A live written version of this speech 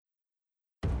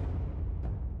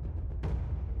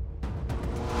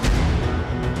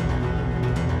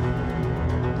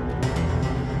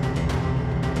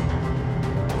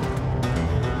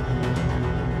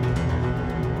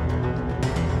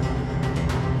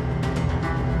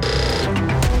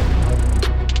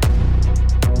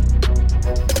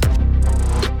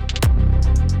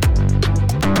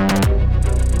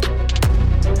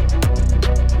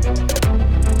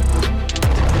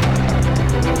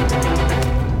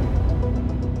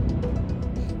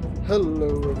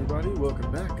Hello, everybody. Welcome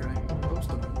back. I am your host,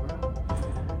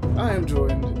 Emmanuel. I am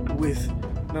joined with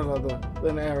none other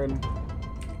than Aaron.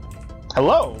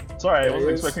 Hello! Sorry, I There wasn't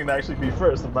he is. expecting to actually be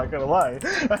first, I'm not gonna lie.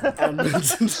 I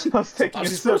was taking a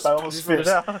sip, I almost spit it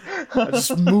out. I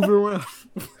just moved around.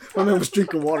 My man was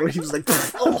drinking water. He was like,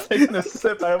 I was taking a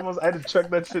sip, I had to chuck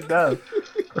that shit down.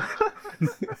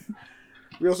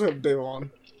 We also have Dave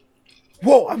on.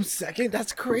 Whoa, I'm second?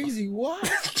 That's crazy.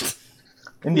 What?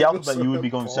 In the alphabet, you would be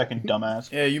going second,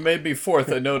 dumbass. Yeah, you made me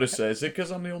fourth. I noticed that. Is it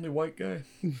because I'm the only white guy?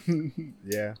 Yeah.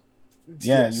 Yeah,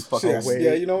 Yes, you fucking yes. wait.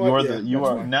 Yeah, you know what? You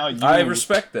are now. I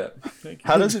respect that. Thank you.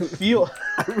 How does it feel?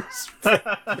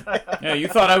 Yeah, you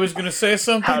thought I was gonna say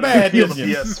something How does it bad, feel to didn't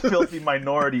be you? a filthy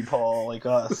minority, Paul, like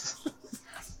us?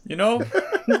 You know,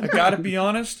 I gotta be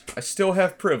honest. I still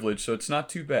have privilege, so it's not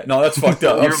too bad. No, that's fucked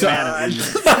up. I'm You're a sorry. man, at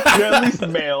least. You're at least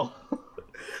male.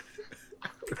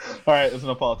 All right, there's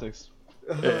no politics.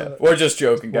 Yeah, we're just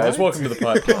joking, guys. What? Welcome to the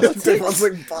podcast. Dave was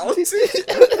like, politics?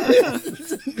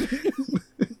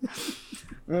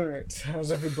 All right.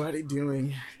 How's everybody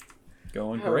doing?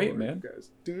 Going How great, are man. You guys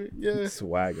doing? Yeah.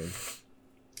 Swagging.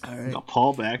 All right. Got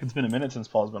Paul back. It's been a minute since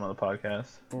Paul's been on the podcast.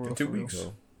 For real, 2 for real. weeks.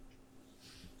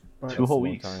 But 2 whole long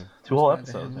weeks. time. 2 whole glad to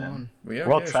episodes, have you man. on. We are,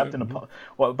 We're all yeah, trapped so- in a pod.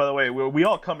 Well, by the way, we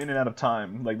all come in and out of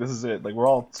time. Like, this is it. Like, we're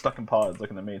all stuck in pods,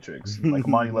 like in the Matrix. Like,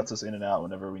 Monty lets us in and out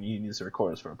whenever he needs to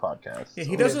record us for a podcast. Yeah, So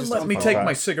he doesn't just let me unfollow. take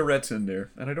my cigarettes in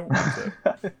there, and I don't want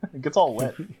to. it gets all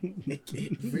wet.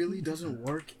 It really doesn't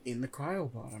work in the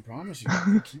cryopod, I promise you.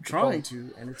 I keep trying to,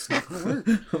 and it's not going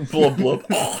to work. Blub blub.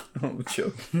 Oh,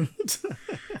 choke. It's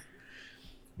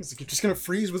like you're just going to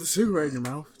freeze with a cigarette in your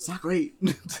mouth. It's not great.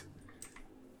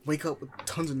 Wake up with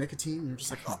tons of nicotine, and you're just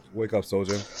like, oh, Wake up,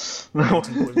 soldier.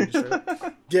 nicotine poisoning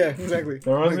straight. Yeah, exactly. It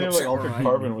reminds me Wake of up, like Altered alright.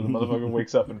 Carbon, where the motherfucker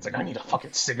wakes up and it's like, I need a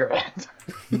fucking cigarette.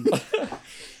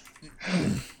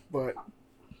 But,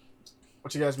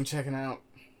 what you guys been checking out?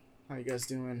 How you guys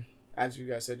doing? As you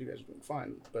guys said, you guys are doing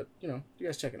fine. But, you know, you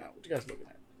guys checking out? What you guys looking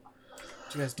at?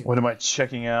 What you guys doing? What am I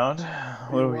checking out?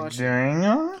 What are we watching? doing?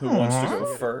 Who wants to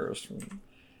go first?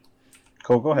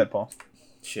 Cool, go ahead, Paul.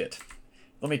 Shit.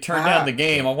 Let me turn down the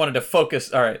game. I wanted to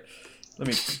focus. All right.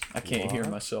 I can't hear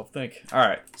myself think. All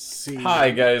right. See.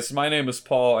 Hi, guys. My name is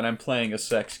Paul, and I'm playing a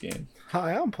sex game.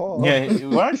 Hi, I'm Paul. Yeah,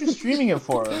 why aren't you streaming it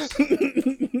for us?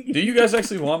 Do you guys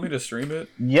actually want me to stream it?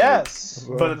 Yes,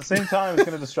 but at the same time, it's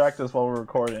going to distract us while we're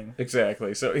recording.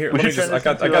 Exactly. So here, We let me should just. turn I this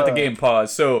got the into, game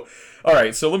paused. So, all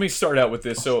right. So let me start out with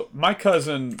this. So my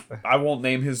cousin, I won't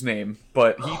name his name,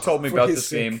 but he told me For about his this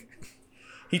sake. game.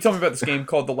 He told me about this game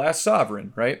called The Last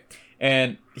Sovereign, right?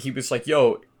 And he was like,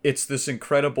 "Yo, it's this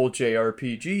incredible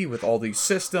JRPG with all these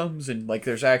systems and like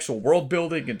there's actual world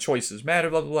building and choices matter,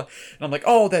 blah blah blah." And I'm like,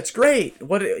 "Oh, that's great.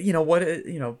 What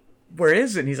where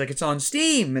is it?" And he's like, "It's on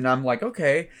Steam." And I'm like,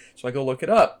 "Okay." So I go look it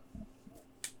up.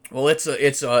 Well, it's a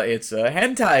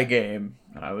hentai game.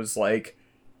 And I was like,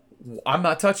 "I'm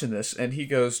not touching this." And he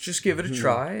goes, "Just give it a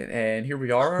try." And here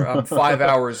we are. I'm 5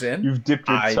 hours in. You've dipped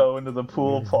your I- toe into the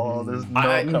pool, Paul. There's no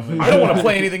coming. I don't want to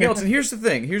play anything else. And here's the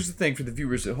thing for the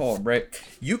viewers at home, right?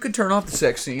 You can turn off the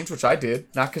sex scenes, which I did,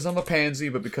 not because I'm a pansy,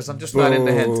 but because I'm just not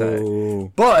into hentai.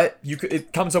 Boo. But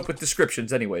it comes up with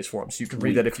descriptions anyways for them, so you can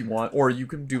read that if you want, or you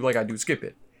can do like I do, skip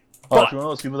it. Oh, if you're one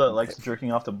of those people that likes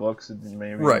jerking off the books, you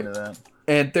may read Right. into that.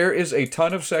 And there is a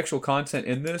ton of sexual content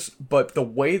in this, but the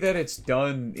way that it's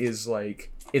done is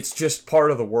like it's just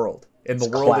part of the world. And the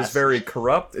It's world is classy. very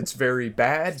corrupt, it's very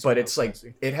bad, but real it's like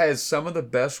classy. it has some of the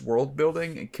best world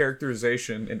building and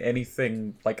characterization in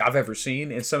anything like I've ever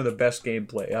seen, and some of the best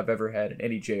gameplay I've ever had in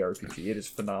any JRPG. It is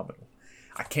phenomenal.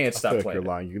 I can't I stop feel like playing. you're it.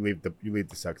 lying. You leave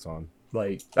the sex on.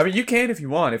 Like, I mean, you can if you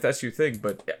want, if that's your thing,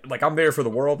 but like, I'm there for the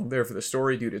world, I'm there for the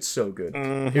story, dude. It's so good.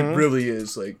 It really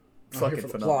is like I'm here fucking for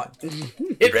the phenomenal.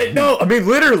 plot. No, I mean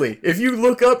literally. If you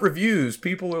look up reviews,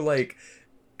 people are like,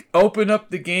 open up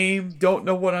the game, don't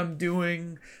know what I'm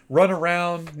doing, run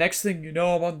around. Next thing you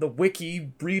know, I'm on the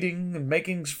wiki reading and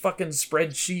making fucking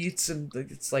spreadsheets, and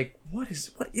it's like, what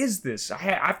is this? I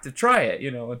have to try it, you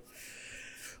know. And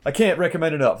I can't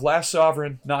recommend it enough. Last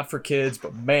Sovereign, not for kids,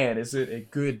 but man, is it a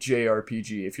good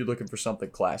JRPG if you're looking for something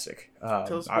classic.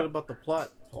 Tell us a bit about the plot,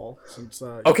 Paul. Since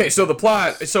Okay, so the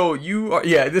plot. So you are.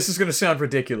 Yeah, this is gonna sound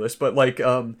ridiculous, but like,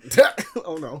 oh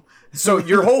no. so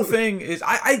your whole thing is.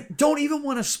 I don't even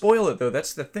want to spoil it though.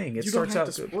 That's the thing. It You don't starts have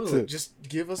out to good. spoil it. Just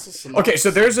give us a synopsis. Okay,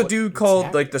 so there's a of dude what's called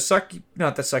happening. like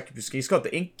not the Succubus King. He's called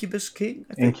the Incubus King.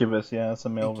 I think. Incubus, yeah, it's a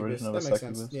male Incubus. version of That a makes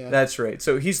succubus. sense. Yeah. That's right.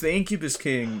 So he's the Incubus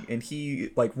King, and he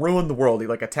like ruined the world. He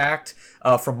like attacked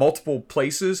from multiple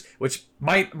places. Which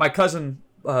my cousin,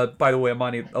 by the way,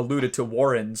 Amani alluded to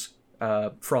Warrens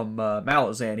from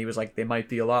Malazan. He was like, they might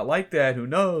be a lot like that. Who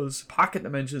knows? Pocket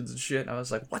dimensions and shit. And I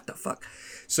was like, what the fuck?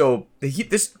 So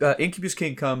this Incubus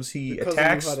King comes. He because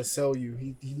attacks. He knew how to sell you.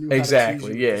 He knew Exactly.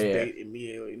 How to choose you Yeah. as bait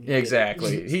immediately.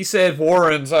 Exactly. He said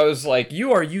Warrens. I was like,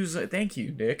 you are using. Thank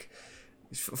you, Nick.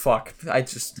 Fuck. I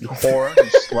just. Whore, you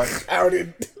slut.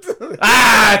 Outed.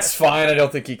 It's fine. I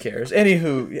don't think he cares.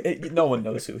 Anywho, no one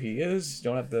knows who he is. You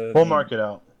don't have to. We'll mark it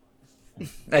out. You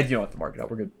don't have to mark it out.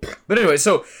 We're good. But anyway,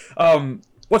 so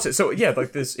what's it? So yeah,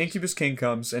 like this Incubus King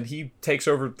comes and he takes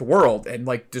over the world and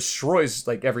like destroys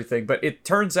like everything. But it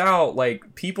turns out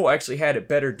like people actually had it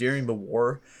better during the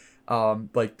war.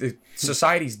 Like the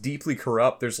society's deeply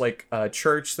corrupt. There's like a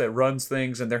church that runs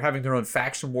things and they're having their own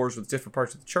faction wars with different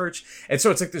parts of the church. And so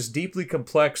it's like this deeply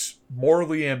complex,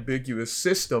 morally ambiguous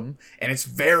system. And it's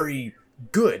very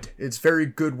good. It's very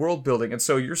good world building. And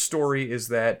so your story is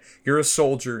that you're a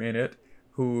soldier in it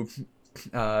who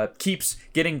keeps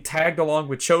getting tagged along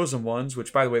with chosen ones,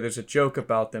 which by the way, there's a joke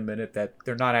about them in it that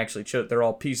they're not actually they're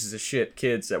all pieces of shit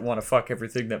kids that want to fuck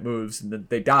everything that moves and then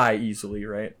they die easily,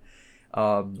 right?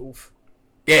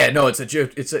 Yeah, no, it's a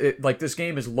joke. Like this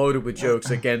game is loaded with jokes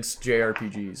against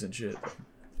JRPGs and shit,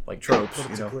 like tropes.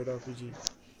 But it's you know, a great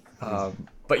RPG.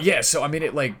 but yeah, so I mean,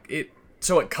 it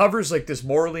covers like this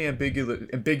morally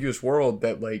ambiguous world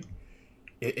that like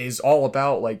it is all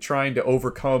about like trying to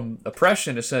overcome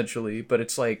oppression essentially. But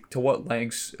it's like, to what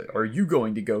lengths are you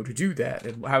going to go to do that,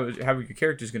 and how are your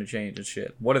characters going to change and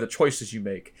shit? What are the choices you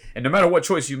make? And no matter what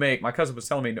choice you make, my cousin was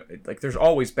telling me like there's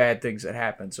always bad things that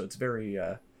happen. So it's very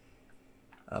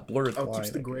blurred. Oh, it keeps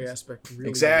the gray aspect really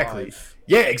exactly alive.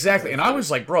 Yeah, exactly. And I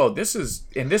was like, bro, this is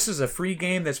a free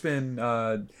game that's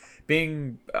been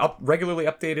being regularly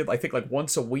updated, I think like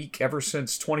once a week ever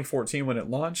since 2014 when it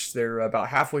launched. They're about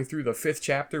halfway through the 5th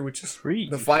chapter, which is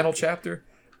the final chapter.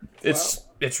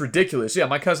 It's ridiculous. Yeah,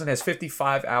 my cousin has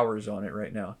 55 hours on it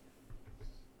right now.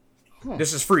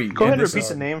 This is free. Go ahead and repeat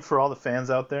the name for all the fans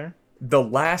out there. The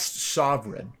Last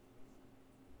Sovereign.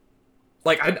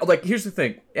 Like here's the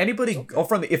thing. Anybody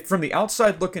from the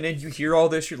outside looking in, you hear all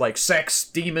this, you're like, sex,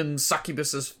 demons,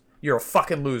 succubuses, you're a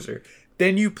fucking loser.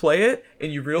 Then you play it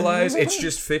and you realize it's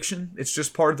just fiction. It's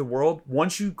just part of the world.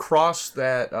 Once you cross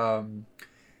that,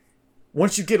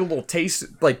 once you get a little taste,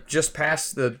 like just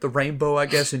past the rainbow, I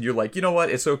guess, and you're like, you know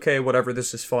what? It's okay. Whatever.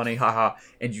 This is funny. Haha.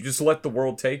 And you just let the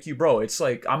world take you, bro. It's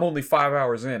like, I'm only 5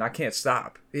 hours in. I can't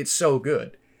stop. It's so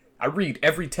good. I read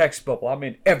every text bubble. I'm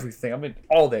in everything. I'm in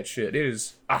all that shit. It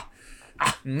is,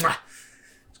 mwah.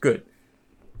 It's good.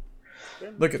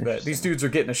 Look at that. These dudes are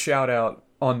getting a shout out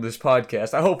on this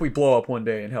podcast. I hope we blow up one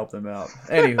day and help them out.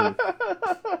 Anywho.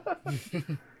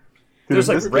 There's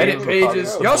like Reddit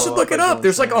pages. Y'all should look it up.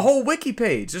 There's like a whole wiki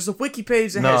page. There's a wiki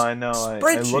page that has I know.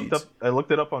 spreadsheets. I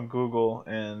looked it up on Google,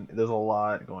 and there's a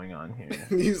lot going on here.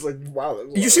 He's like, wow.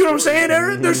 You see what I'm saying,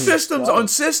 Aaron? There's systems on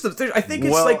systems. I think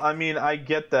it's like... I mean, I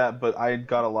get that, but I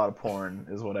got a lot of porn,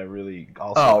 is what I really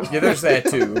also... Oh, yeah, there's that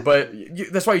too. But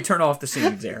that's why you turn off the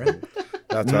scenes, Aaron.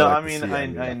 That's No, what I like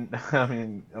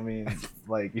mean,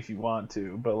 like, if you want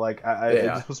to, but like, I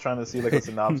just was trying to see like a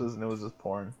synopsis, and it was just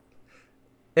porn.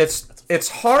 It's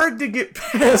hard to get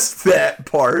past that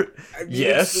part. I mean,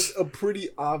 yes, it's a pretty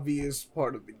obvious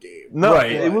part of the game. No,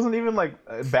 Right. it wasn't even like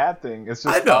a bad thing. It's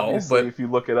just I know, obviously but if you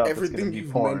look it up, it's Everything gonna be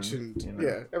you've porn. mentioned, You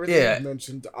know? everything Yeah. you've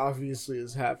mentioned obviously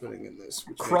is happening in this.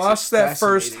 Which cross makes it that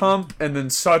first fascinating. hump, and then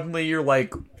suddenly you're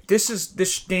like,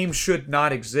 this game should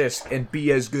not exist and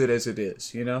be as good as it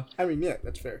is. You know? I mean, yeah,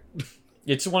 that's fair.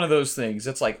 It's one of those things.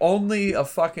 It's like only a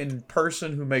fucking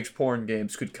person who makes porn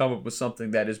games could come up with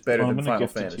something that is better I'm than gonna Final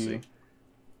gift it to Fantasy.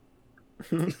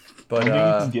 you. But Maybe you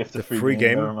can gift a free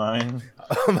game? Never mind.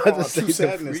 I'm about Oh, to say true the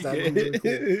sadness. free That would be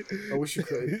game. cool. I wish you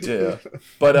could. yeah,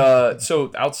 but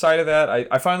so outside of that,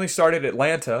 I finally started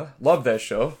Atlanta. Love that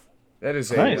show. That is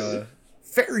a Nice.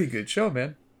 very good show,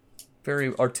 man.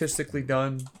 Very artistically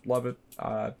done. Love it.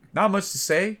 Not much to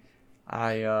say.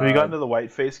 Have you gotten to the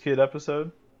White Face Kid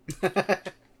episode?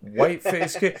 White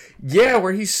face kid. Yeah,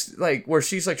 where she's like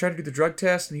trying to do the drug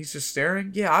test and he's just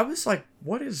staring. Yeah, I was like,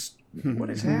 what is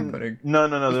happening? No.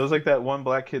 There was like that one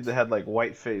black kid that had like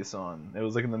white face on. It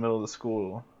was like in the middle of the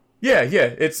school. Yeah.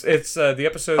 It's the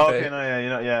episode. Okay, that,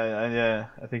 no, yeah.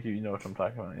 I think you know what I'm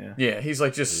talking about. Yeah. Yeah, he's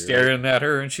like just staring at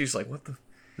her and she's like, what the?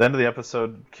 The end of the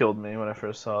episode killed me when I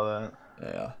first saw that.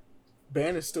 Yeah.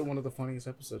 Ban is still one of the funniest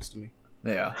episodes to me.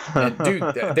 Yeah, and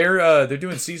dude, they're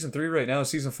doing season 3 right now.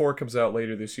 Season 4 comes out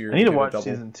later this year. I need to They did a watch double.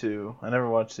 season 2. I never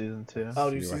watched season 2.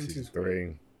 Oh, dude, You watch season 2 is season great.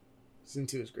 three. Season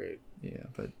 2 is great. Yeah,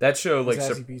 but that show like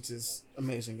Zazie Beetz is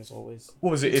amazing as always.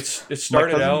 what was it? It My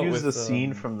started cousin out used with a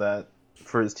scene from that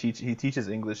for his teach. He teaches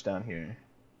English down here,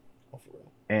 Oh, for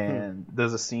real. and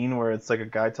there's a scene where it's like a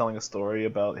guy telling a story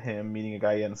about him meeting a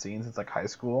guy he hadn't seen since like high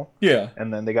school. Yeah.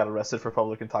 And then they got arrested for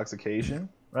public intoxication,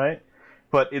 right?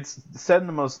 But it's said in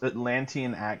the most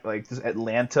Atlantean act, like just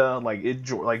Atlanta, like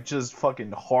just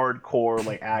fucking hardcore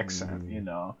like accent, you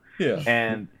know. Yeah.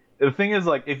 And the thing is,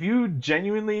 like, if you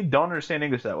genuinely don't understand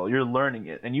English that well, you're learning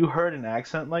it, and you heard an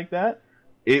accent like that,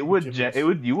 you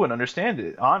wouldn't understand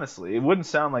it. Honestly, it wouldn't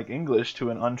sound like English to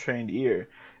an untrained ear.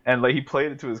 And like he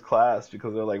played it to his class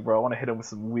because they're like, bro, I want to hit him with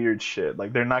some weird shit.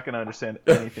 Like they're not gonna understand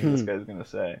anything this guy's gonna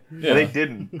say. Yeah. And they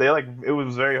didn't. They like it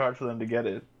was very hard for them to get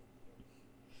it.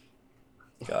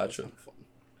 Gotcha.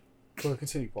 Well,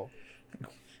 continue, Paul.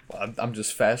 Well, I'm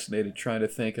just fascinated trying to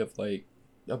think of like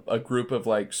a group of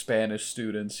like Spanish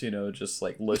students, you know, just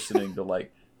like listening to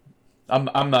like.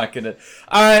 I'm not gonna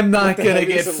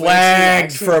get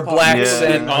flagged for a black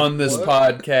scent on this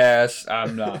podcast.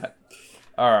 I'm not.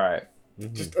 All right.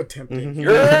 Just attempting.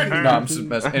 No, I'm just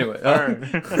messing. Anyway,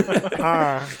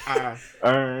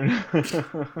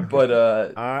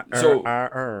 but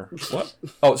what?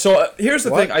 Oh, so here's the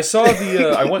thing. I saw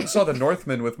I went and saw The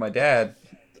Northman with my dad.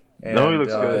 And, no, he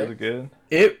looks good. Is it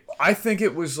good? I think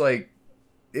it was like,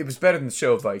 it was better than the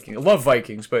show Vikings. I love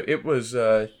Vikings, but it was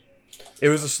a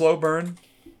slow burn,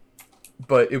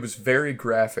 but it was very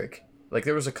graphic. Like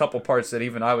there was a couple parts that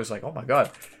even I was like, oh my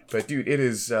god. But dude,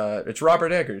 it's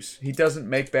Robert Eggers. He doesn't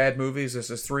make bad movies. This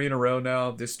is 3 in a row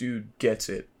now. This dude gets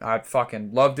it. I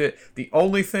fucking loved it. The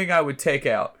only thing I would take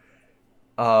out,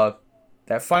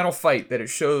 that final fight that it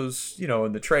shows, you know,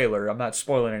 in the trailer. I'm not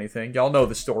spoiling anything. Y'all know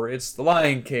the story. It's The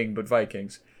Lion King, but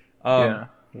Vikings. Yeah.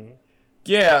 In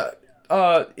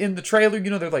the trailer, you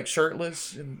know, they're like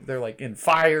shirtless and they're like in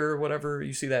fire or whatever.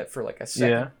 You see that for like a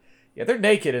second. Yeah, they're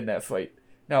naked in that fight.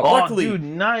 Now, luckily, dude,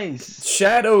 nice.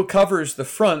 Shadow covers the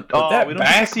front, but that we don't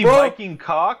back, see bro, Viking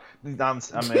cock.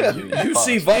 you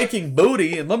see Viking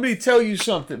booty, and let me tell you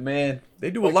something, man. They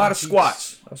do a lot of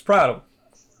squats. I was proud of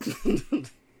them.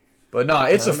 But nah,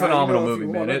 it's a phenomenal movie,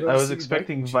 man. I was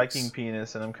expecting Viking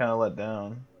penis, and I'm kind of let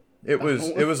down. It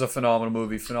was a phenomenal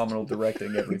movie, phenomenal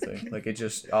directing, everything. Like it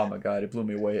just, oh my god, it blew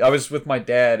me away. I was with my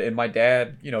dad, and my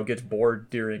dad, you know, gets bored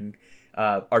during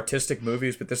artistic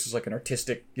movies, but this is like an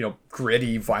artistic, you know,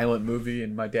 gritty, violent movie,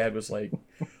 and my dad was like,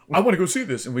 I want to go see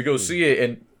this, and we go see it,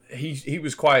 and he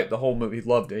was quiet the whole movie. He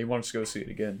loved it. He wanted to go see it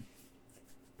again.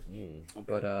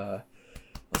 But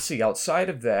let's see, outside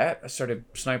of that, I started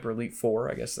Sniper Elite 4.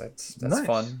 I guess that's nice.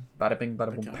 Fun. Bada bing,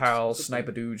 bada boom, pow, snipe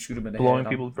a dude, shoot him in the blowing head.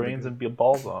 People's brains and be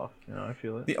balls off. You know, I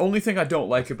feel it. The only thing I don't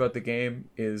like about the game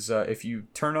is if you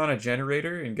turn on a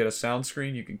generator and get a sound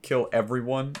screen, you can kill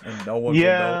everyone and no one will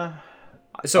know.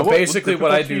 So basically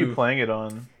what I do... What are you playing it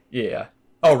on? Yeah.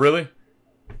 Oh, really?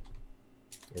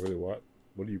 Really, what?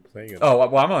 What are you playing it on? Oh,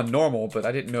 well, I'm on normal, but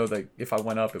I didn't know that if I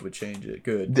went up, it would change it.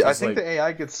 Good. I think the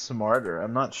AI gets smarter.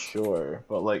 I'm not sure,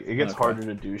 but like it gets harder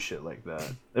to do shit like that.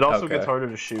 It also gets harder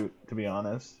to shoot, to be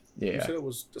honest. Yeah. You said it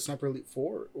was Sniper Elite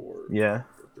 4 or... Yeah.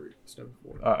 3? Sniper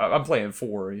 4. I'm playing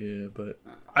 4, yeah, but...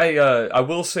 I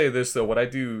will say this, though. What I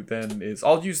do then is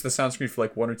I'll use the sound screen for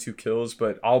like 1 or 2 kills,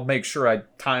 but I'll make sure I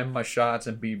time my shots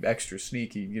and be extra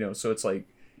sneaky, you know, so it's like...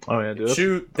 Oh, yeah, dude.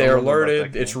 Shoot, they're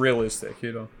alerted, it's realistic,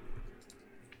 you know.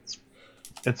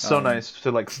 It's so nice to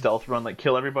like stealth run, like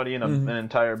kill everybody in an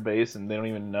entire base and they don't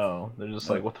even know. They're just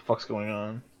like, what the fuck's going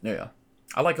on? Yeah.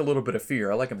 I like a little bit of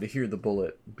fear. I like them to hear the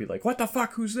bullet and be like, what the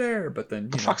fuck, who's there? But then,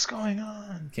 what the fuck's going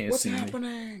on? Can't What's see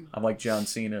happening? me. I'm like John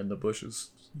Cena in the bushes.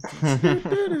 I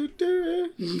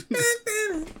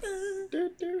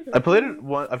played it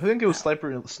one. I think it was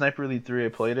Sniper Elite 3. I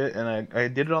played it and I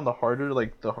did it on the harder,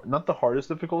 like not the hardest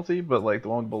difficulty, but like the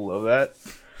one below that.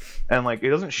 And like it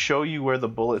doesn't show you where the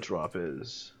bullet drop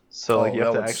is, so like you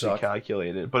have to actually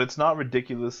calculate it. But it's not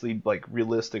ridiculously like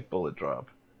realistic bullet drop,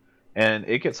 and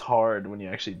it gets hard when you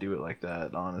actually do it like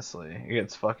that. Honestly, it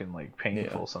gets fucking like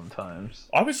painful sometimes.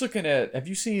 I was looking at. Have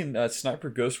you seen Sniper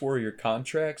Ghost Warrior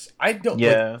Contracts? I don't.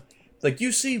 Yeah. Like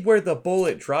you see where the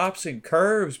bullet drops and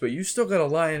curves, but you still gotta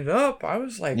line it up. I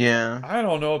was like, yeah, I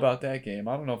don't know about that game.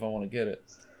 I don't know if I want to get it.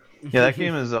 Yeah, that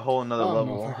game is a whole another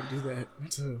level. I can do that.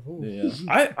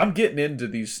 Yeah, I'm getting into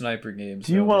these sniper games.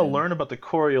 Do you want to learn about the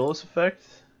Coriolis effect?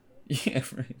 Yeah,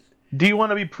 right. Do you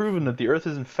want to be proven that the Earth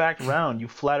is in fact round, you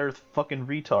flat Earth fucking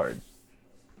retard?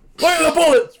 Fire the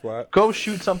bullet! Go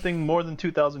shoot something more than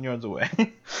 2,000 yards away.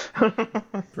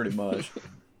 Pretty much.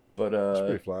 But it's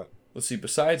pretty flat. Let's see.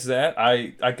 Besides that,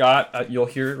 I got you'll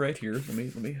hear it right here. Let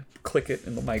me click it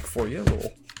in the mic for you.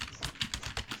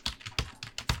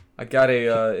 I got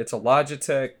it's a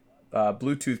Logitech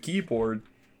Bluetooth keyboard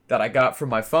that I got from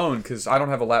my phone because I don't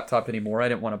have a laptop anymore. I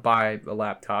didn't want to buy a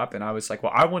laptop, and I was like,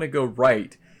 well, I want to go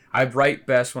write I write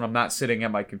best when I'm not sitting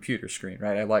at my computer screen,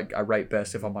 right? I write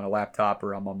best if I'm on a laptop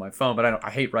or I'm on my phone, but I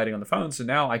hate writing on the phone, so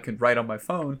now I can write on my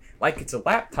phone like it's a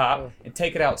laptop and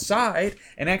take it outside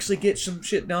and actually get some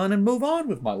shit done and move on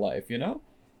with my life, you know?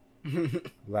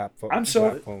 I'm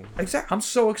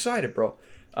so excited, bro.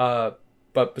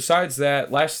 But besides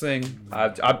that, last thing,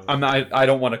 I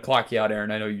don't want to clock you out,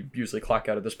 Aaron. I know you usually clock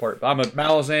out at this part, but I'm a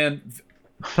Malazan.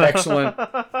 Excellent.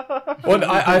 Well,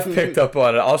 I've picked up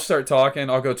on it. I'll start talking.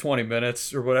 I'll go 20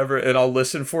 minutes or whatever, and I'll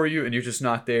listen for you, and you're just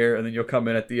not there. And then you'll come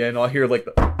in at the end. I'll hear like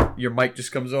your mic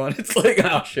just comes on. It's like,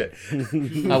 oh shit,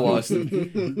 I lost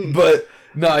it. But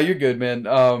no, you're good, man.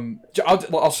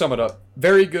 I'll sum it up.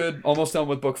 Very good. Almost done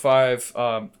with book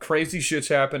 5. Crazy shit's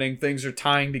happening. Things are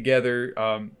tying together.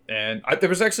 And there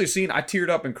was actually a scene I teared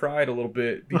up and cried a little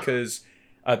bit because.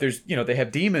 There's, they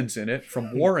have demons in it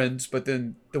from Warrens, but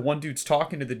then the one dude's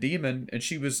talking to the demon, and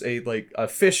she was a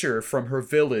fisher from her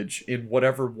village in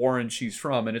whatever Warren she's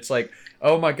from, and it's like,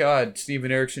 oh my god,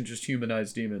 Steven Erikson just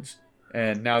humanized demons,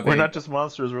 and now we're not just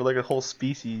monsters, we're like a whole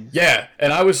species. Yeah,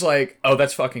 and I was like, oh,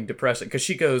 that's fucking depressing, because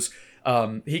he goes,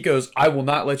 I will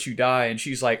not let you die, and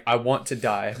she's like, I want to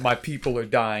die. My people are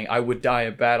dying. I would die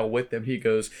in battle with them. He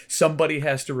goes, somebody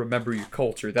has to remember your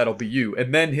culture. That'll be you.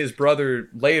 And then his brother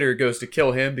later goes to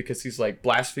kill him because he's like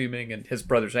blaspheming and his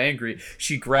brother's angry.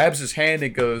 She grabs his hand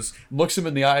and goes, looks him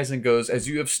in the eyes and goes, as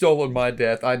you have stolen my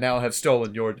death, I now have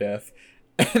stolen your death.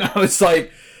 And I was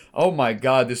like, oh my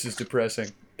god, this is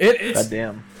depressing. It's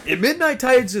goddamn. Midnight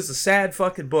Titans is a sad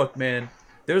fucking book, man.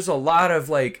 There's a lot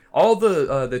of all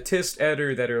the Tist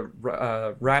Eder that are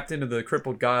wrapped into the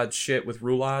crippled gods shit with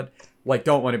Rulad,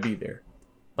 don't want to be there.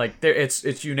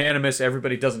 It's unanimous.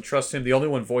 Everybody doesn't trust him. The only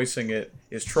one voicing it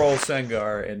is Troll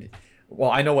Sengar, and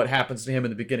I know what happens to him in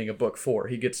the beginning of book 4.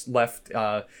 He gets left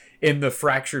in the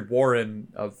fractured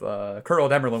warren of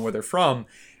Curled Emerlin, where they're from.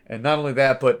 And not only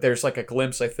that, but there's a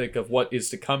glimpse, I think, of what is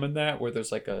to come in that, where there's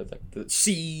the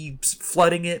sea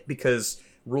flooding it because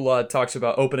Rulad talks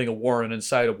about opening a warren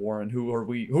inside a warren. Who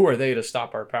are they to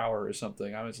stop our power or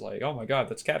something? I was like, oh my god,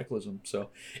 that's Cataclysm. So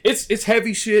it's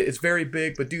heavy shit. It's very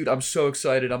big, but dude, I'm so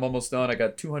excited. I'm almost done. I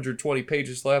got 220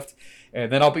 pages left,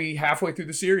 and then I'll be halfway through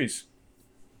the series.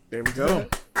 There we go.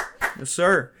 Yes,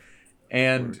 sir.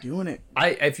 And we're doing it.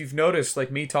 If you've noticed,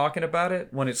 me talking about it,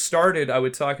 when it started, I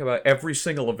would talk about every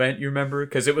single event, you remember?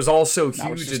 Because it was all so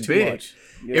huge and big.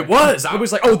 Yeah. It was. I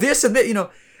was like, oh, this and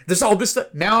that, there's all this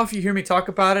stuff. Now, if you hear me talk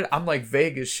about it, I'm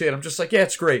vague as shit. I'm just like, yeah,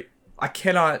 it's great. I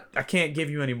can't give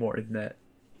you any more than that.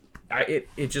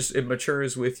 It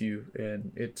matures with you,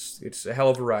 and it's a hell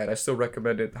of a ride. I still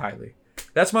recommend it highly.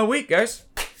 That's my week, guys.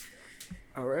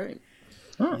 All right.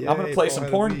 I'm gonna play some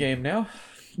porn game now.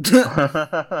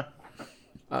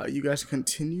 You guys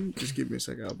continue. Just give me a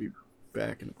second. I'll be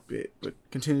back in a bit. But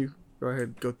continue. Go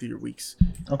ahead. Go through your weeks.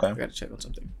 Okay. I gotta check on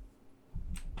something.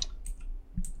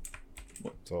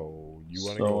 So you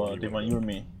want to go? Do you want you or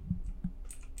me?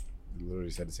 You literally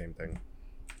said the same thing.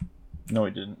 No,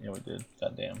 we didn't. Yeah, we did.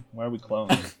 Goddamn. Why are we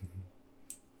clones?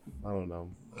 I don't know.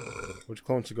 Which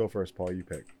clone should go first, Paul? You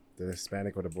pick. The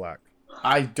Hispanic or the black?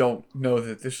 I don't know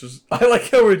that this is... I like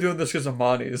how we're doing this because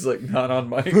Amani is not on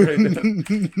mic right now.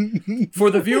 For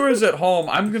the viewers at home,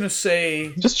 I'm going to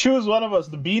say... Just choose one of us,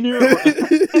 the beaner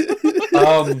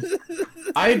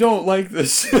I don't like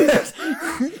this.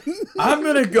 I'm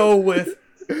going to go with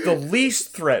the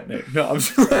least threatening. No, I'm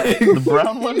sorry. The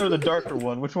brown one or the darker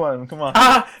one? Which one? Come on.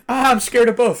 I'm scared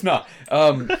of both. No.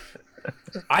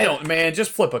 I don't, man. Just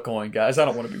flip a coin, guys. I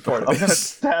don't want to be part of I'm gonna this.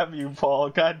 stab you, Paul.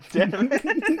 God damn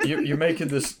it. You're making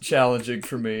this challenging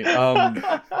for me.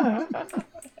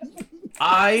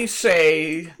 I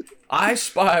say I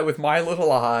spy with my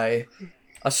little eye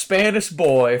a Spanish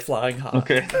boy flying high.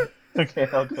 Okay,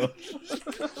 I'll go.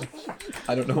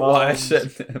 I don't know why I said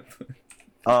that.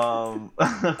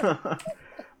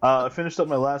 I finished up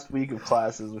my last week of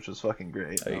classes, which was fucking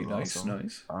great. Hey, nice, awesome.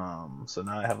 nice. So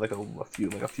now I have a few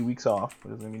weeks off,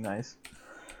 which is gonna be nice.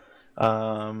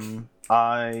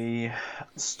 I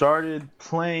started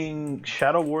playing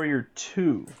Shadow Warrior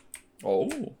 2. Oh.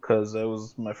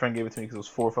 Because my friend gave it to me because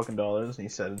it was $4 and he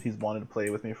said he's wanted to play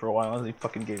it with me for a while, and he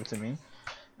fucking gave it to me.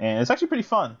 And it's actually pretty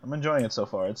fun. I'm enjoying it so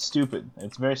far. It's stupid.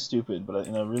 It's very stupid, but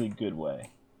in a really good way.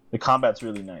 The combat's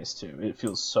really nice too. It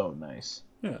feels so nice.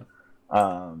 Yeah.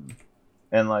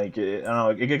 And I don't know,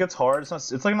 it gets hard.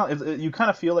 You kind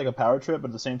of feel like a power trip, but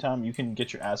at the same time, you can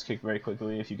get your ass kicked very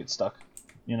quickly if you get stuck.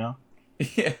 Yeah.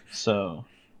 So,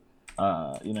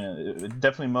 it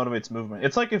definitely motivates movement.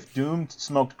 It's like if Doom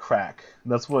smoked crack.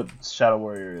 That's what Shadow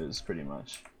Warrior is, pretty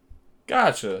much.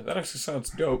 Gotcha. That actually sounds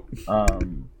dope. I've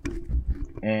been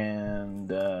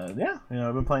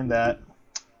playing that.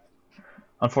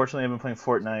 Unfortunately, I've been playing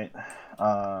Fortnite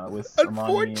with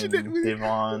Amani and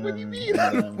Devon. What do you mean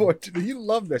unfortunate? You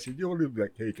love that shit. You don't even be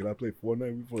like, hey, can I play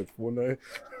Fortnite? We play Fortnite.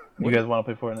 You guys want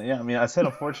to play Fortnite? Yeah, I mean, I said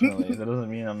unfortunately. That doesn't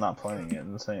mean I'm not playing it.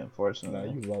 I'm just saying Nah,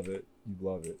 unfortunately. you love it. You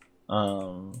love it.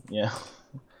 Yeah.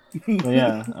 But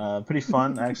yeah, pretty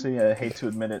fun. Actually, I hate to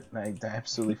admit it. I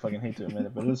absolutely fucking hate to admit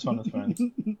it, but it is fun with friends.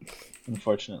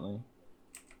 Unfortunately.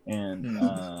 And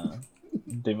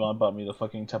Devon bought me the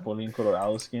fucking Chapulín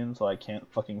Colorado skin, so I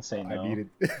can't fucking say no.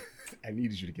 I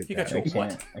needed you to get He that. got you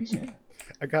I can't.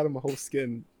 I got him a whole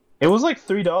skin. It was like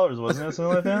 $3, wasn't it?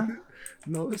 Something like that?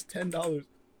 No, it's $10.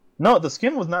 No, the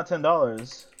skin was not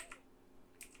 $10.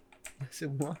 Yes, it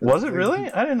was. Was it really?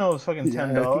 I didn't know it was fucking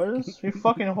 $10. You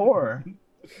fucking whore.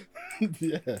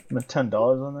 Yeah. Spent $10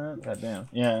 on that? God damn.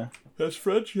 Yeah. That's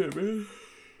friendship, man.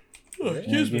 Oh,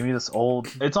 Yeah, gave me this old.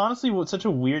 It's honestly such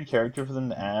a weird character for them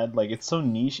to add. Like, it's so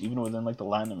niche even within like the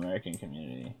Latin American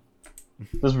community.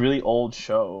 This really old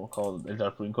show called El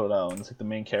Chapulín Colorado, and it's like the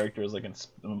main character is like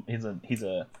he's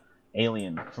a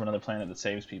alien from another planet that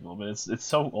saves people, but it's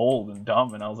so old and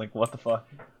dumb, and I was like, what the fuck?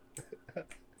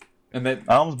 And that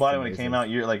I almost bought it when it came out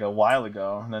a while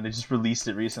ago, and then they just released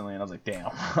it recently, and I was like, damn.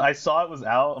 I saw it was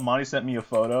out, Amani sent me a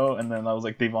photo, and then I was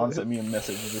like, Devon sent me a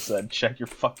message and just said, check your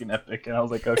fucking Epic, and I was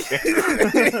like, okay.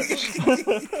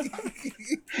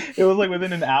 It was like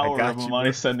within an hour of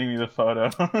Amani sending me the photo.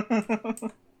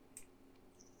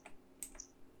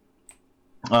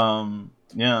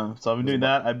 Yeah, so I've been doing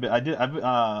that.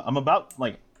 I'm about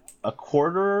like a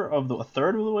third of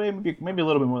the way, maybe a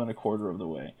little bit more than a quarter of the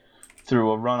way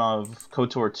through a run of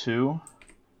KOTOR 2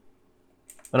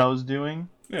 that I was doing.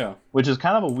 Yeah. Which is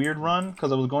kind of a weird run,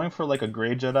 because I was going for like a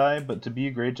Grey Jedi, but to be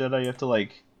a Grey Jedi you have to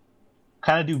like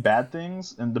kind of do bad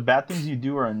things, and the bad things you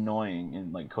do are annoying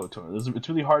in like KOTOR. It's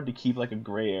really hard to keep like a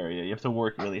gray area. You have to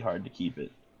work really hard to keep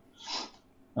it.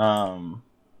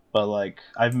 But like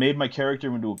I've made my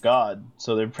character into a god,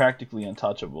 so they're practically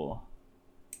untouchable.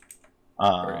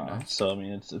 Very nice. So I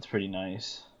mean it's pretty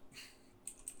nice.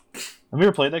 Have you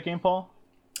ever played that game, Paul?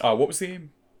 What was the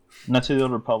game? Knights of the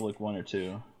Old Republic 1 or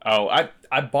 2. Oh,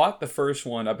 I bought the first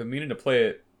one. I've been meaning to play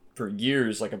it for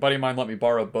years. Like, a buddy of mine let me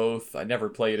borrow both. I never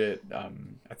played it.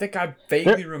 I think I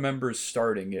vaguely remember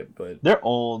starting it, but... They're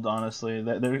old, honestly.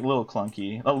 They're a little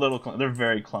clunky. They're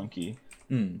very clunky.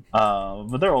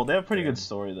 But they're old. They have a pretty good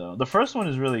story, though. The first one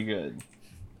is really good.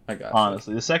 I got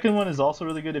honestly. The second one is also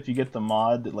really good if you get the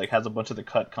mod that like has a bunch of the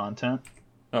cut content.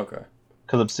 Okay.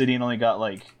 Because Obsidian only got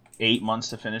like 8 months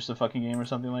to finish the fucking game or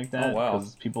something like that. Oh, wow.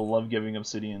 Because people love giving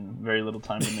Obsidian very little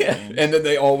time to make games. And then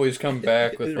they always come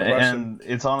back with and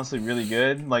it's honestly really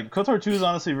good. Like KOTOR 2 is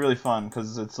honestly really fun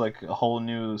because it's like a whole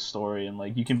new story, and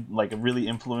like you can like really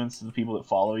influence the people that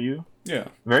follow you. Yeah.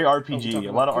 Very RPG,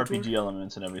 a lot of KOTOR? RPG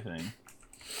elements and everything.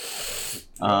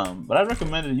 But I'd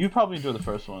recommend it. You'd probably enjoy the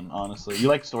first one, honestly. You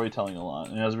like storytelling a lot,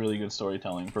 and it has really good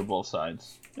storytelling for both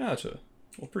sides. Gotcha.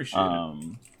 Well, appreciate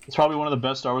it. It's probably one of the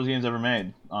best Star Wars games ever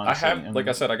made. Honestly. I have, like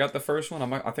I said, I got the first one.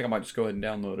 I think I might just go ahead and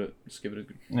download it. Just give it a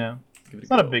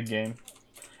It's not a big game.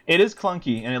 It is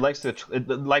clunky, and it likes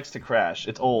to crash.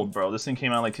 It's old, bro. This thing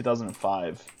came out in like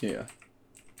 2005. Yeah.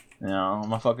 You know,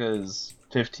 motherfucker is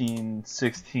 15,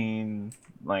 16,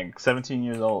 like 17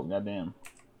 years old. Goddamn.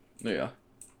 Yeah.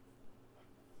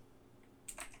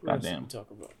 Goddamn. Talk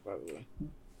about, by the way.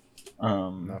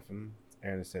 Nothing.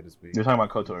 Aaron said this week. You're talking about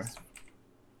KOTOR.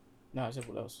 No, I said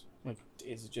what else? Like,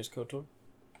 is it just KOTOR?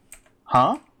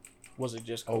 Huh? Was it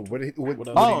just KOTOR? Oh, what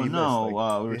else? Oh did he no, miss?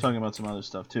 Like, we were talking about some other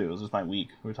stuff too. It was just my week.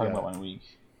 We were talking about my week.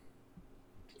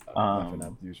 Nothing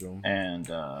as usual.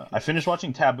 And I finished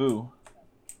watching Taboo.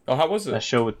 Oh, how was it? That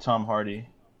show with Tom Hardy.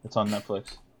 It's on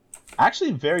Netflix.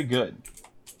 Actually, very good.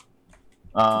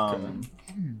 I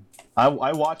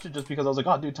watched it just because I was like,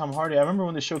 oh, dude, Tom Hardy. I remember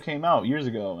when this show came out years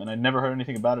ago, and I'd never heard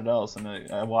anything about it else, and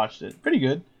I watched it. Pretty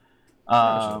good.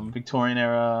 Victorian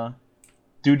era.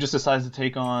 Dude just decides to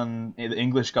take on the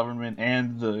English government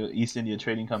and the East India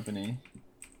Trading Company.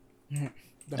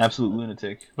 Absolute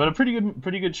lunatic, but a pretty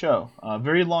good show.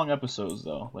 Very long episodes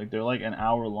though. Like they're like an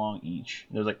hour long each.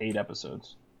 There's like 8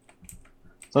 episodes.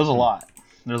 So there's a lot.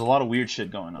 There's a lot of weird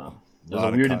shit going on. There's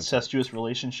a weird incestuous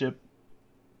relationship.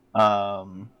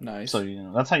 Nice.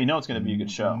 So that's how you know it's gonna be a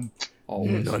good show.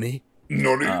 Always. Nani?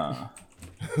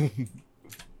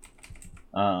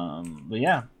 But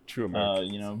yeah. True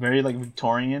American. Very like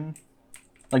Victorian,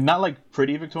 like not like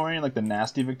pretty Victorian, like the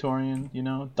nasty Victorian,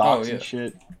 docks and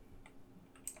shit.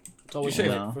 It's always You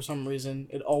like, know. for some reason,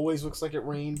 it always looks like it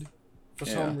rained for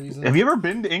Yeah. some reason. Have you ever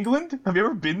been to England? Have you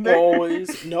ever been there?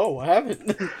 Always. No, I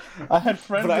haven't. I had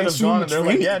friends But I that have assume gone, and it's they're like,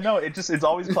 raining. "Yeah, no, it's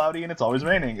always cloudy and it's always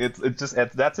raining.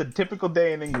 That's a typical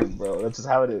day in England, bro. That's just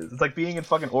how it is. It's like being in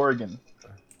fucking Oregon."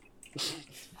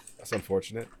 That's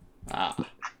unfortunate. Ah.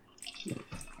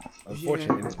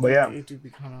 Unfortunate. But yeah. It do be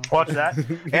kinda... Watch that.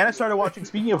 And I started watching.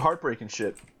 Speaking of heartbreaking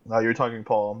shit, you were talking,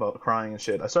 Paul, about crying and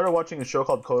shit. I started watching a show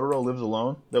called Kotaro Lives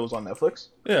Alone that was on Netflix.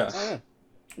 Yeah. Oh, yeah.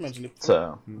 You mentioned it.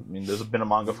 So, I mean, there's been a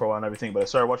manga for a while and everything, but I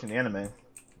started watching the anime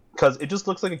because it just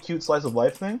looks like a cute slice of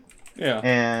life thing, Yeah.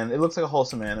 and it looks like a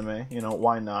wholesome anime. You know,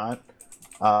 why not?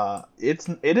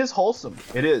 It is wholesome.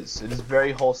 It is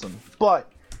very wholesome.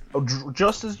 But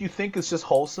just as you think it's just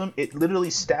wholesome, it literally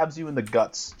stabs you in the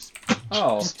guts.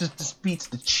 Oh, Just beats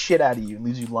the shit out of you and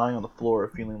leaves you lying on the floor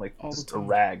feeling like All the just a time.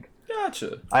 rag.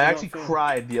 gotcha. I actually feel-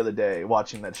 cried the other day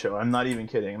watching that show. I'm not even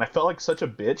kidding. And I felt like such a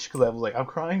bitch because I was like, I'm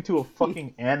crying to a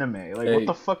fucking anime. Like, Hey. what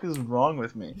the fuck is wrong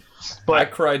with me? I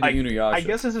cried to I, Inuyasha. I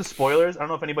guess this is spoilers. I don't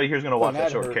know if anybody here is going to watch that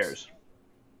that show or hurts. cares.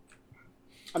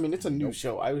 I mean, it's a new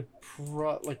show. I would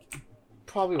probably.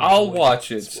 I'll avoid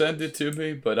watch it. spoilers. Send it to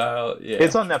me, but yeah.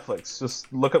 It's on Netflix.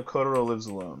 Just look up Kotaro Lives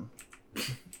Alone.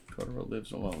 Kotaro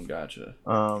Lives Alone. Gotcha.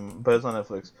 But it's on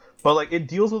Netflix. But like, it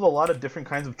deals with a lot of different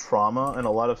kinds of trauma and a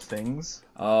lot of things.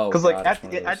 Oh, Because like God, it's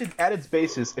one of those. at its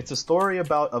basis, it's a story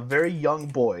about a very young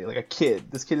boy, like a kid.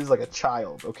 This kid is like a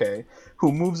child, okay,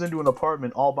 who moves into an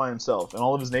apartment all by himself, and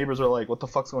all of his neighbors are like, "What the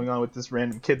fuck's going on with this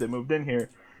random kid that moved in here?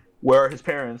 Where are his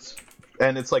parents?"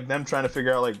 And it's like them trying to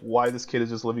figure out like why this kid is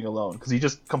just living alone, because he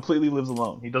just completely lives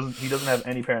alone. He doesn't have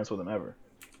any parents with him ever.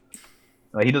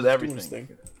 He does Doing his everything.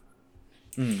 thing.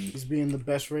 Mm. He's being the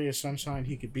best ray of sunshine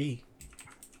he could be.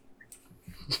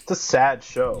 It's a sad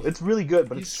show. It's really good,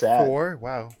 but it's He's sad. 4.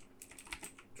 Wow.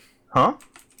 Huh?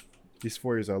 He's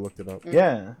 4 years old. I looked it up.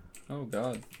 Yeah. Oh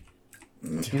God.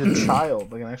 He's a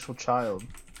child, like an actual child.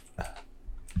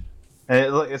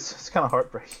 And it's kind of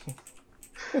heartbreaking.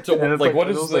 So And it's like, what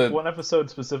it is was the? like one episode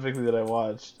specifically that I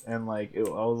watched, and like I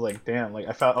was like, damn, like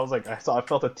I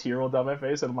felt a tear roll down my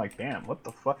face, and I'm like, damn, what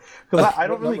the fuck? Because I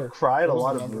don't What really number? cry at a What was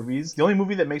lot the of number? movies. The only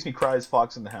movie that makes me cry is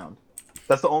Fox and the Hound.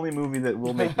 That's the only movie that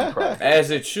will make me cry.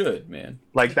 As it should, man.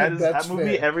 Like that That's that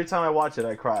movie. fair. Every time I watch it,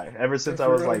 I cry. Ever since If I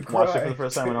was you're like gonna watched it for cry the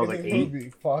first time when I was like to 8. any movie,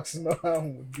 Fox and the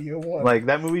Hound would be a one. Like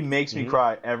that movie makes me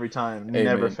cry every time, Hey,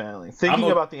 never man. failing. Thinking I'm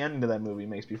a- about the ending of that movie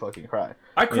makes me fucking cry.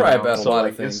 I You cry know? about a So, lot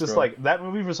like, of things. It's just bro. like that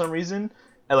movie for some reason.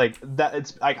 And like that,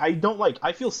 it's I don't like.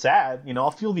 I feel sad, you know.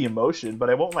 I'll feel the emotion, but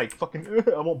I won't like fucking.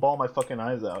 I won't bawl my fucking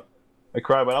eyes out. I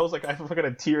cry, but I was like, I fucking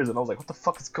had tears, and I was like, what the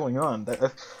fuck is going on?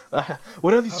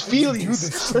 What are these How could you do feelings?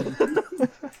 this to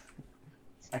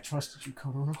I trusted you,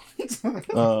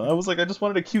 Kotaro. I was like, I just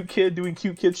wanted a cute kid doing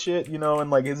cute kid shit, you know, and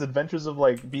like his adventures of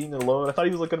like being alone. I thought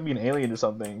he was like gonna be an alien or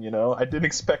something, you know. I didn't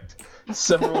expect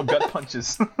several gut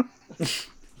punches.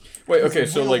 Wait, okay,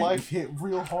 so Real like, life hit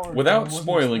real hard. without I wasn't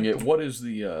spoiling it, expecting. what is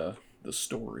the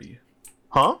story?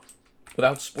 Huh?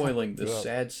 Without spoiling this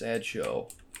Yeah. sad show,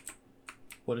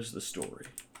 what is the story?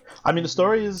 I mean, the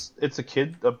story is it's a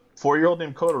kid, a 4-year-old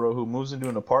named Kotaro, who moves into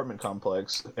an apartment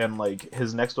complex, and like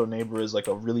his next door neighbor is like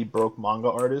a really broke manga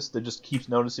artist that just keeps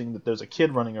noticing that there's a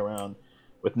kid running around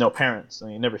with no parents. I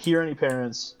mean, you never hear any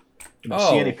parents, you don't see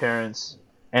Oh. any parents,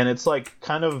 and it's like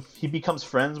kind of he becomes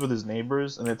friends with his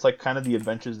neighbors, and it's like kind of the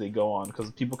adventures they go on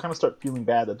because people kind of start feeling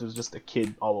bad that there's just a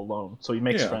kid all alone, so he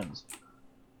makes Yeah. friends.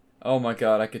 Oh my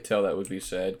God, I could tell that would be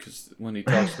sad because when he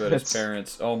talks about his It's-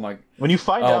 parents, oh my, When you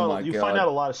find Oh my out, you God. find out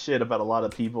a lot of shit about a lot of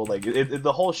people. Like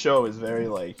the whole show is very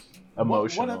like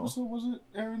emotional. What episode was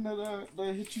it, Aaron,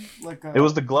 that hit you? Like It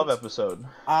was the glove episode.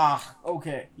 Ah,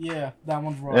 okay, yeah, that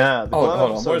one's wrong. Yeah, the Oh, glove hold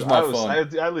on, episode, where's my I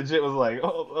phone? I legit was like,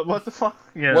 oh, what the fuck?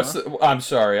 Yeah. what's the? I'm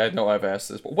sorry, I know I've asked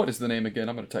this, but what is the name again?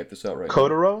 I'm gonna type this out right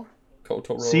Kotaro? now.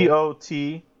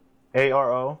 Kotaro.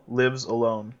 Kotaro lives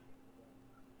alone.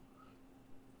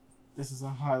 This is a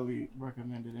highly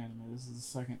recommended anime. This is the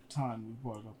second time we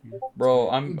brought it up here. Bro,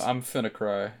 I'm finna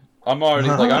cry. I'm already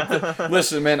like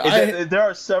listen, man. There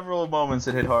are several moments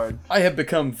that hit hard. I have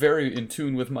become very in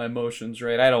tune with my emotions,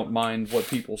 right? I don't mind what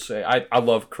people say. I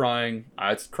love crying.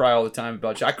 I cry all the time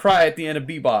about shit. I cry at the end of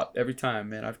Bebop every time,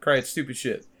 man. I've cried at stupid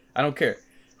shit. I don't care.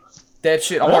 That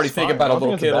shit, I'm That's already thinking fine. about I a don't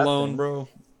little think it's a kid bad alone, thing. bro.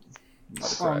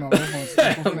 Oh no,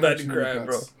 I'm about to cry,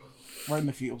 bro. Right in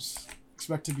the feels.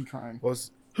 Expect to be crying. We'll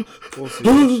see. Those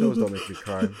shows don't make me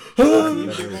cry. I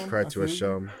never really cried to a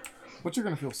show. But you're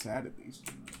gonna feel sad at least.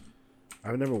 I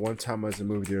remember one time I was in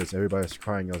movie theaters, everybody was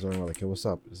crying. I was running like, "Hey, what's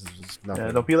up? This is just nothing."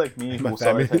 Yeah, don't be like me My who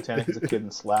saw the family- Titanic as a kid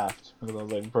and laughed. Because I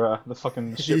was like, bruh, the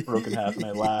fucking ship broke in half and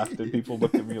I laughed and people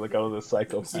looked at me like I was a It's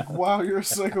like, psychopath. wow, you're a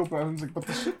psychopath. I was like, but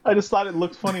the shit. I just thought it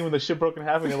looked funny when the ship broke in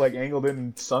half and it like angled in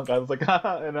and sunk. I was like,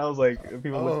 haha, and I was like,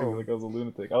 people looked at me like I was a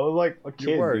lunatic. I was like a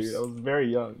kid, worse. dude. I was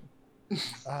very young.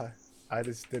 I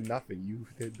just did nothing. You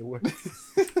did the work.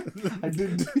 I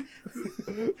didn't.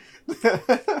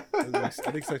 I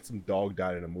think it's like some dog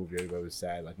died in a movie. Everybody was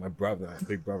sad. Like my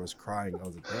big brother was crying. I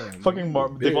was like, damn. Fucking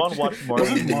bitch. Devon watched Marley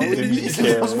and me and didn't even I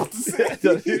care. was about to say. I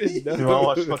don't even know. Devon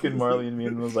watched fucking Marley and me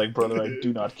and was like, brother, I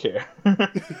do not care. 0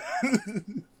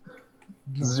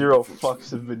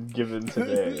 fucks have been given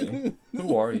today.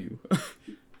 Who are you?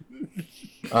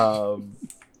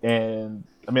 And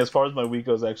I mean, as far as my week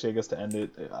goes, actually, I guess to end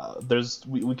it,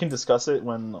 we can discuss it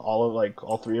when all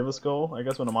 3 of us go. I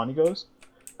guess when Amani goes,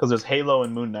 because there's Halo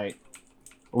and Moon Knight.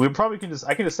 We probably I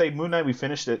can just say Moon Knight. We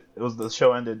finished it. The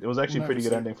show ended. It was actually a pretty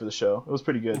good ending for the show. It was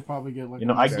pretty good. We'll probably get like. You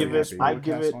know, a I very give it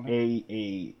podcast on a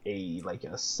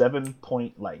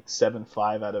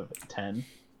 7.75 out of 10.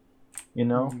 You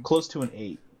know, close to an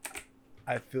 8.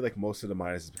 I feel like most of the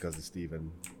minus is because of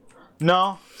Steven.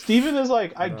 No, Steven is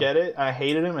like, I get it. I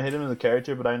hated him. I hated him as a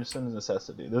character, but I understand the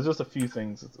necessity. There's just a few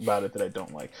things about it that I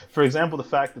don't like. For example, the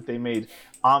fact that they made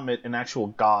Amit an actual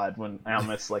god when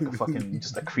Amit's like a fucking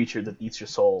just a creature that eats your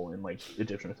soul in like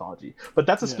Egyptian mythology. But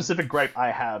that's a specific gripe I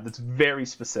have. That's very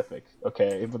specific.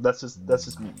 Okay, but that's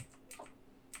just me.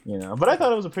 You know. But I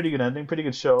thought it was a pretty good ending, pretty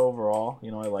good show overall.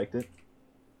 You know, I liked it.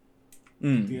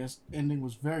 The ending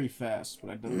was very fast, but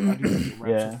I do think it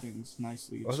wraps up things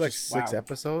nicely. It was like 6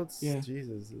 episodes. Yeah.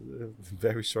 Jesus, it was a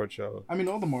very short show. I mean,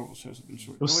 all the Marvel shows have been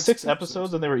short. It was They're like 6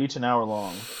 episodes, and they were each an hour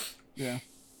long. Yeah,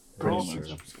 Pretty all much.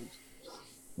 6 episodes.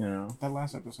 You know. That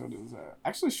last episode is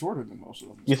actually shorter than most of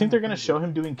them. You think they're gonna show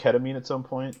him doing ketamine at some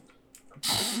point?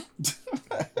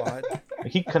 What?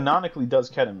 He canonically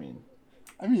does ketamine.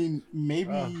 I mean,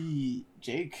 maybe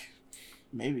Jake,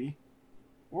 maybe,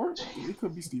 or it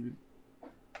could be Steven.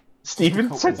 Steven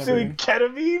Cope starts with doing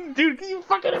ketamine? Dude, can you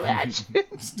fucking imagine?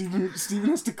 Steven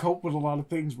has to cope with a lot of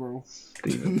things, bro.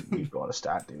 Steven, you've got to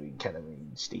start doing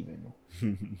ketamine, Steven.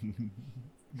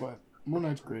 But Moon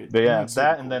Knight's great. But Moon yeah, Knight's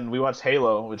that, super and then we watched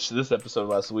Halo, which this episode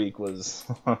last week was...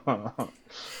 it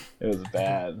was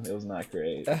bad. It was not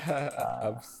great.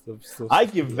 I'm still I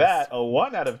give that a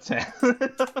 1 out of 10.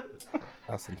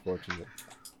 That's unfortunate.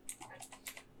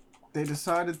 They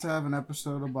decided to have an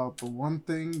episode about the one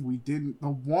thing we didn't, the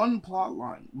one plot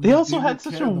line. They also had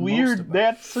such a weird. They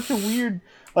had such a weird.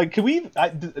 Like, can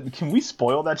we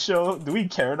spoil that show? Do we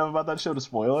care enough about that show to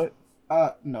spoil it?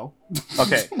 No.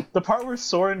 Okay, the part where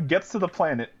Soren gets to the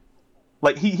planet,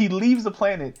 like he leaves the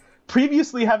planet.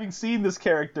 Previously having seen this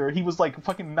character, he was like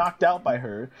fucking knocked out by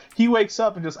her. He wakes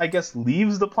up and just, I guess,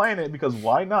 leaves the planet because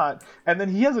why not? And then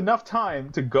he has enough time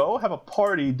to go have a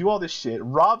party, do all this shit,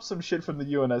 rob some shit from the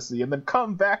UNSC, and then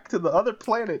come back to the other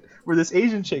planet where this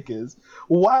Asian chick is,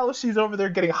 while she's over there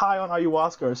getting high on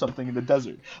ayahuasca or something in the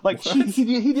desert. Like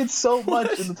he did so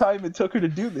much in the time it took her to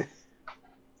do this.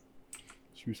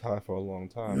 She was high for a long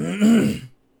time.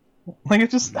 Like,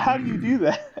 it's just, how do you do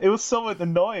that? It was so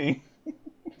annoying.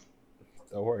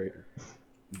 Don't worry.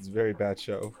 It's a very bad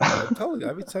show. I'm telling you,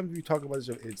 every time you talk about the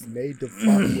show, it's made to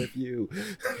fuck with you.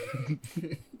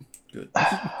 Good.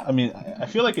 I mean, I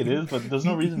feel like it is, but there's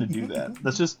no reason to do that.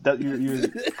 That's just that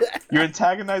you're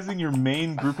antagonizing your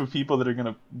main group of people that are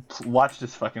gonna watch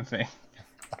this fucking thing.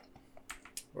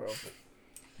 Bro.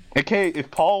 Okay,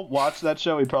 if Paul watched that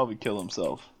show, he'd probably kill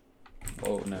himself.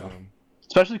 Oh no.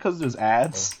 Especially because there's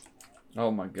ads.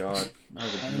 Oh my god.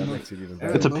 That makes it even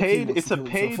Aaron It's a better. Loki paid, wants it's to a kill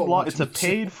paid, himself while it's a watching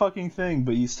paid fucking thing,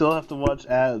 but you still have to watch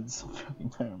ads. Fucking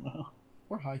Paramount.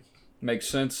 We're high Makes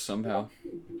sense somehow.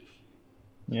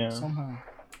 Yeah. somehow.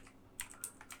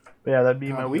 But yeah, that'd be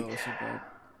God, my Halo week. is so bad.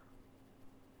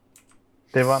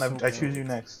 Devon, So I choose bad. you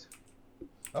next.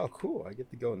 Oh, cool. I get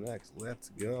to go next. Let's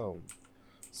go.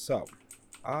 So,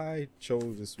 I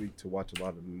chose this week to watch a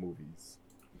lot of movies.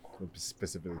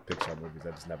 Specifically Pixar movies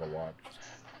I just never watched.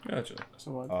 Gotcha.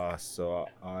 So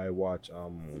I watch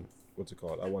what's it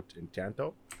called? I watched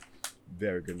Encanto.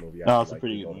 Very good movie. I Oh, actually it's a like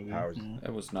pretty the good Golden movie. Powers. Yeah.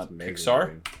 That was not It's amazing Pixar.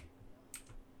 movie.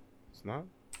 It's not?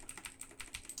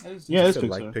 Yeah, I it's said Pixar.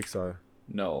 like Pixar.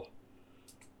 No.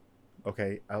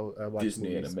 Okay, I watch Disney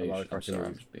movies, a lot animation. of I'm cartoon sorry,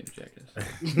 I'm movies. just being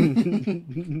a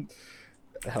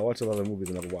jackass. I watch a lot of movies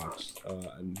I never watched.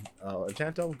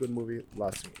 Encanto, good movie. A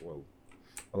lot of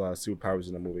superpowers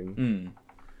in the movie. Hmm.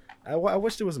 I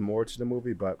wish there was more to the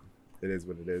movie, but it is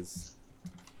what it is.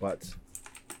 But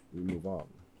we move on.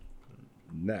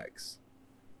 Next,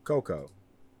 Coco.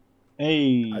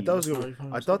 Hey. I thought it was Sorry gonna.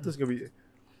 for I thought there's gonna be.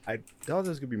 I thought there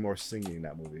was gonna be more singing in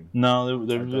that movie. No,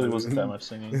 there I really thought- wasn't that much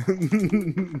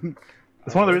singing.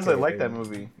 It's one of the reasons I like that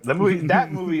movie.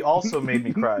 That movie also made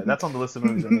me cry. That's on the list of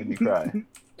movies that made me cry.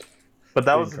 But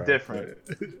that was different.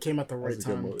 Came at the right That's a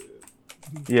good time. movie.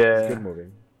 Yeah. Good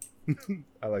movie.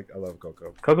 I love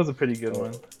Coco. Coco's a pretty good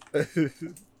one.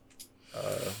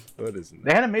 What is it?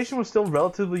 The animation was still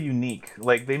relatively unique.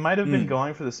 Like they might have been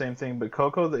going for the same thing, but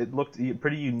Coco it looked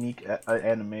pretty unique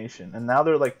animation. And now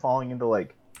they're like falling into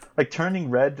like Turning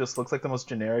Red just looks like the most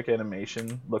generic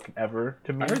animation look ever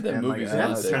to me. I heard that and, movie's like,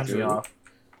 not it turns that me good. off.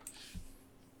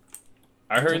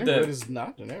 I heard Turning Red that. is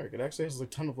not generic. It actually has a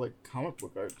ton of like comic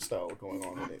book art style going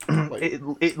on in it.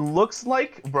 Like, It looks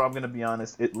like, bro. I'm gonna be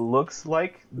honest. It looks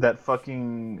like that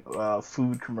fucking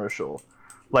food commercial,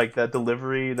 like that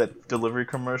delivery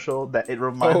commercial. That it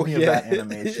reminds me of that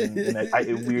animation, and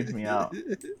it weirds me out.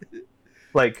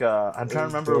 Like I'm trying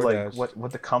to remember DoorDash. like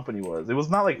what the company was. It was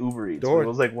not like Uber Eats. Door- But it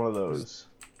was like one of those.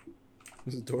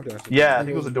 This is DoorDash. Yeah, I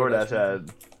think it was a DoorDash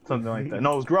ad, something like that.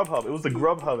 No, it was Grubhub. It was the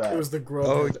Grubhub ad. it was the grub.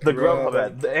 Oh, The Grubhub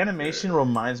ad. The animation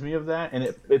reminds me of that, and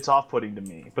it's off-putting to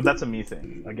me. But that's a me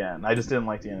thing. Again, I just didn't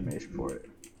like the animation for it.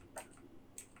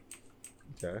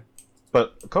 Okay.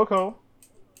 But Coco,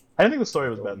 I didn't think the story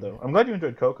was bad though. I'm glad you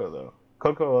enjoyed Coco though.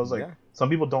 Coco, I was like, Yeah. some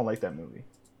people don't like that movie.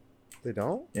 They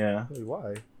don't? Yeah. Wait,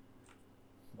 why?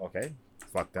 Okay.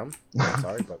 Fuck them. I'm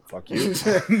sorry, but fuck you.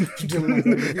 Your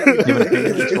opinion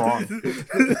is wrong.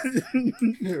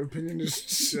 Your opinion is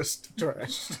just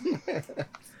trash.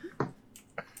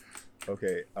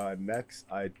 Okay. Next,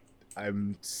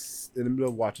 I'm in the middle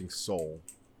of watching Soul.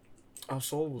 Oh,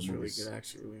 Soul was really Movies. good,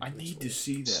 actually. Really I good need to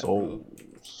Soul. see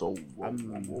that. So,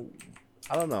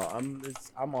 I don't know.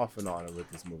 I'm off and on with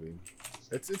this movie.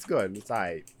 It's good. It's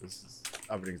alright.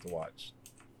 Everything's to watch.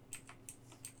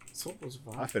 Soul was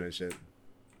I fine. finish it.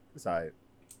 It's alright.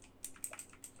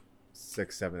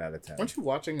 6, 7 out of 10. Weren't you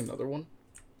watching another one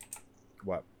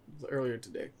What? earlier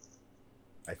today?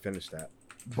 I finished that.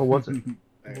 what was it?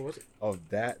 What was it? Oh,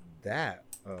 that.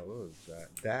 What was that?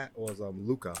 That was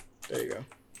Luca. There you go.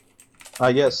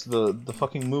 Yes, the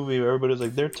fucking movie where everybody's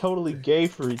like, they're totally gay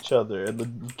for each other, and the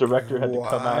director had to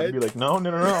come out and be like, no.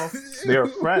 They are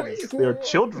friends. They are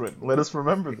children. Let us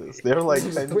remember this. They're like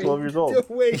 10 to 12 years old.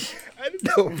 Wait, I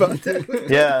didn't know about that.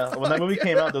 Yeah, when that movie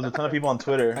came out, there was a ton of people on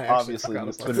Twitter, I actually obviously, forgot it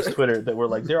was about Twitter's that. Twitter, that were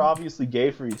like, they're obviously gay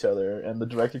for each other, and the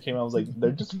director came out and was like,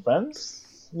 they're just friends?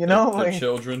 You know? They're Like,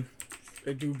 children.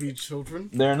 They do be children.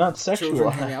 they're not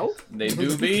Children hang sexual. out. They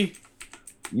do be.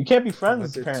 You can't be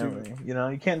friends, But they're apparently. You know,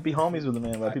 you can't be homies with a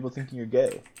man without people thinking you're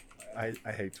gay. I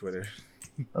hate Twitter.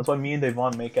 That's why me and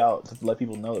Devon make out, to let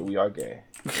people know that we are gay.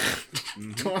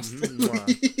 Constantly.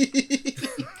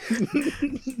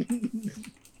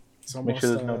 It's Make sure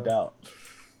there's no doubt.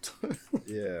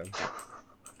 Yeah.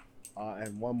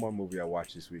 And one more movie I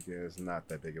watched this weekend. It's not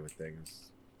that big of a thing. It's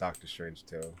Doctor Strange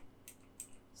 2.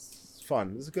 It's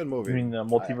fun. It's a good movie. You mean the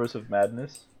Multiverse of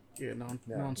Madness? Yeah,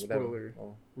 Yeah, non-spoiler whatever.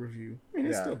 Oh. review. I mean,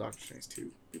 it's Yeah. still Doctor Strange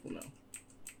 2. People know.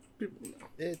 People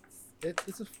know.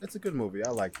 It's a good movie.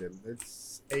 I liked it.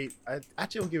 It's 8. I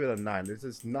actually will give it a 9. There's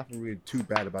just nothing really too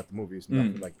bad about the movie. It's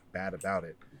nothing like bad about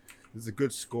it. There's a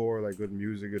good score, like good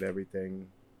music, good everything.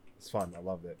 It's fun. I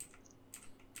loved it.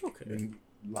 Okay. And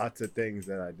lots of things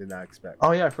that I did not expect.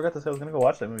 Oh yeah, I forgot to say I was gonna go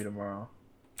watch that movie tomorrow.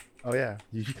 Oh yeah,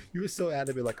 you were so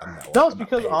adamant, like I'm not. No, it's I'm not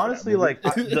because paying for that honestly,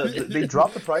 movie. like they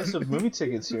dropped the price of movie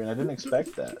tickets here, and I didn't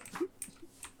expect that.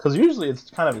 Because usually it's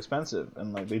kind of expensive,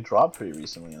 and like they dropped pretty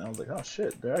recently, and I was like, oh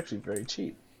shit, they're actually very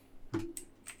cheap.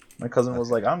 My cousin was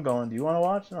like, I'm going. Do you want to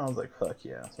watch? And I was like, fuck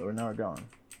yeah. So now we're going.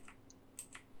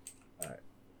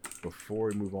 Before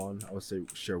we move on, I would say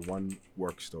share one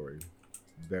work story.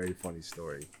 Very funny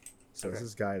story. So Okay. there's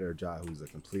this guy at our job who's a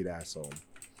complete asshole.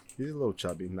 He's a little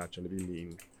chubby, not trying to be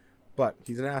mean, but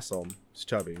he's an asshole. He's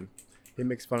chubby. He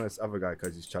makes fun of this other guy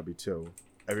because he's chubby too.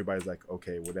 Everybody's like,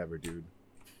 okay, whatever, dude.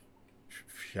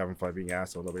 If you're having fun being an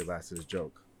asshole, nobody laughs at his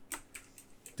joke.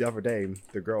 The other day,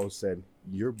 the girls said,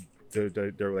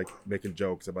 they're like making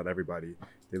jokes about everybody.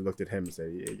 They looked at him and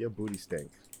said, yeah, your booty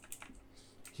stink.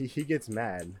 He gets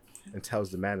mad and tells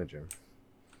the manager.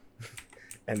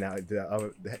 And now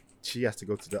she has to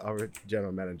go to the other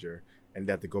general manager, and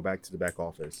they have to go back to the back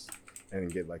office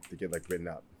and get written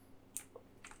up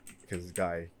because this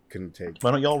guy couldn't take Why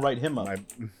don't y'all write him up? my.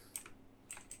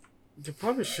 You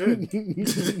probably should.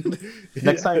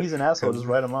 Next time he's an asshole, just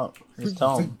write him up. Just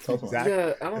tell him. Exactly.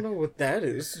 Yeah, I don't know what that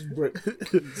is, but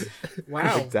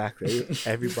wow. Exactly.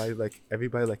 Everybody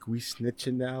like we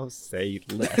snitching now. Say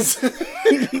less.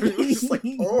 It's like,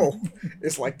 oh,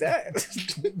 it's like that.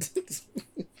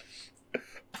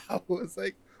 I was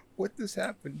like, what this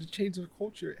happened? The change of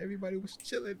culture. Everybody was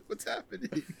chilling. What's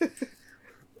happening?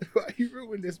 Why you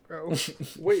ruin this, bro?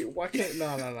 Wait, why can't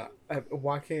no?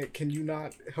 Why can't? Can you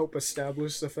not help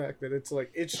establish the fact that it's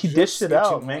like it's He just dished it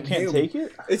out, snitching man. on Can't him. take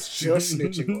it. It's just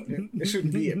snitching on him. It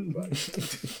shouldn't be everybody.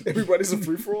 Everybody's a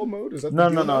free for all mode. Is that No, the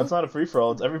no, deal no. now? It's not a free for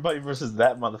all. It's everybody versus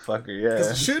that motherfucker. 'Cause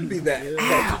Yeah. it should be that.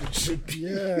 It should be.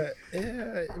 Yeah,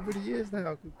 it really is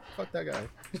now. Fuck that guy.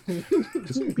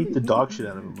 Just beat the dog shit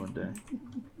out of him one day.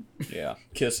 Yeah,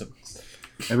 kiss him.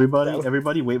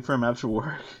 Everybody, wait for him after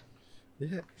work.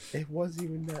 Yeah, it wasn't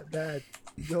even that bad.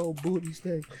 Yo, booty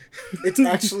stay. It's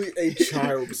actually a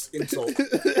child's insult.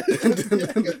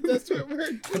 That's what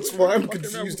we're. That's why I'm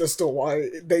confused as to why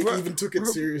they even took it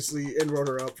seriously and wrote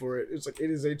her up for it. It's like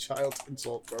it is a child's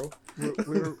insult, bro.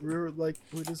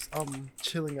 We're just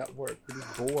chilling at work. We're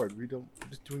just bored. We're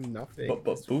just doing nothing. But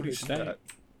That's why booty we do stank. that.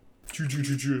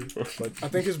 I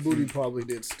think his booty probably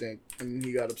did stink, and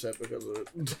he got upset because of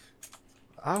it.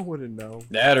 I wouldn't know.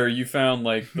 That or you found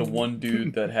like the one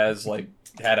dude that has like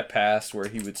had a past where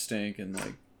he would stink and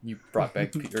like you brought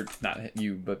back or not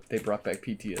you but they brought back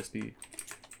PTSD.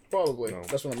 Probably. No.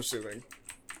 That's what I'm assuming.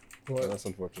 Well, But that's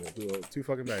unfortunate. Too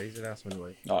fucking bad. He's an asshole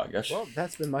anyway. Oh, I guess. Well,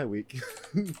 that's been my week.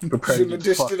 Prepare shouldn't to have get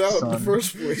dished it fucked, out in the son.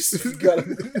 first place. You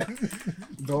gotta...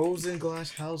 Those in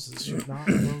glass houses should not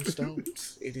throw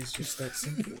stones. It is just that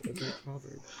simple. A great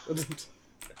proverb.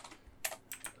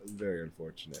 Very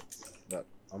unfortunate. But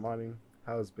Amani,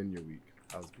 how's been your week?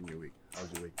 How's your week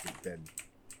been?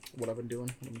 What I've been doing,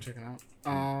 what I've been checking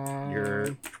out.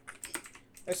 You're-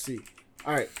 Let's see.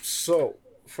 All right, so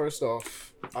first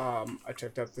off, I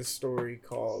checked out this story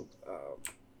called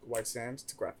White Sands.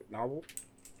 It's a graphic novel.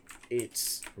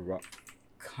 It's Rough.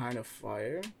 kind of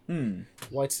fire. Hmm.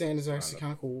 White Sand is actually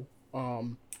kind of cool.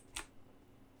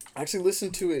 I actually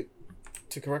listened to it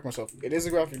to correct myself. It is a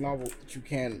graphic novel that you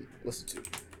can listen to,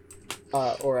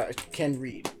 or I can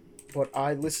read, but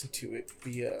I listened to it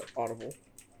via Audible.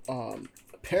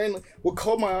 Apparently, what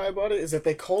caught my eye about it is that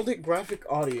they called it graphic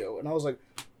audio, and I was like,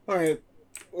 "All right,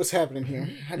 what's happening here?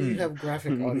 How do you have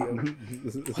graphic audio?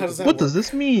 How does that What work? does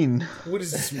this mean? What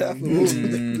does this That mean?"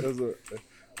 movie. That was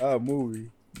a movie.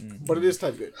 But it is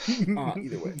type good.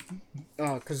 Either way,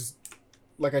 because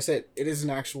like I said, it is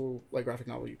an actual like graphic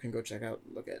novel you can go check out,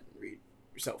 look at, and read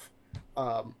yourself.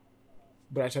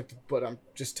 But I checked. But I'm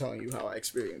just telling you how I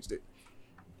experienced it.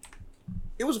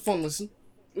 It was a fun listen.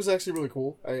 It was actually really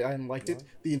cool. I liked it.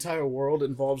 The entire world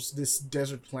involves this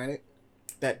desert planet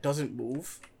that doesn't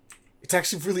move. It's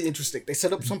actually really interesting. They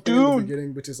set up something in the Dude.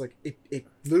 beginning, which is like it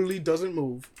literally doesn't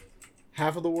move.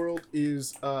 Half of the world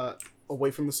is away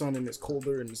from the sun and it's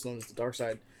colder and it's known as the dark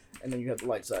side, and then you have the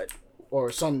light side or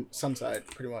sun side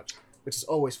pretty much, which is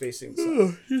always facing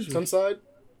the sun. Sun side,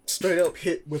 straight up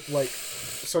hit with like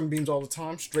sunbeams all the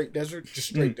time, straight desert, just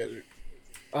straight desert.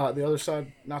 The other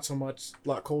side, not so much, a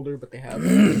lot colder, but they have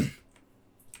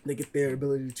they get their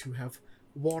ability to have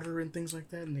water and things like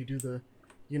that, and they do the,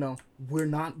 we're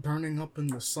not burning up in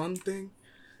the sun thing.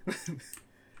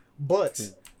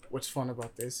 But what's fun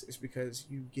about this is because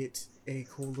you get a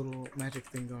cool little magic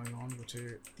thing going on, which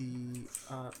are the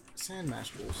sand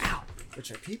mastrels,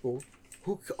 which are people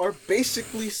who are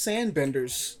basically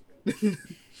sandbenders.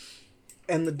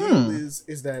 And the deal is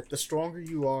that the stronger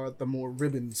you are, the more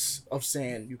ribbons of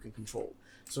sand you can control.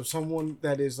 So someone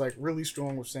that is like really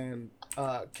strong with sand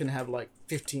can have like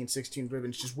 15, 16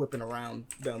 ribbons just whipping around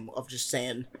them of just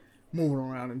sand moving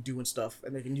around and doing stuff.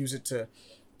 And they can use it to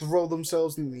throw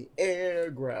themselves in the air,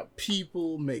 grab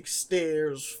people, make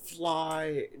stairs,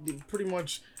 fly, pretty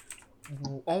much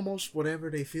almost whatever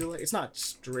they feel like. It's not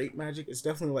straight magic. It's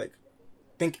definitely like,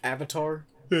 think Avatar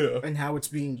and how it's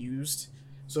being used.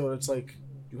 So it's like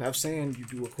you have sand, you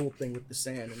do a cool thing with the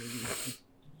sand, and then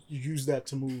you use that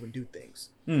to move and do things.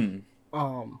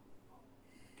 Our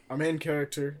main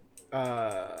character,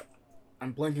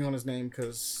 I'm blanking on his name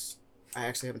because I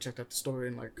actually haven't checked out the story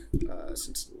in like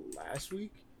since last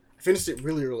week. I finished it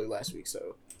really early last week,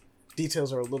 so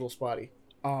details are a little spotty.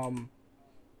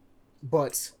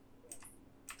 But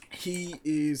he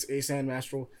is a sand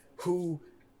master who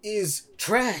is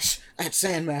trash at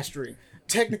sand mastering.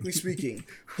 Technically speaking,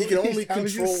 he can only How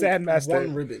is he a control sand master?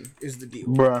 one ribbon is the deal.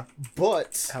 Bruh.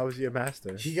 But How is he a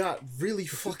master? he got really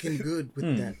fucking good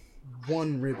with that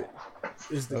one ribbon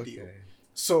is the deal. Okay.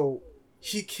 So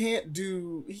he can't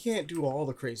do all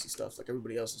the crazy stuff like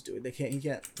everybody else is doing. He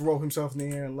can't throw himself in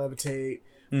the air and levitate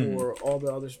or all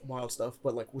the other wild stuff.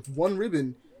 But like with one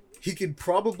ribbon, he could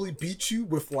probably beat you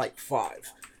with like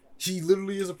 5. He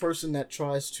literally is a person that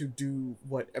tries to do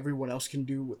what everyone else can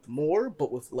do with more, but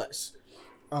with less.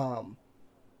 And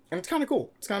it's kind of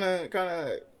cool. It's kind of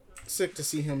sick to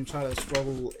see him try to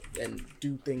struggle and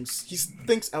do things. He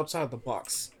thinks outside the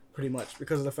box pretty much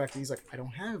because of the fact that he's like, I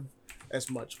don't have as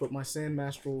much, but my Sand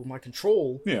Master, my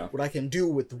control, Yeah. what I can do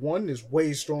with one is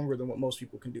way stronger than what most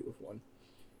people can do with one.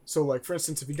 So, like, for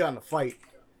instance, if he got in a fight,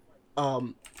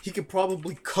 he could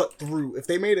probably cut through. If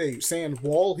they made a sand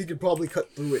wall, he could probably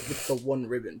cut through it with the one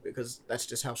ribbon because that's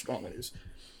just how strong it is.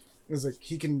 It's like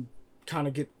he can kind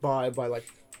of get by like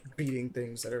beating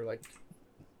things that are like,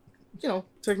 you know,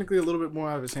 technically a little bit more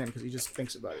out of his hand because he just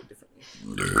thinks about it differently.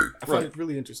 I find it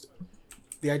really interesting.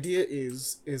 The idea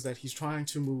is that he's trying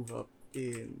to move up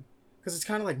in, because it's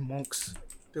kind of like monks.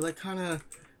 They're like kind of,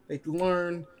 they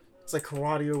learn. It's like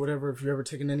karate or whatever. If you've ever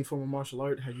taken any form of martial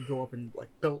art, how you go up in like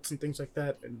belts and things like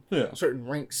that, and certain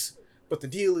ranks. But the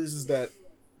deal is that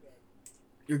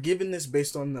you're given this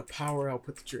based on the power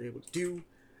output that you're able to do,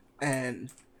 and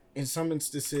in some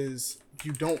instances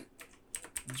you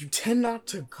tend not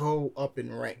to go up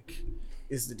in rank.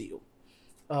 Is the deal.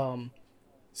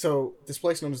 So this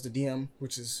place known as the DM,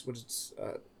 which is what it's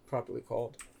properly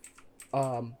called.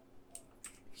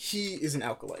 He is an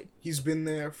alkalite. He's been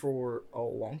there for a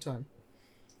long time.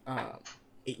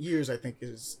 8 years, I think,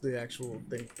 is the actual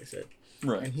thing they said.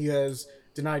 Right. And he has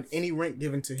denied any rank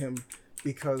given to him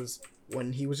because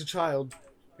when he was a child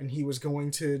and he was going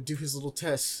to do his little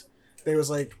tests, they was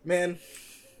like, man,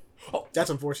 that's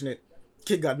unfortunate.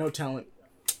 Kid got no talent.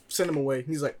 Send him away.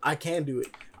 He's like, I can do it.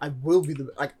 I will be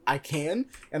I can,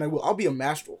 and I'll be a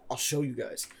Mastral. I'll show you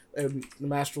guys. And the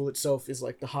Mastral itself is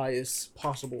like the highest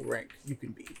possible rank you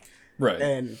can be. Right.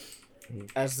 And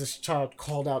as this child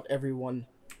called out everyone,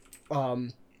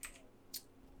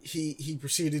 he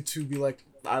proceeded to be like,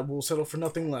 I will settle for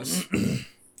nothing less.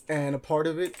 And a part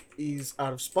of it is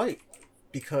out of spite,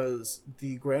 because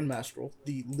the Grand Mastral,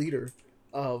 the leader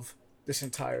of this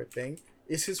entire thing,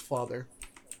 is his father,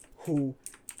 who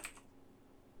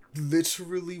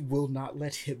literally will not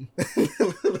let him.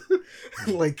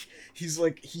 They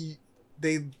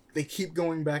keep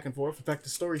going back and forth. In fact, the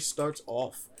story starts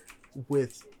off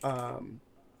with our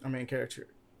main character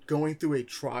going through a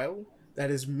trial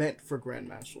that is meant for Grand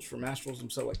Mastrals, for Mastrals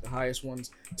themselves, like the highest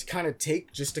ones, to kind of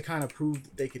take, just to kind of prove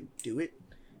that they can do it.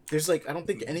 There's like, I don't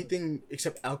think anything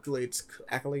except accolades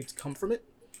come from it.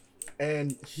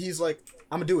 And he's like,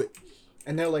 I'm gonna do it.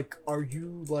 And they're like, are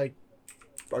you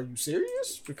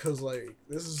serious? Because like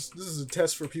this is a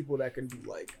test for people that can do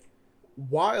like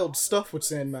wild stuff with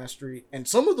Sand Mastery, and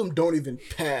some of them don't even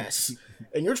pass.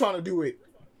 And you're trying to do it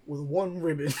with one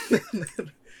ribbon.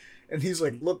 And he's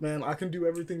like, look, man, I can do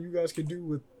everything you guys can do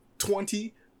with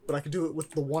 20, but I can do it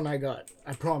with the one I got.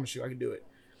 I promise you, I can do it.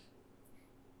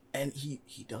 And he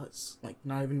does. Like,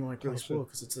 not even like really spoiled,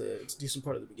 because it's a decent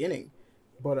part of the beginning.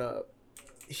 But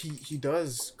he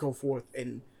does go forth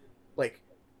and like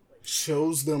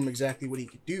shows them exactly what he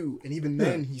could do, and even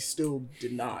then he's still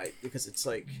denied, because it's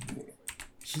like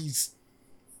he's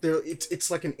there.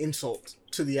 It's like an insult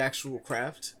to the actual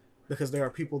craft, because there are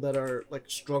people that are like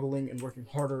struggling and working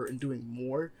harder and doing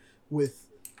more with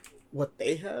what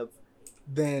they have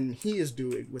than he is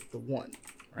doing with the one,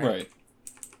 right?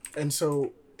 And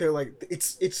so they're like,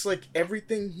 it's like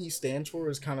everything he stands for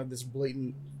is kind of this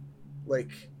blatant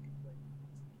like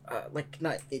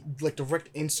direct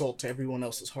insult to everyone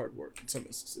else's hard work in some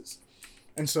instances.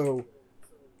 And so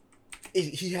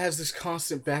he has this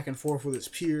constant back and forth with his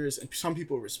peers, and some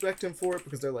people respect him for it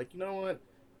because they're like, you know what,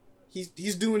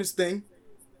 he's doing his thing.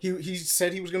 He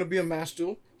said he was going to be a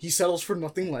Master. He settles for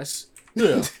nothing less.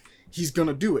 Yeah. He's going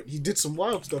to do it. He did some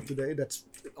wild stuff today that's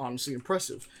honestly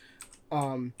impressive.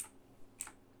 And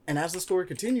as the story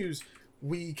continues,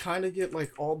 we kind of get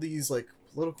like all these like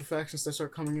political factions that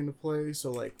start coming into play.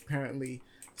 So like apparently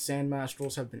Sand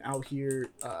Mastrals have been out here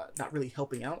not really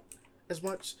helping out as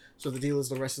much. So the deal is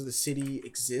the rest of the city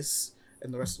exists,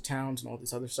 and the rest of towns and all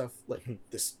this other stuff, like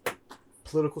this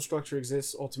political structure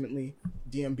exists, ultimately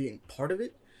DM being part of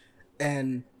it.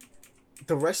 And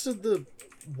the rest of the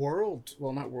world,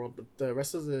 well, not world, but the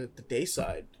rest of the day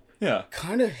side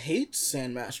kind of hates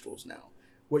Sand Mastrals now.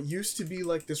 What used to be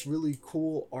like this really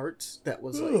cool art that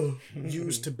was like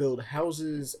used to build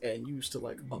houses and used to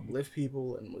like uplift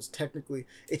people, and was technically,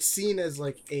 it's seen as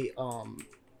like a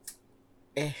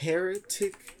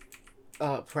heretic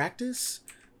practice,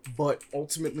 but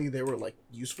ultimately they were like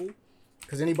useful,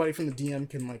 because anybody from the DM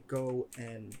can like go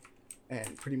and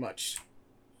pretty much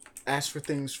ask for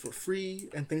things for free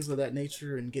and things of that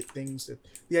nature, and get things that,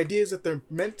 the idea is that they're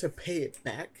meant to pay it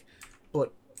back,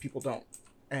 but people don't.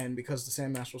 And because the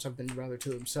Sand Mastrals have been rather to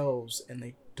themselves, and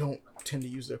they don't tend to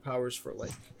use their powers for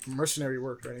like mercenary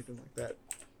work or anything like that.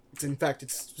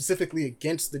 It's specifically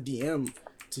against the DM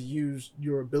to use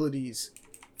your abilities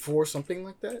for something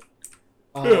like that.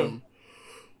 The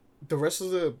rest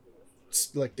of the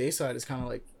like day side is kind of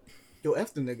like, yo,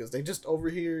 F the niggas. They just over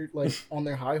here like on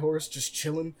their high horse, just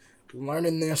chilling,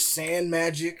 learning their sand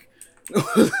magic.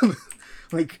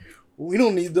 Like, we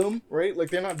don't need them, right? Like,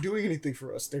 they're not doing anything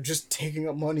for us. They're just taking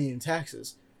up money in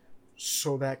taxes.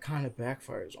 So that kind of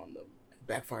backfires on them.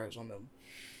 Backfires on them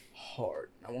hard.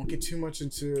 I won't get too much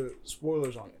into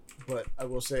spoilers on it, but I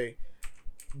will say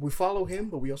we follow him,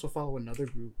 but we also follow another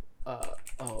group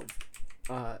of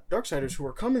Darksiders who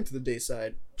are coming to the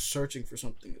Dayside searching for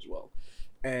something as well.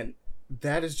 And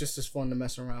that is just as fun to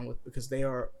mess around with because they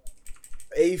are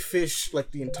a fish,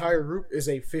 like the entire group is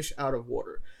a fish out of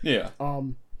water. Yeah.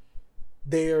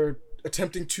 They are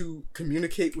attempting to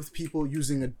communicate with people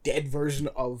using a dead version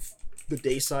of the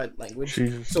Dayside language.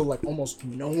 Jesus. So like almost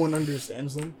no one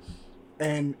understands them.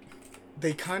 And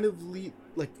they kind of leak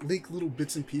little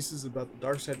bits and pieces about the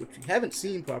dark side, which we haven't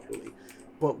seen properly.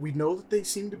 But we know that they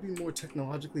seem to be more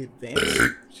technologically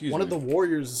advanced. One of the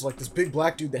warriors is like this big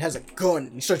black dude that has a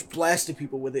gun. He starts blasting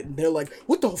people with it, and they're like,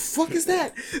 "What the fuck is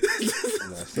that?"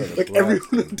 Like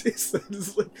everyone on Dayside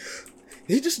is like,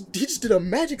 he just did a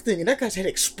magic thing, and that guy's head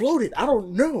exploded. I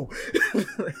don't know.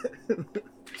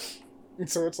 And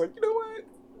so it's like, you know what?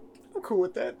 I'm cool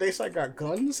with that. Dayside got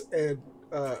guns, and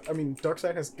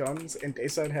Darkside has guns, and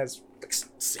Dayside has like,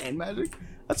 sand magic.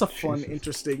 That's a fun,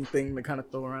 interesting thing to kind of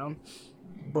throw around.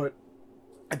 But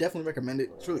I definitely recommend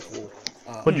it. It's really cool.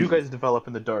 What did you guys develop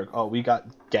in the dark? Oh, we got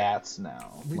GATs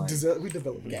now. We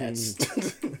developed GATs.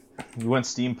 We went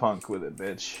steampunk with it,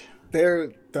 bitch.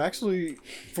 They're actually,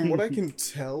 from what I can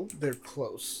tell, they're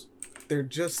close. They're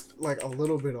just like a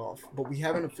little bit off, but we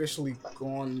haven't officially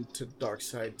gone to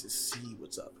Darkside to see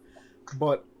what's up.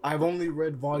 But I've only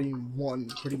read Volume 1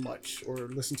 pretty much, or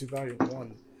listened to Volume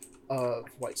 1 of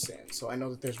White Sand, so I know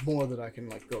that there's more that I can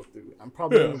like go through. I'm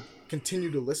probably going to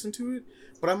continue to listen to it,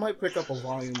 but I might pick up a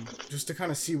volume just to kind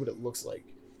of see what it looks like,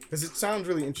 because it sounds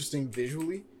really interesting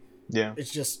visually. Yeah.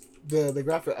 It's just the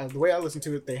graphic, the way I listen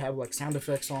to it, they have like sound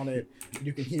effects on it.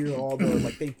 You can hear all the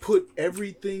like they put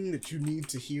everything that you need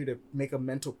to hear to make a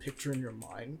mental picture in your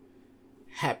mind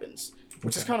happens,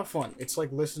 which is kind of fun. It's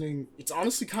like listening. It's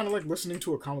honestly kind of like listening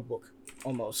to a comic book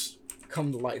almost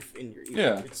come to life in your ear.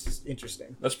 Yeah. It's just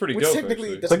interesting. That's pretty Which dope.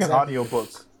 technically Actually. It's that's like an exactly audio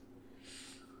book.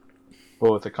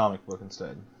 Well, with a comic book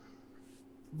instead.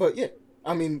 But yeah,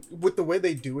 I mean, with the way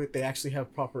they do it, they actually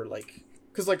have proper like,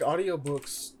 because like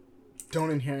audiobooks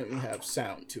don't inherently have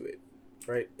sound to it,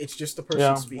 right? It's just the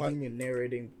person speaking and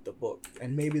narrating the book,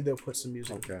 and maybe they'll put some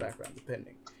music in the background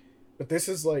depending. But this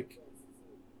is like,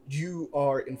 you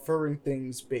are inferring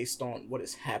things based on what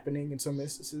is happening in some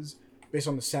instances, based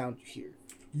on the sound you hear.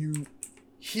 You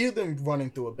hear them running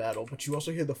through a battle, but you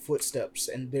also hear the footsteps,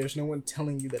 and there's no one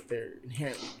telling you that they're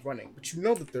inherently running, but you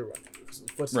know that they're running because of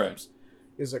the footsteps.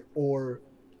 Is like, or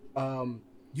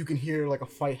you can hear like a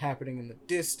fight happening in the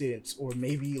distance, or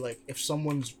maybe like if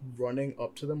someone's running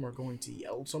up to them or going to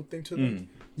yell something to them,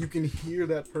 you can hear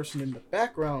that person in the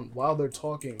background while they're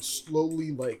talking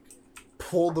slowly like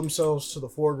pull themselves to the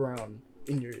foreground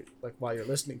in your like while you're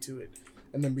listening to it,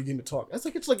 and then begin to talk.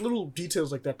 It's like little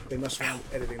details like that they mess around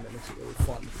with editing that makes it really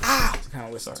fun to kind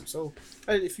of listen to. So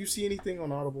if you see anything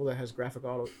on Audible that has graphic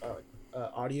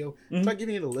audio, try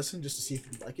giving it a listen just to see if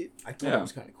you like it. I thought it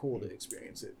was kind of cool to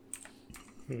experience it.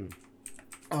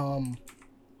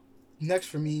 Next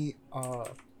for me,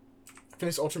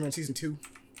 finished Ultraman Season 2.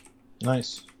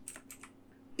 Nice.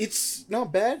 It's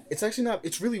not bad. It's actually not.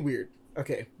 It's really weird.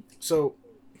 Okay, so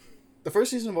the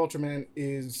first season of Ultraman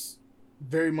is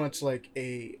very much like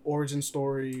a origin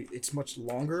story. It's much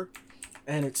longer,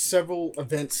 and it's several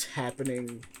events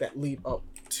happening that lead up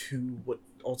to what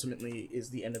ultimately is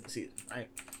the end of the season, right?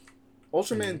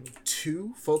 Ultraman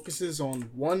 2 focuses on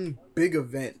one big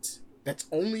event it's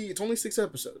only 6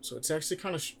 episodes, so it's actually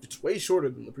kind of it's way shorter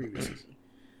than the previous season.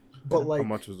 But like, how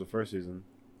much was the first season?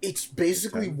 It's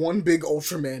basically one big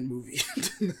Ultraman movie.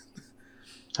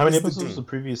 How many episodes was the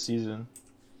previous season?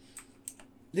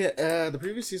 Yeah, the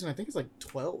previous season I think it's like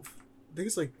 12. I think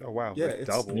it's like, oh wow, yeah, like it's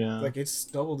double. Yeah. like it's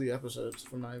double the episodes,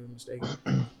 if I'm not even mistaken.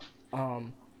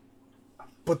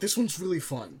 But this one's really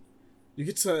fun. You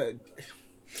get to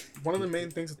one of the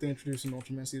main things that they introduced in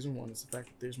Ultraman Season 1 is the fact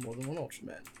that there's more than one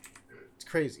Ultraman. It's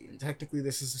crazy, and technically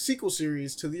this is a sequel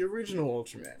series to the original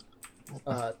Ultraman,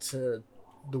 to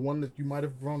the one that you might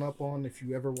have grown up on if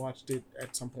you ever watched it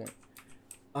at some point.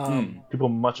 People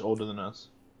much older than us.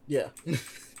 Yeah.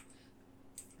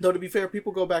 Though to be fair,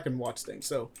 people go back and watch things,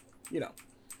 so you know.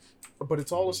 But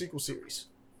it's all a sequel series.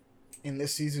 In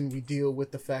this season, we deal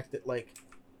with the fact that like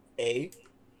I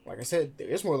said, there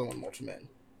is more than one Ultraman.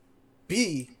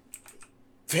 B,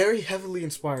 very heavily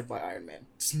inspired by Iron Man.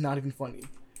 It's not even funny.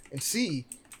 And C,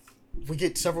 we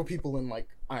get several people in like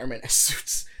Iron Man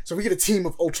suits, so we get a team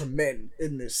of Ultramen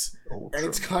in this, and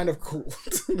it's kind of cool.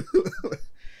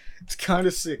 It's kind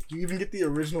of sick. You even get the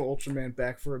original Ultraman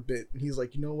back for a bit, and he's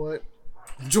like, you know what?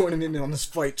 I'm joining in on this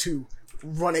fight too.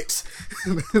 Run it.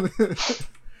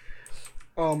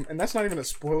 And that's not even a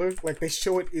spoiler. Like they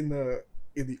show it in the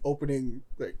opening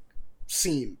like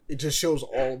scene. It just shows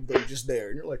all of them just there,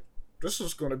 and you're like, this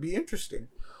is gonna be interesting.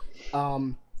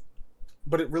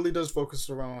 But it really does focus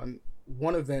around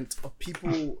one event of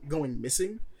people going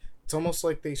missing. It's almost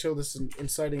like they show this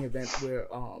inciting event where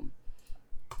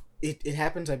it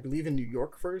happens, I believe, in New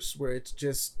York first, where it's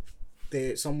just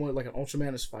someone like an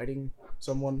Ultraman is fighting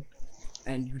someone,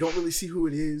 and you don't really see who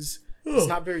it is. It's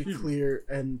not very clear,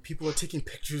 and people are taking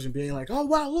pictures and being like, "Oh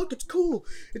wow, look, it's cool!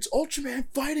 It's Ultraman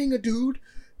fighting a dude.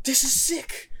 This is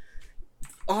sick."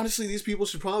 Honestly, these people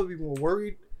should probably be more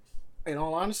worried. In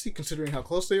all honesty, considering how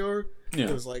close they are,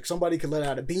 because like somebody could let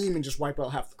out a beam and just wipe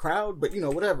out half the crowd. But you know,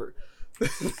 whatever.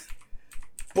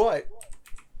 But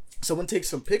someone takes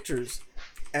some pictures,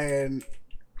 and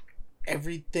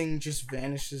everything just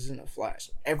vanishes in a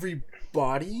flash. Every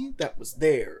body that was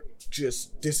there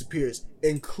just disappears,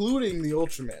 including the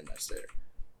Ultraman that's there.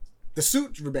 The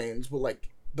suit remains, but like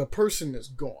the person is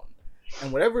gone.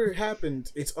 And whatever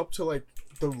happened, it's up to like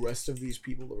the rest of these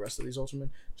people, the rest of these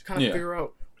Ultramen, to kind of figure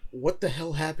out what the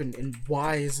hell happened and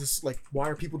why is this like, why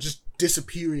are people just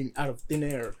disappearing out of thin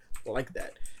air like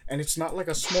that? And it's not like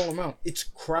a small amount, it's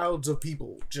crowds of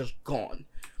people just gone.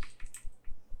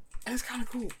 And it's kind of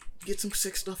cool. Get some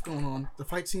sick stuff going on. The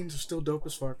fight scenes are still dope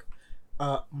as fuck.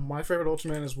 My favorite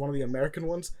Ultraman is one of the American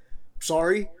ones.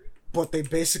 Sorry, but they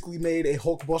basically made a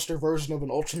Hulkbuster version of an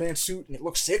Ultraman suit, and it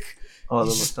looks sick. Oh,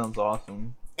 that sounds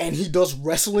awesome. And he does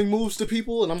wrestling moves to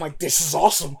people, and I'm like, this is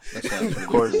awesome. Of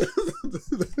course.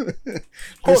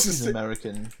 Of course he's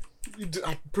American.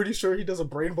 I'm pretty sure he does a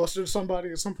brainbuster to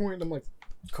somebody at some point, and I'm like,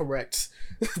 correct.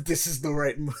 This is the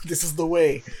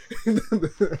way.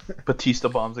 Batista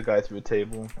bombs a guy through a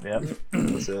table. Yeah,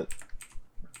 that's it.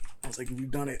 I was like,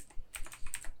 you've done it.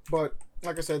 But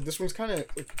like I said, this one's kind of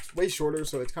way shorter,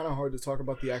 so it's kind of hard to talk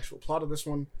about the actual plot of this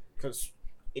one because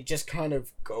it just kind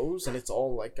of goes, and it's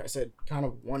all, like I said, kind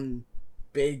of one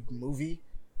big movie,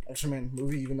 Ultraman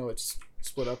movie, even though it's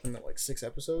split up into like 6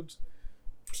 episodes.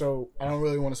 So I don't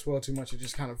really want to spoil too much. It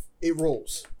just kind of, it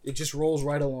rolls. It just rolls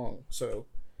right along. So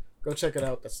go check it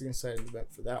out. That's the inciting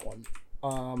event for that one.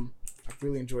 I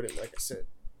really enjoyed it, like I said.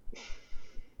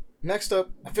 Next up,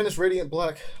 I finished Radiant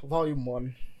Black Volume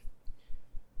 1.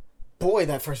 Boy,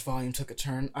 that first volume took a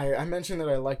turn. I mentioned that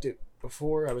I liked it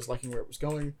before. I was liking where it was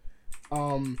going.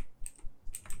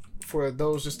 For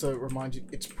those, just to remind you,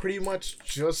 it's pretty much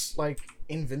just like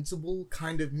Invincible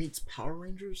kind of meets Power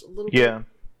Rangers a little bit. Yeah.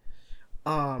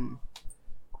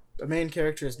 The main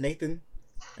character is Nathan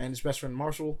and his best friend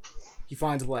Marshall. He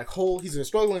finds a black hole. He's a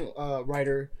struggling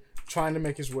writer trying to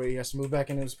make his way. He has to move back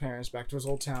into his parents, back to his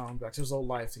old town, back to his old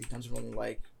life that he doesn't really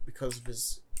like because of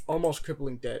his almost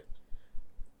crippling debt.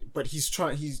 But he's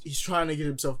trying to get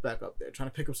himself back up there, trying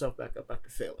to pick himself back up after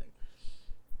failing.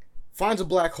 Finds a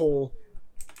black hole,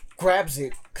 grabs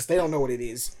it, because they don't know what it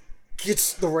is,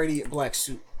 gets the Radiant Black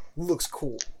suit. Looks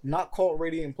cool. Not called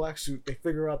Radiant Black suit, they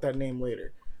figure out that name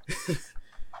later.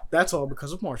 That's all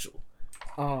because of Marshall.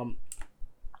 Him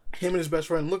and his best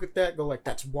friend look at that, go like,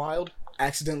 that's wild.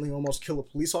 Accidentally almost kill a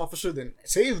police officer, then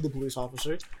save the police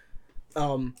officer.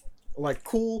 Like,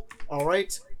 cool,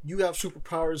 alright. You have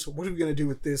superpowers. What are we gonna do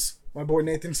with this? My boy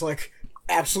Nathan's like,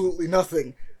 absolutely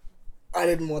nothing. I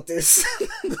didn't want this.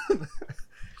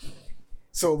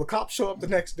 So the cops show up the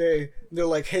next day. And they're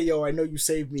like, hey, yo, I know you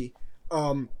saved me.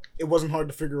 It wasn't hard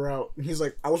to figure out. And he's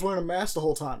like, I was wearing a mask the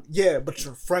whole time. Yeah, but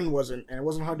your friend wasn't. And it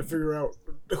wasn't hard to figure out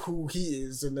who he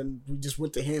is. And then we just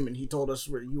went to him and he told us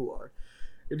where you are.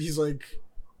 And he's like,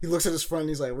 he looks at his friend and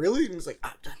he's like, really? And he's like,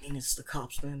 I mean, it's the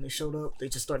cops, man. They showed up. They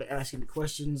just started asking me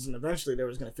questions. And eventually they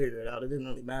was going to figure it out. It didn't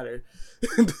really matter.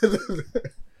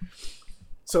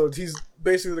 So he's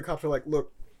basically, the cops are like,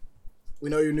 look, we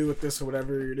know you're new with this or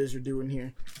whatever it is you're doing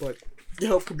here, but your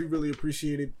help could be really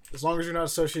appreciated as long as you're not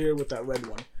associated with that red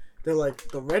one. They're like,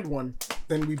 the red one?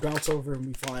 Then we bounce over and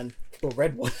we find the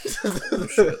red one.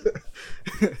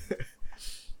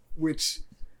 Which,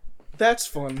 that's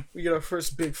fun. We get our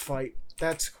first big fight.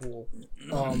 That's cool.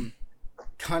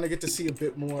 Kind of get to see a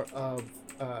bit more of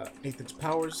Nathan's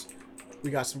powers. We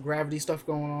got some gravity stuff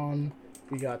going on.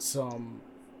 We got some...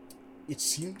 It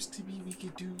seems to be we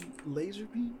could do laser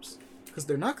beams. Because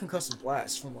they're not concussive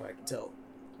blasts, from what I can tell.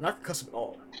 They're not concussive at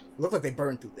all. They look like they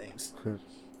burn through things.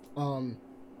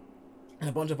 and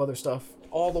a bunch of other stuff.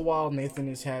 All the while, Nathan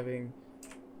is having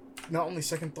not only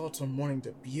second thoughts on wanting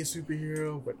to be a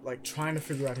superhero, but like trying to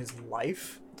figure out his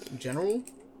life in general,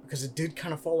 because it did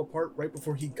kind of fall apart right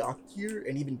before he got here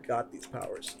and even got these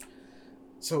powers.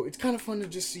 So it's kind of fun to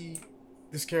just see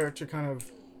this character kind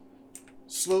of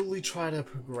slowly try to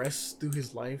progress through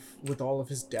his life with all of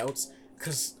his doubts,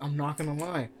 because I'm not gonna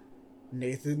lie,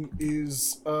 Nathan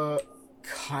is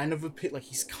kind of a pit, like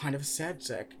he's kind of a sad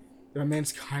sack. My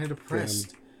man's kind of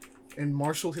depressed. And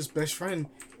Marshall, his best friend,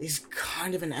 is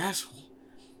kind of an asshole.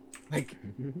 Like,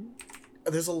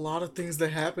 there's a lot of things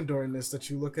that happen during this that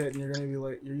you look at and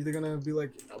you're either gonna be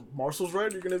like, Marshall's right,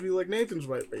 or you're gonna be like, Nathan's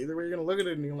right. But either way, you're gonna look at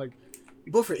it and you're like,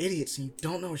 you both are idiots and you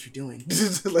don't know what you're doing.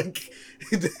 Like,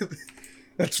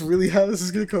 that's really how this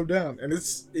is gonna come down. And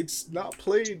it's not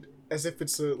played as if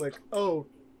it's a, like, oh,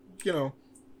 you know,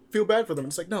 feel bad for them.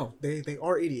 It's like, no, they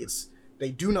are idiots. They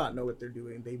do not know what they're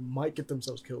doing. They might get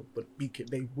themselves killed, but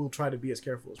they will try to be as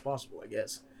careful as possible, I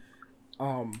guess.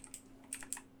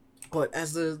 But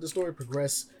as the story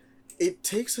progresses, it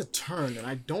takes a turn, and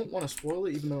I don't want to spoil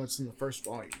it, even though it's in the first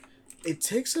volume. It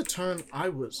takes a turn I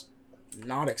was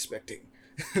not expecting,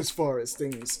 as far as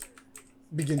things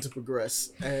begin to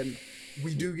progress, and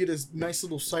we do get a nice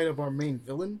little sight of our main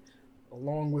villain,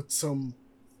 along with some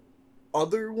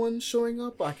other ones showing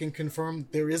up. I can confirm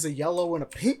there is a yellow and a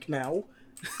pink now.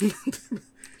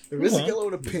 There is a yellow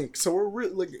and a pink, so we're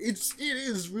really like it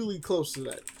is really close to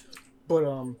that. But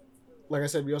like I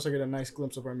said, we also get a nice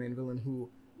glimpse of our main villain, who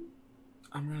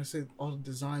I'm gonna say all the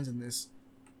designs in this,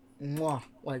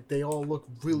 like they all look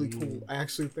really cool. I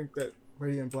actually think that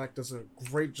Radiant Black does a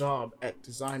great job at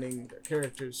designing their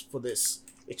characters for this.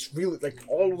 It's really like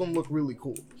all of them look really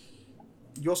cool.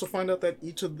 You also find out that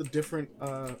each of the different,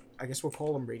 I guess we'll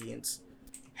call them Radiants,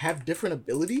 have different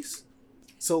abilities.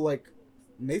 So, like,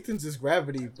 Nathan's is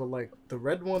gravity, but, like, the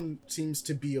red one seems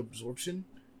to be absorption,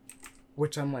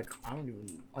 which I'm like, I don't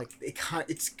even, like,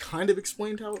 it's kind of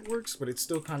explained how it works, but it's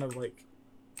still kind of, like,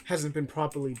 hasn't been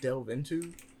properly delved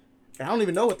into. And I don't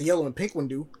even know what the yellow and pink one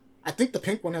do. I think the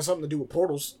pink one has something to do with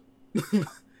portals.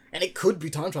 And it could be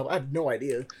time travel. I have no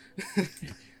idea.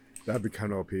 That'd be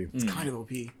kind of OP. It's kind of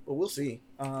OP, but we'll see.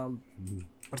 But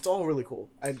it's all really cool.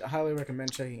 I highly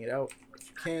recommend checking it out if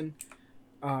you can.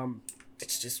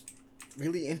 It's just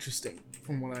really interesting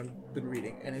from what I've been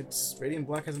reading, and it's Radiant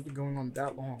Black hasn't been going on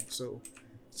that long, so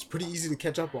it's pretty easy to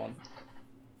catch up on.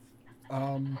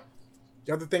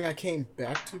 The other thing I came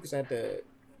back to, because I had to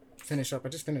finish up, I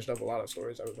just finished up a lot of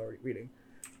stories I was already reading.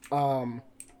 Gachi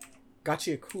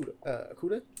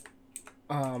Akuda,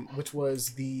 which was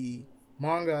the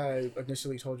manga I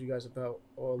initially told you guys about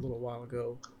a little while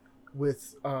ago,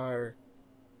 with our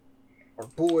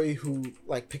boy who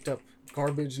like picked up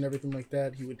garbage and everything like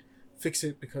that. He would fix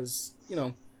it because, you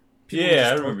know, people Yeah, I just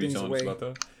throw remember you things telling us about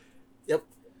that. Yep.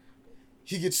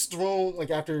 He gets thrown, like,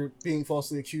 after being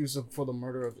falsely accused for the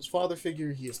murder of his father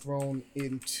figure, he is thrown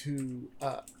into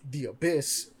the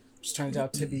abyss, which turns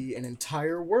out to be an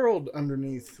entire world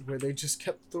underneath where they just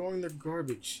kept throwing their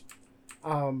garbage.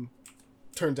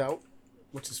 Turns out,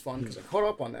 which is fun because I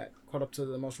caught up to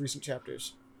the most recent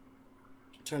chapters.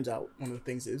 Turns out one of the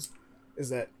things is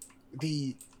that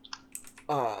the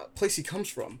place he comes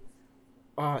from,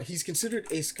 he's considered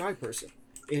a sky person.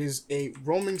 It is a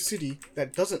roaming city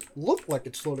that doesn't look like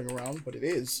it's floating around, but it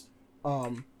is.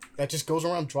 That just goes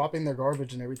around dropping their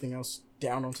garbage and everything else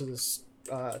down onto this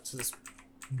to this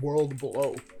world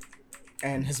below,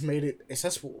 and has made it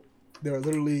accessible. There are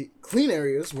literally clean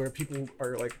areas where people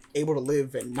are like able to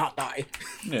live and not die.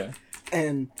 Yeah.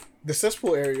 And the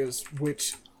cesspool areas,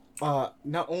 which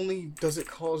not only does it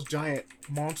cause giant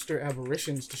monster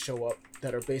aberrations to show up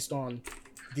that are based on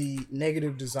the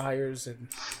negative desires and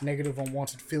negative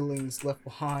unwanted feelings left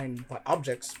behind by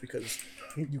objects, because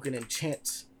you can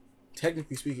enchant,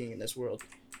 technically speaking, in this world,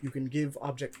 you can give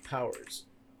objects powers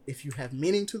if you have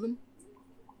meaning to them,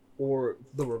 or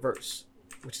the reverse,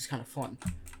 which is kind of fun.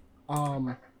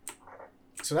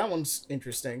 So that one's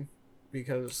interesting,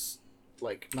 because,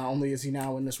 like, not only is he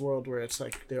now in this world where it's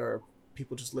like there are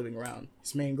people just living around,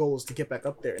 his main goal is to get back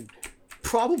up there and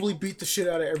probably beat the shit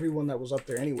out of everyone that was up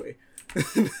there anyway.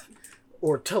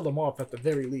 Or tell them off at the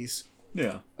very least.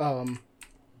 Yeah.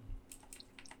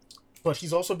 But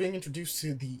he's also being introduced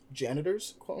to the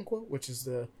janitors, quote unquote, which is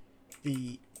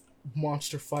the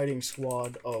monster fighting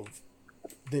squad of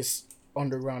this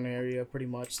underground area, pretty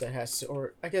much, that has to,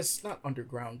 or I guess not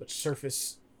underground, but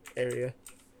surface area,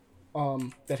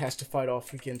 that has to fight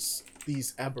off against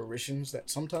these aberrations that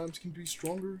sometimes can be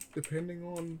stronger depending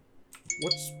on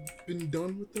what's been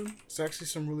done with them. It's actually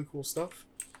some really cool stuff.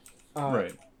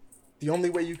 Right. The only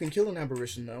way you can kill an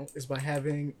aberration, though, is by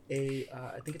having a,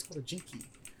 I think it's called a Jinki,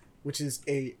 which is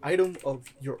a item of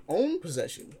your own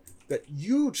possession that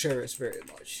you cherish very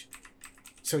much.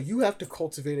 So you have to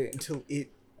cultivate it until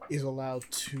it is allowed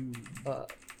to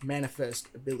manifest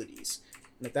abilities.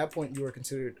 And at that point, you are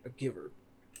considered a giver.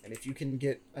 And if you can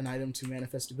get an item to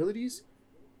manifest abilities,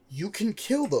 you can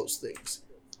kill those things.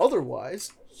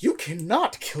 Otherwise, you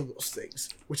cannot kill those things,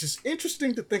 which is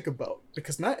interesting to think about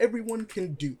because not everyone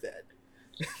can do that.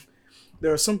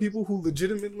 There are some people who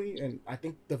legitimately, and I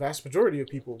think the vast majority of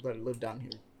people that live down here,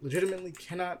 legitimately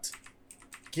cannot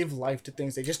give life to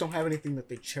things. They just don't have anything that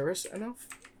they cherish enough,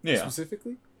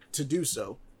 specifically, to do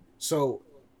so. So,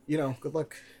 good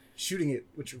luck shooting it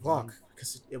with your Glock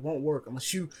because it won't work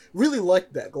unless you really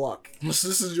like that Glock. Unless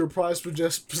this is your prized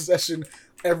possession,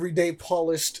 everyday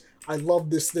polished. I love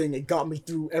this thing. It got me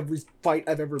through every fight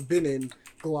I've ever been in.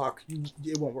 Glock,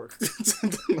 it won't work.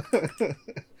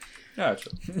 Gotcha.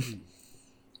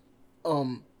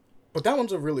 But that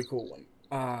one's a really cool one.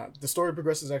 The story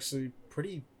progresses actually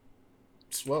pretty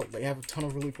swell. They have a ton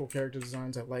of really cool character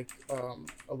designs. I like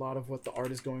a lot of what the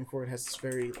art is going for. It has this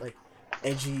very like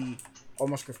edgy,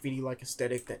 almost graffiti-like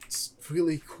aesthetic that's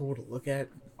really cool to look at,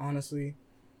 honestly.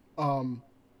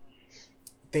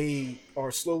 They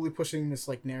are slowly pushing this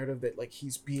like narrative that like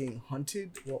he's being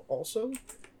hunted, well, also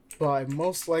by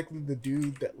most likely the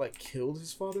dude that like killed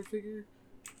his father figure.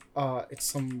 It's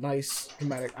some nice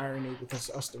dramatic irony because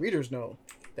us the readers know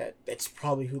that that's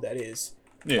probably who that is.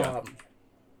 Yeah.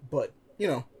 But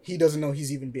he doesn't know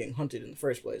he's even being hunted in the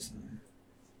first place.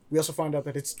 We also find out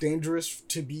that it's dangerous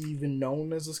to be even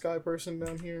known as a sky person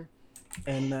down here,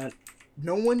 and that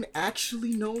no one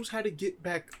actually knows how to get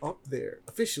back up there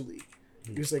officially.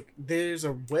 He was like, there's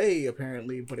a way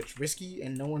apparently, but it's risky,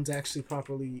 and no one's actually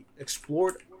properly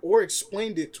explored or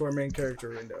explained it to our main character,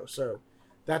 Rindo. So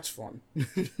that's fun.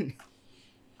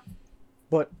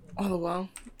 But all the while,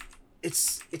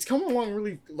 it's coming along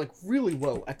really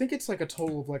well. I think it's like a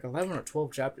total of like 11 or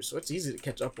 12 chapters, so it's easy to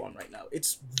catch up on right now.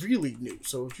 It's really new,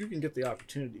 so if you can get the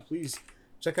opportunity, please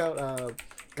check out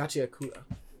Gacha Akuda.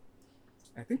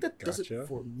 I think that does it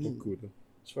for me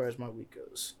as far as my week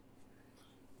goes.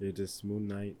 Yeah, just Moon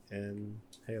Knight and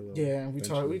Halo. Yeah, we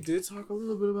did talk a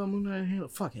little bit about Moon Knight and Halo.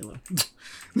 Fuck Halo.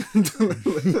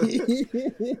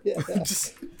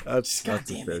 That's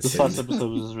goddamn it. This last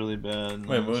episode was really bad.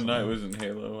 Wait, Moon Knight was in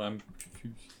Halo. I'm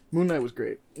confused. Moon Knight was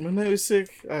great. Moon Knight was sick.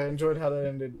 I enjoyed how that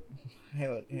ended.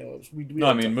 Halo. No,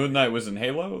 I mean Moon Knight was in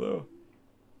Halo though.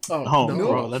 Oh, no.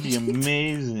 bro, that'd be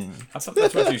amazing. I thought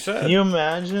that's what you said. Can you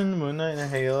imagine Moon Knight and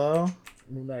Halo?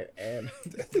 Moon Knight and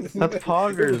That's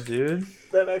poggers, dude.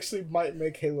 that actually might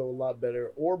make Halo a lot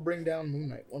better, or bring down Moon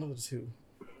Knight. One of the two.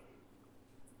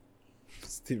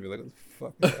 Steve, like,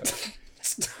 what the fuck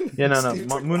is that? Yeah, no.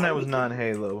 Steve's like, Moon Knight why was would not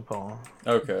Halo, Paul.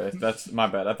 Okay, that's my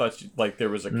bad. I thought like there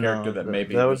was a character that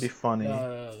maybe that would was, be funny.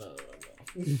 No.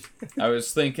 I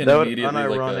was thinking That would immediately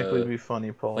unironically like be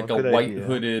funny, Paul. like Good a white idea.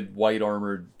 hooded, white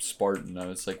armored Spartan. I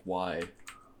was like, why?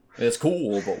 It's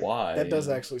cool, but why? That does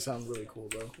actually sound really cool,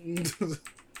 though.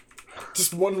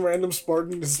 Just one random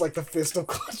Spartan is like the fist of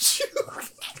Khonshu.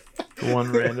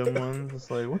 One random one. It's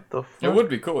like, what the fuck? It would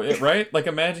be cool, right? Like,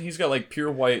 imagine he's got like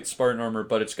pure white Spartan armor,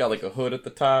 but it's got like a hood at the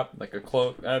top, like a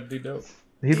cloak. That'd be dope.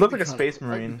 He'd look like a space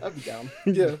marine. I'd be down.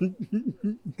 Yeah.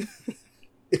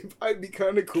 I'd be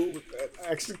kind of cool with that.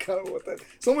 I actually kind of want that.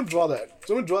 Someone draw that.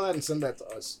 Someone draw that and send that to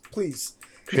us, please.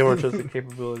 Pure artistic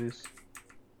capabilities.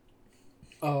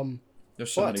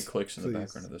 There's so But- many clicks in the Please.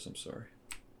 background of this. I'm sorry.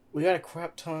 We got a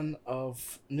crap ton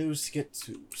of news to get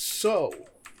to. So,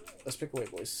 let's pick away,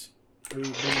 boys. What are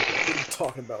we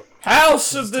talking about?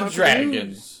 House of the Time for Dragon.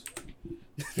 news.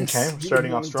 Okay, we're You starting didn't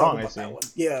off wanna strong, talk I about see. that one.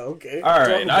 Yeah, okay. All right,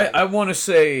 Talk about I want to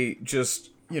say just,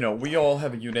 we all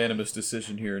have a unanimous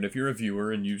decision here, and if you're a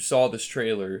viewer and you saw this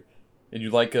trailer and you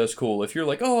like us, cool. If you're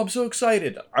like, oh, I'm so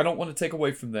excited, I don't want to take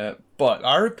away from that, but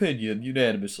our opinion,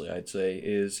 unanimously, I'd say,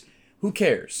 is who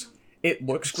cares? It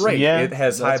looks great. Yeah, it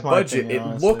has high that's my budget. opinion, It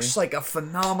honestly. looks like a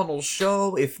phenomenal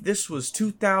show. If this was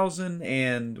 2000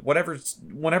 and whenever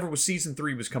was season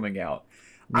 3 was coming out,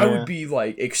 I Yeah. would be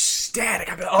like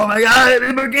ecstatic. I'd be like, oh my god,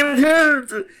 I'm gonna give it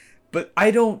here. But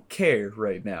I don't care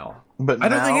right now. But I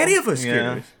don't think now- any of us yeah.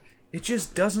 care. It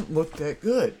just doesn't look that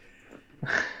good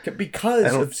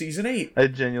because of season 8. I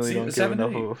genuinely See, don't give 7,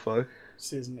 enough 8. of a fuck.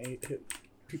 Season 8 hit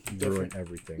people Ruin different.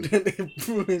 everything.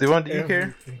 Devon, do you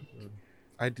care?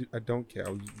 I don't care.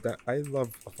 I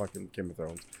love a fucking Game of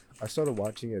Thrones. I started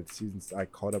watching it I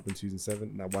caught up in season 7,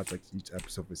 and I watched like each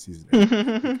episode for season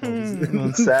 8.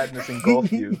 When sadness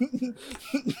engulfed you.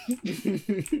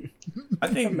 I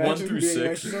think 1 Imagine through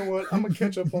being 6. like, you know what? I'm gonna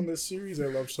catch up on this series I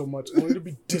love so much, only to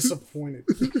be disappointed.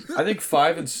 I think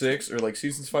 5 and 6, or like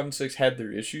seasons 5 and 6, had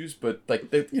their issues, but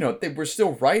like they were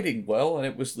still writing well, and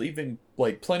it was leaving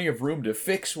like plenty of room to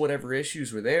fix whatever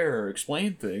issues were there or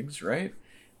explain things, right?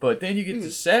 But then you get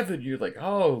to 7, you're like,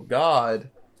 oh god,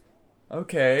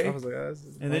 okay. I was like,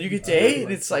 And then you get to 8,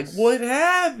 and it's like, what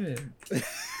happened?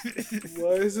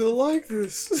 Why is it like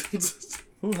this?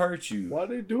 Who hurt you? Why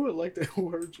they do it like that? Who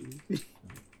hurt you?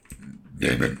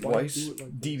 Damn it, Why Weiss. do it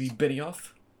like this? DB Benioff.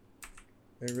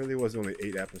 it really was only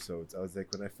 8 episodes. I was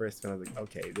like, when I first found, I was like,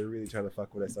 okay, they're really trying to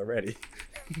fuck with us already.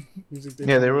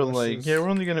 Yeah, they were like, yeah,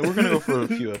 we're gonna go for a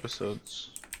few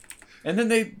episodes. And then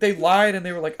they lied, and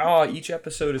they were like, oh, each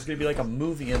episode is gonna be like a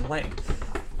movie in length.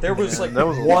 There was Yeah, like that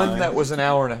was a one lie. that was an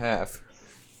hour and a half.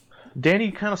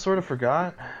 Danny kind of sort of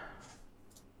forgot.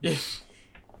 Yeah.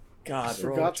 God,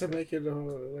 bro. Forgot to make it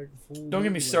like a full. Don't get me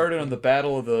movie started like on the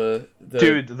battle of the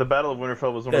Dude, the Battle of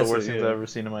Winterfell was one of That's the worst it, things yeah. I've ever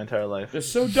seen in my entire life. It's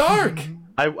so dark.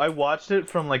 I watched it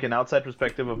from like an outside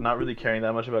perspective of not really caring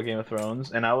that much about Game of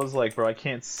Thrones, and I was like, bro, I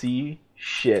can't see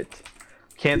shit.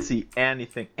 Can't see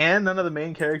anything. And none of the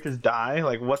main characters die?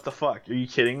 Like, what the fuck? Are you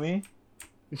kidding me?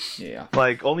 Yeah.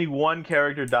 Like, only one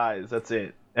character dies, that's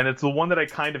it. And it's the one that I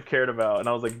kind of cared about, and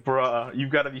I was like, bruh, you've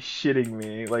got to be shitting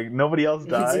me. Like, nobody else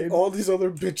It's like died? all these other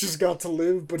bitches got to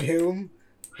live, but him,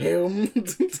 he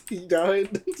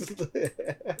died.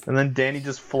 And then Danny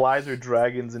just flies her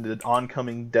dragons into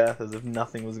oncoming death as if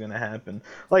nothing was gonna happen.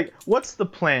 Like, what's the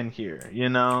plan here, you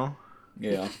know?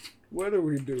 Yeah. What are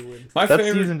we doing? My That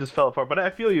favorite. season just fell apart. But I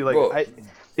feel you, like, Well-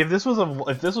 if this was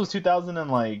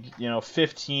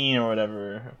 2015 or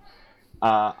whatever,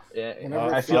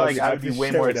 Whenever I feel like I would I'd be be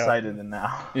way more shared out. excited than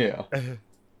now. Yeah.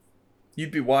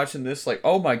 You'd be watching this like,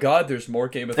 oh my god, there's more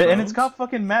Game of Thrones. And it's got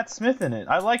fucking Matt Smith in it.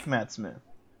 I like Matt Smith.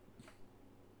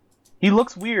 He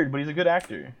looks weird, but he's a good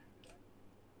actor.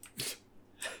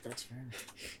 That's fair.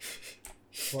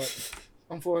 But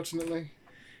unfortunately,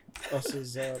 us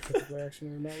as Pick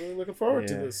Reaction are not really looking forward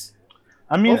to Yeah. this.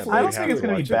 I mean, Hopefully I don't it's think it's good.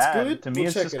 gonna be If it's bad. good, To me, we'll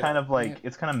it's check just it kind out. of like, Yeah.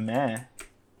 it's kind of meh.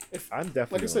 I'm Like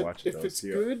definitely I gonna said, watch it if though. it's see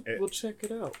good, it. we'll check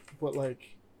it out. But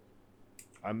like,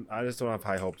 I just don't have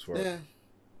high hopes for it. yeah.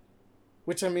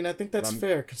 Which I mean, I think that's I'm-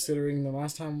 fair considering the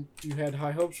last time you had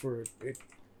high hopes for it,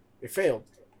 it failed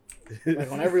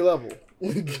like on every level.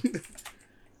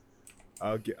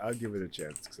 I'll give it a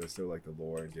chance because I still like the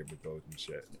lore and Game of Thrones and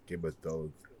shit. Game of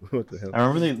Thrones. What the hell? I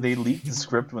remember they leaked the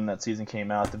script when that season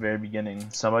came out at the very beginning.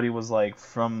 Somebody was like,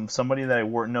 from somebody that I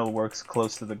know works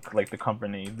close to the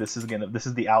company. This is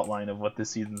the outline of what this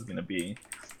season's gonna be.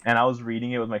 And I was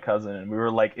reading it with my cousin, and we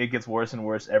were like, it gets worse and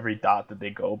worse every dot that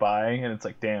they go by, and it's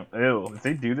like, damn, ew, if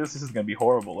they do this is gonna be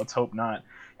horrible. Let's hope not.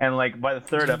 And like by the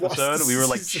third Watch episode, the we were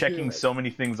like season, checking like- so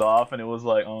many things off, and it was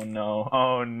like, oh no.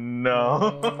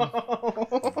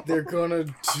 They're gonna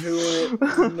do it.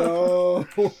 No.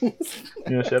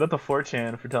 Yeah, shout out to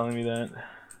 4chan for telling me that.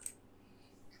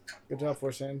 Good job,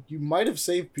 Forsan. You might have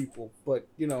saved people, but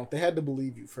you know they had to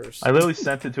believe you first. I literally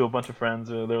sent it to a bunch of friends.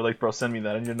 They were like, "Bro, send me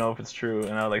that." I didn't know if it's true,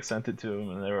 and I like sent it to them,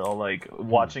 and they were all like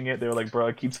watching it. They were like, "Bro,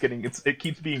 it keeps being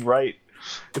right.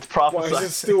 It's Why prophesized." is it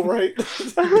still right?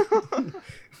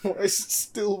 Why is it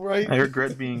still right? I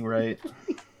regret being right.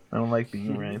 I don't like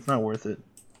being right. It's not worth it.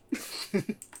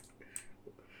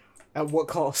 At what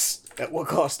cost? At what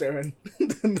cost, Aaron?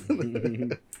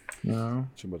 No,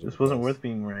 Too much of this a wasn't plus. worth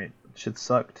being right. Shit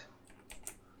sucked.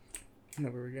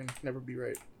 Never again. Never be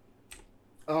right.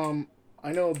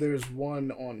 I know there's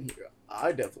one on here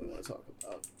I definitely want to talk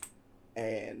about,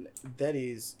 and that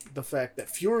is the fact that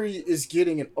Fury is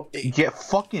getting an update. Yeah,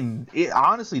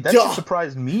 honestly, that Yeah. shit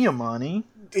surprised me, Amani.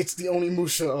 It's the only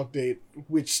Musha update,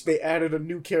 which they added a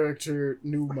new character,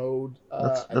 new mode.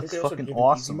 That's I think they also fucking gave an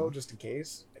awesome. easy mode just in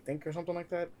case, I think, or something like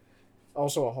that.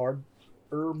 Also a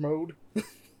harder mode.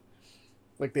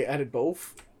 Like they added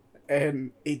both,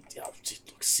 and it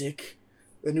looks sick.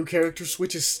 The new character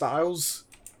switches styles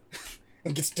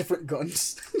and gets different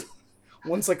guns.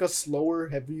 One's like a slower,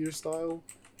 heavier style.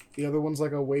 The other one's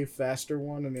like a way faster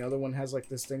one, and the other one has like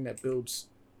this thing that builds.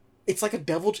 It's like a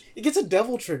devil. It gets a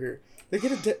devil trigger. They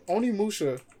get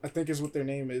Onimusha, I think is what their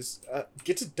name is.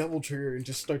 Gets a devil trigger and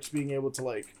just starts being able to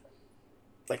like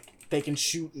they can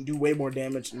shoot and do way more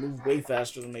damage and move way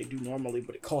faster than they do normally,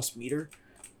 but it costs meter.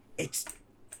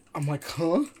 I'm like,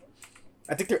 huh?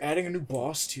 I think they're adding a new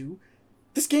boss too.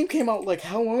 This game came out like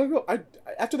how long ago?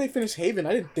 After they finished Haven,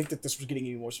 I didn't think that this was getting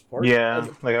any more support. Yeah,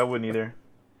 like I wouldn't either.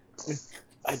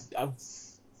 I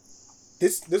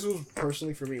this was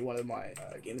personally for me one of my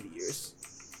game of the years,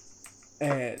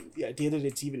 and the idea that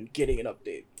it's even getting an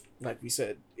update, like we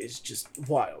said, is just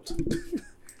wild,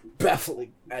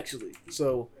 baffling actually.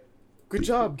 So, good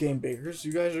job, game bakers.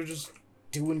 You guys are just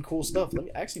doing cool stuff.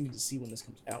 I actually need to see when this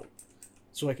comes out,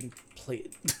 so I can play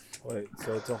it. Wait,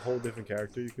 so it's a whole different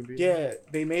character you can be? Yeah,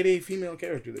 they made a female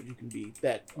character that you can be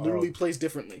that literally plays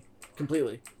differently,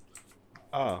 completely.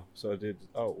 Oh, so it did.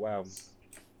 Oh, wow.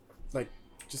 Like,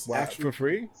 just Wow, actually, for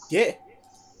free? yeah,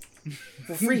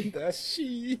 for free. That's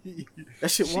she.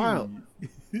 That shit wild.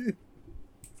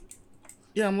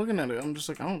 Yeah, I'm looking at it. I'm just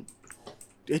like,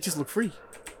 it just look free.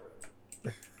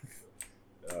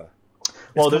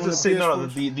 Well, It's there's coming a to say no.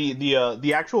 PS4.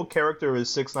 The actual character is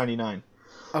 $6.99,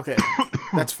 Okay,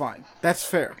 that's fine. That's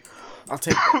fair. I'll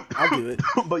take it. I'll do it.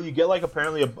 but you get like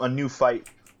apparently a new fight.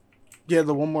 Yeah,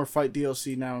 the One More Fight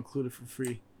DLC now included for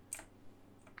free.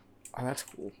 Oh, that's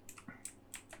cool.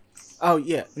 Oh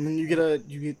yeah, and then you get I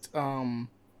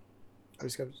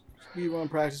just got speedrun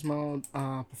practice mode,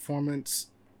 performance.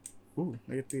 Ooh,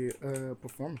 I get the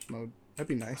performance mode. That'd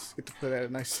be nice. Get to play that at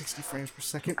a nice 60 frames per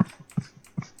second.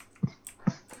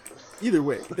 Either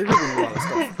way, they're doing a lot of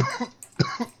stuff.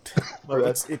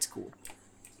 But it's cool.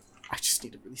 I just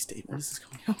need a release date. When is this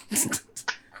coming out?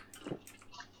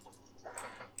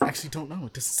 I actually don't know.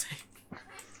 It doesn't say.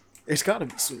 It's gotta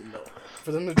be soon though.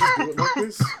 For them to just do it like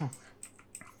this,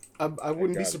 I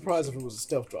wouldn't be surprised if it was a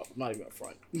stealth drop. I'm not even up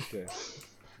front. Okay.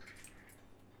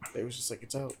 They was just like,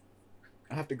 it's out.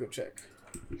 I have to go check.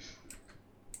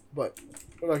 But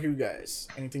what about you guys?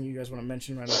 Anything you guys want to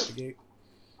mention right out the gate?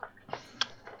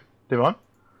 Devon?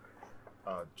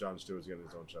 Jon Stewart's getting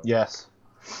his own show. Yes.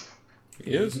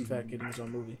 He is. In fact, getting his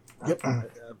own movie. Yep.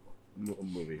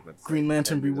 Movie. Green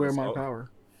Lantern, Beware My Power.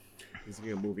 He's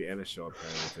getting a movie and a show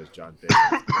apparently because John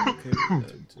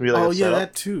Davis. Really Oh upset yeah, up?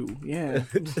 that too. Yeah.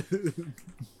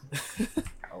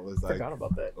 I was like, Forgot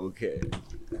about that. okay.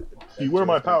 You wear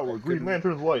my power. Green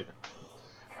Lantern's white.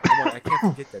 I'm like, I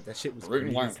can't forget that. That shit was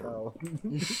Green crazy as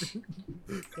Lantern.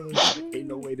 hell. Ain't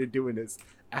no way to doing this.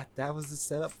 That was the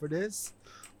setup for this.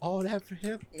 All that for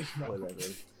him. Whatever.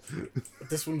 But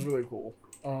this one's really cool.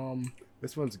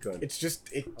 This one's good. It's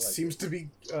just it like seems to be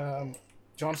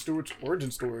Jon Stewart's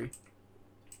origin story,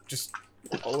 just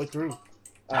all the way through.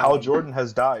 Hal Jordan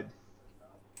has died.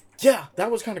 Yeah, that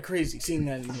was kind of crazy seeing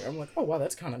that in here. I'm like, oh wow,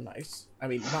 that's kind of nice. I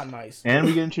mean, not nice. And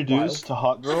we get introduced to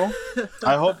Hot Girl.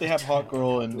 I hope they have Hot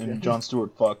Girl and Jon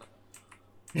Stewart fuck.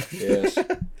 Yes.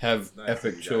 Have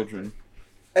epic children.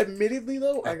 Admittedly,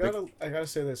 though, I gotta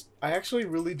say this. I actually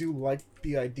really do like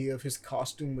the idea of his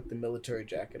costume with the military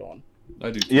jacket on.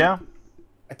 I do. Too. Yeah.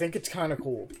 I think it's kind of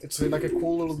cool. It's like a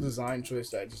cool little design choice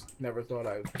that I just never thought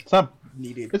I It's not.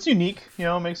 needed. It's unique. You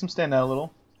know, makes him stand out a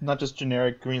little. Not just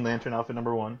generic Green Lantern outfit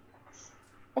number one.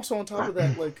 Also, on top of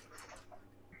that, like,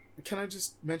 can I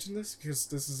just mention this because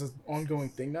this is an ongoing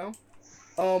thing now?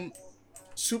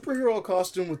 Superhero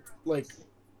costume with like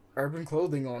urban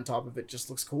clothing on top of it just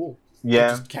looks cool. Yeah.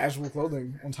 Just casual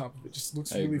clothing on top of it just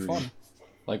looks really agree. fun.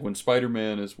 Like when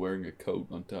Spider-Man is wearing a coat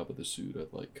on top of the suit,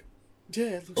 I like. Yeah,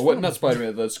 it looks Or what? fun. Not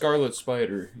Spider-Man. The Scarlet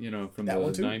Spider. You know, from That the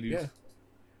one too. 90s. Yeah.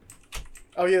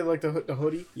 Oh yeah, like the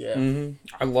hoodie. Yeah, Mm-hmm.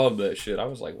 I love that shit. I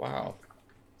was like, wow.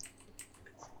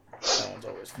 that one's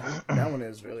always fun. That one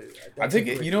is really. I think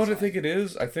it, you know what I think it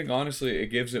is. I think honestly, it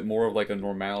gives it more of like a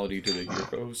normality to the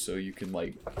heroes, so you can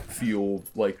like feel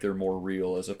like they're more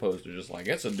real as opposed to just like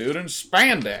it's a dude in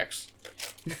spandex.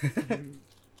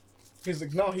 He's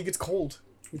like, no, he gets cold.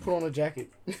 He put on a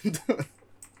jacket. It's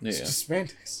Yeah. just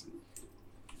spandex.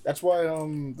 That's why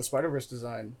the Spider-Verse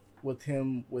design with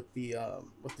him with the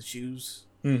shoes,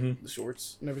 Mm-hmm. the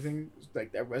shorts and everything,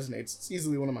 like that resonates. It's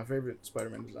easily one of my favorite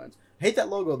Spider-Man designs. I hate that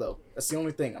logo though. That's the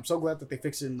only thing. I'm so glad that they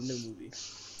fixed it in the new movie.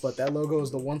 But that logo is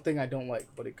the one thing I don't like.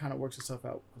 But it kind of works itself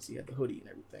out because he had the hoodie and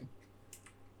everything.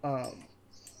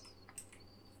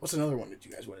 What's another one that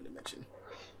you guys wanted to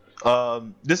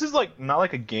mention? This is like not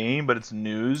like a game, but it's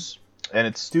news, and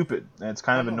it's stupid, and it's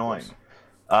kind of Oh, of annoying.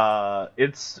 course.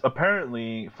 It's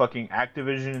apparently fucking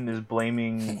Activision is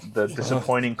blaming the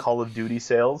disappointing Call of Duty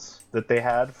sales that they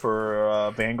had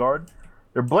for Vanguard.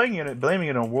 They're blaming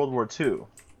it on World War II,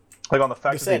 like on the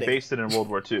fact that they Upsetting. based it in World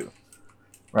War II,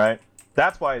 right?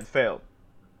 That's why it failed.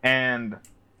 And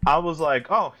I was like,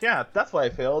 oh yeah, that's why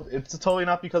it failed. It's totally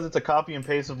not because it's a copy and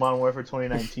paste of Modern Warfare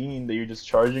 2019 that you're just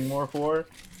charging more for.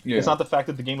 Yeah. It's not the fact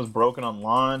that the game was broken on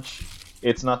launch.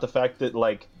 It's not the fact that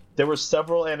like there were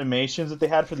several animations that they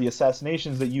had for the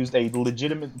assassinations that used a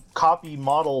legitimate copy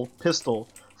model pistol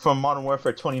from Modern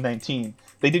Warfare 2019.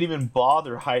 They didn't even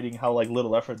bother hiding how like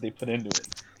little effort they put into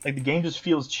it. Like the game just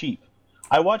feels cheap.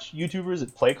 I watch YouTubers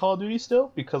that play Call of Duty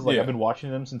still because like Yeah. I've been watching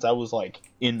them since I was like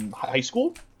in high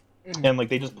school, and like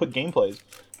they just put gameplays.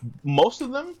 Most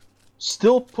of them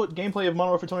still put gameplay of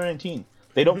Modern Warfare 2019.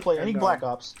 They don't play any Black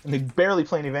Ops, and they barely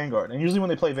play any Vanguard. And usually when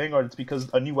they play Vanguard, it's because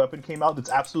a new weapon came out that's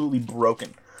absolutely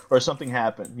broken, or something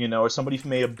happened, you know, or somebody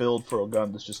made a build for a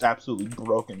gun that's just absolutely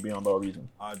broken beyond all reason,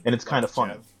 and it's kind of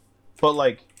funny. But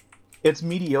like, it's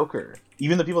mediocre.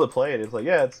 Even the people that play it, it's like,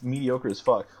 yeah, it's mediocre as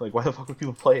fuck. Like, why the fuck would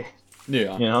people play it?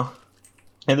 Yeah. You know?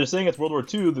 And they're saying it's World War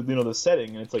II, you know, the setting,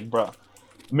 and it's like, bruh,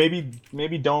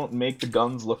 maybe don't make the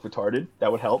guns look retarded.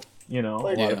 That would help. You know,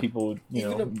 Like, a lot yeah. of people would, you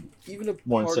know, even a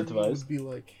more part of me incentivized. would be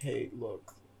like, hey,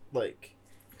 look, like,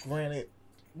 granted,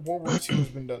 World War II has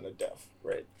been done to death,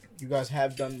 right? You guys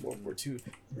have done World War II.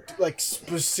 Like,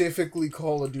 specifically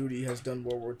Call of Duty has done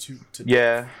World War II to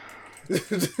Yeah.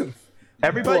 death.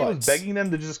 Everybody But- was begging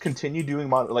them to just continue doing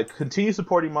continue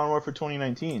supporting Modern Warfare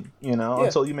 2019, you know, Yeah.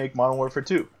 until you make Modern Warfare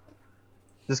 2.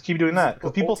 Just keep doing that, because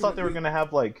But people thought they were ultimately- gonna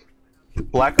have like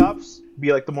Black Ops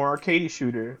be like the more arcadey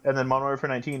shooter, and then Modern Warfare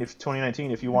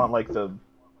 2019 if you want like the,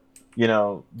 you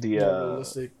know, the More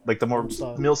realistic. like the more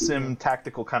style. milsim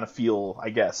tactical kind of feel, I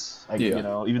guess. Yeah. You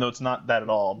know, even though it's not that at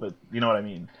all, but you know what I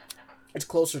mean. It's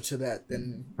closer to that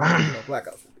than Black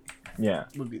Ops Yeah.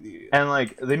 would be the. And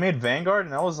like they made Vanguard,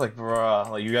 and I was like, bruh,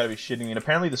 like you gotta be shitting me. And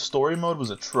apparently the story mode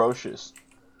was atrocious.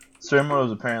 Story mode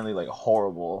was apparently like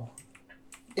horrible.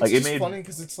 It's like, it just made- funny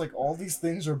because it's like all these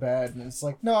things are bad, and it's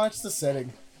like, no, it's the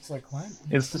setting. It's like, what?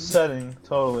 It's the setting,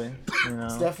 totally. You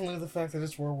It's know, definitely the fact that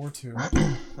it's World War II.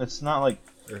 it's not like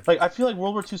I feel like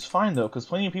World War II's fine though, because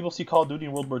plenty of people see Call of Duty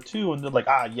in World War II, and they're like,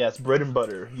 ah, yes, bread and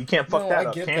butter. You can't fuck No, that I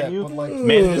up, get can that, you? but like,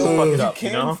 Man, just fuck it you up,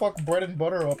 can you know? fuck bread and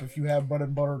butter up if you have bread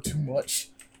and butter too much.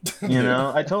 You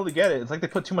know, I totally get it. It's like they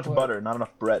put too much But- butter, not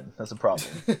enough bread. That's a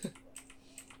problem.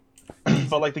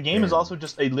 But like the game is also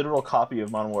just a literal copy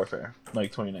of Modern Warfare,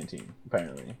 like 2019,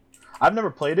 apparently. I've never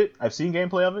played it. I've seen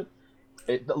gameplay of it.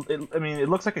 I mean, it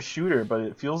looks like a shooter, but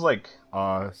it feels like,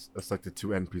 It's like the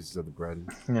two end pieces of the bread,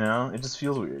 you know, it just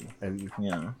feels weird. and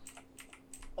Yeah.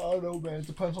 I don't know, man. It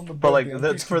depends on the. But like, bread,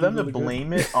 that's It for could them be to really good.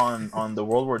 blame it on the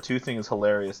World War II thing is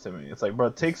hilarious to me. It's like, bro,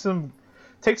 take some,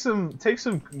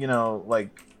 you know, like,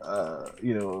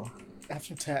 you know, Have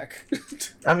some tack.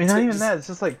 I mean, not even Just that. It's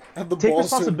just like have the take balls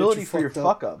to admit responsibility you for your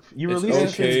fucked fuck up. You It's released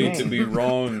a okay shitty to game. be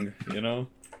wrong, you know?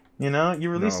 You know, you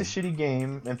released No. a shitty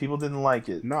game and people didn't like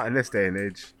it. not in this day and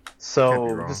age. Can't be So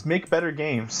wrong. just make better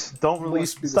games. Don't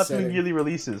release. be the Stop doing setting. yearly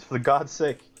releases for God's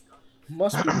sake.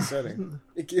 Must be the setting.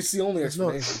 It's the only no-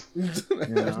 explanation. You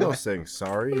There's know? no saying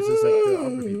sorry. It's just like the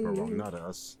other people are wrong, not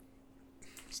us.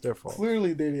 It's their fault.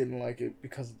 Clearly, they didn't like it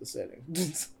because of the setting.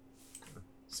 It's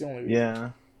the only reason. Yeah,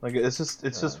 like it's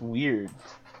just weird.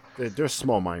 They're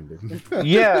small-minded.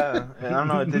 Yeah, and I don't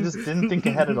know. They just didn't think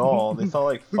ahead at all. They thought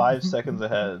like 5 seconds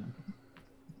ahead.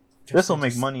 This will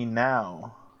make money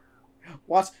now.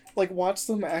 Watch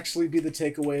them actually be the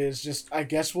takeaway is just, I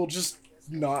guess we'll just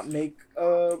not make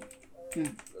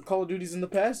Call of Duties in the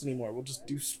past anymore. We'll just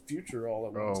do future all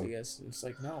at once, Bro. I guess. And it's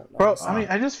like, no. Bro, it's I mean,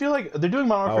 not. I just feel like they're doing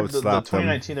Modern I Warfare would the slap them.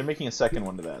 2019. They're making a second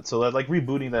one to that, so they're like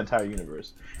rebooting the entire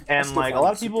universe. And still like a find lot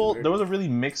it of super people, weird. there was a really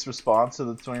mixed response to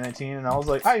the 2019, and I was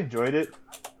like, I enjoyed it.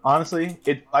 Honestly,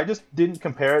 I just didn't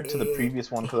compare it to the previous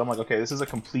one because I'm like, okay, this is a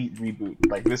complete reboot.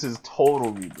 Like this is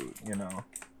total reboot, you know.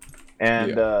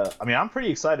 And I mean, I'm pretty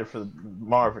excited for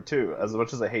Modern Warfare 2, as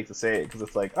much as I hate to say it, because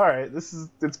it's like, all right, it's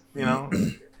you know.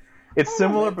 It's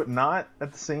similar, but not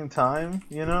at the same time.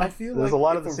 You know, I feel there's like a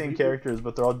lot if of the a same reboot- characters,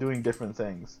 but they're all doing different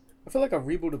things. I feel like a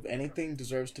reboot of anything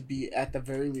deserves to be, at the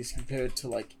very least, compared to,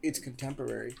 like, its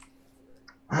contemporary.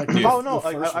 Like, Oh no, the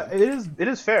like, first one. it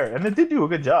is fair, and it did do a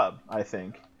good job. I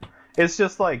think it's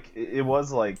just like it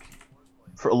was like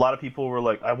for a lot of people were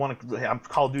like, I'm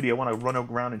Call of Duty, I want to run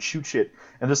around and shoot shit.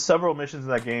 And there's several missions in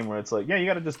that game where it's like, yeah, you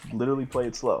got to just literally play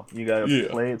it slow. You got to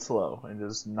play it slow and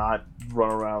just not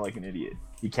run around like an idiot.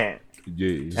 You can't.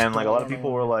 Yeah. And like a lot of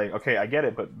people were like, okay, I get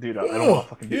it, but dude, I don't want to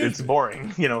fucking do it. It's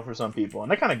boring, you know, for some people,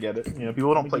 and I kind of get it. You know,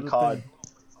 people don't play COD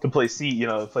to play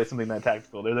play something that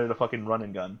tactical. They're there to fucking run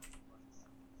and gun.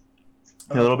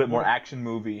 A little bit more action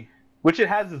movie, which it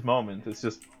has its moments. It's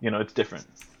just, you know, it's different.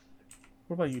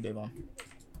 What about you, Davon?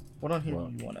 What on here Well,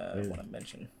 do you wanna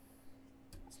mention?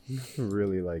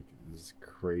 Really like this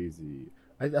crazy.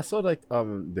 I saw like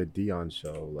the Dion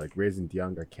show, like Raising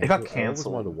Dion got canceled. got I always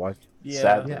canceled. wanted to watch. Yeah,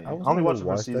 Sadly, Yeah, I I was only gonna watched the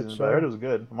watch first that season, but show. I heard it was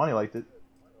good. Money liked it.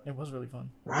 it was really fun.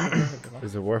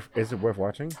 Is it worth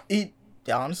watching? Yeah,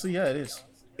 honestly, yeah, it is.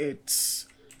 It's.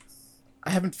 I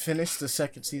haven't finished the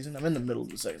second season. I'm in the middle of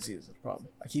the second season. That's the problem.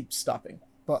 I keep stopping,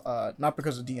 but not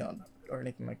because of Dion or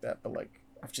anything like that. But like,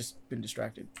 I've just been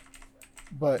distracted.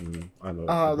 But I know.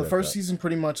 I the get first that. season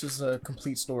pretty much is a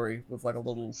complete story with like a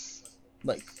little,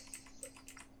 like,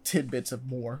 tidbits of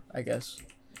more, I guess.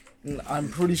 And I'm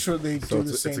pretty sure they So do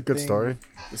the same it's a good thing story.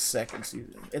 the second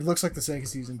season. It looks like the second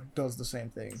season does the same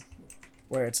thing,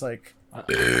 where it's like,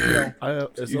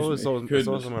 it's It's always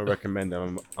Goodness. I'm gonna recommend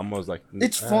them. I'm always like,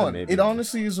 fun. maybe. It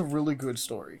honestly is a really good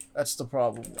story. That's the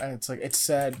problem, and it's like it's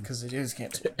sad because it is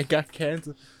canceled. It got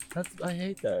canceled. I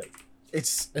hate that.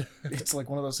 It's like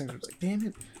one of those things where it's like, damn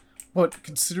it. But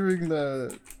considering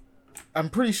I'm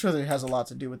pretty sure that it has a lot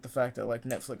to do with the fact that like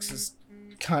Netflix is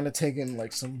kind of taking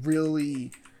like some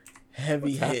really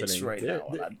heavy What's hits happening? right They're- now.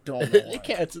 And I don't know They why.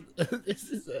 canceled. This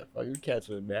is a fucking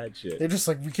canceling mad shit. They're just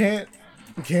like, we can't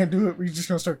do it. We're just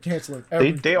gonna start canceling They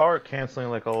everything. they are canceling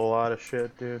like a lot of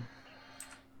shit, dude.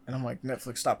 And I'm like,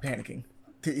 Netflix, stop panicking.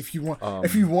 If you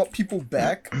want, people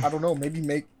back, I don't know, maybe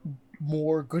make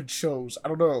more good shows. I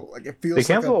don't know. Like it feels. They like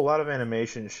cancel a lot of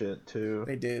animation shit too.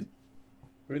 They did.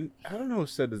 I don't know who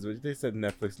said this, but they said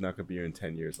Netflix not gonna be here in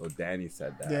 10 years. Oh, Danny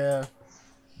said that. Yeah.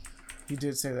 He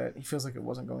did say that. He feels like it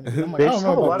wasn't going to be. I'm like, They I don't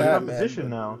still know have a about lot of that, competition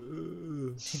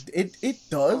man. now. It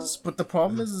does, but the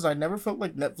problem is I never felt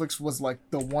like Netflix was like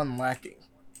the one lacking.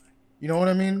 You know what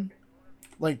I mean?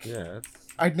 Like, Yeah.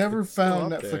 I never it's still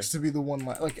found up Netflix there. to be the one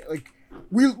like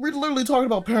we're literally talking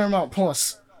about Paramount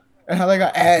Plus and how they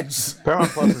got ads.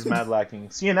 Paramount Plus is mad lacking.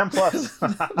 CNN Plus.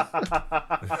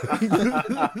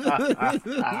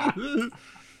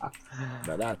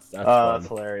 Now that's That's fun.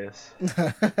 hilarious.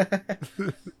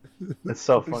 It's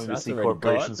so funny to That's see already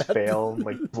corporations gone. fail,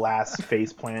 like blast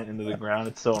face plant into the ground.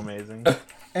 It's so amazing.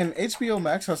 And HBO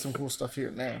Max has some cool stuff here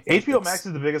and there. HBO Max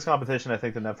is the biggest competition I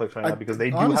think to Netflix right now because they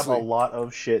do honestly- have a lot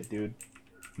of shit, dude.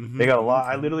 Mhm. They got a lot.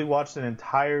 I literally watched an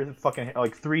entire fucking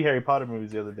like 3 Harry Potter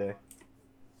movies the other day.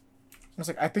 It's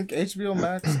like I think HBO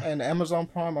Max and Amazon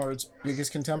Prime are its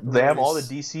biggest contemporaries. They have all the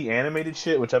DC animated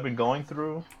shit, which I've been going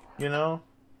through. You know,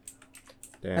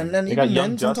 Damn. And then They got even Young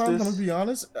then, sometimes I'm Justice. gonna be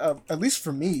honest. At least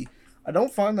for me, I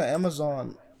don't find that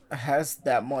Amazon has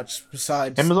that much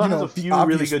besides. Amazon you know, has a the few really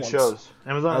obvious good ones. shows.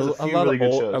 Amazon has a few lot really of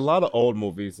good old, shows. a lot of old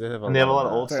movies. They have And they have a lot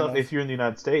of old Fair stuff. enough. If you're in the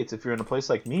United States, if you're in a place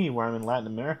like me where I'm in Latin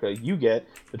America, you get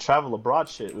the travel abroad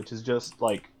shit, which is just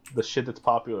like the shit that's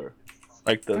popular,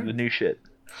 like the new shit.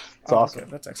 It's Oh, awesome.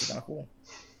 okay. That's actually kind of cool.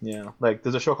 Yeah, like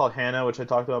there's a show called Hannah, which I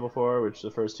talked about before, which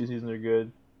the first 2 seasons are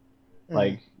good.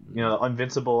 Like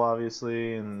Invincible,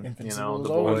 obviously, and Invincible The is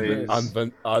always Boys.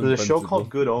 good. There's a show called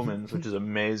Good Omens, which is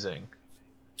amazing.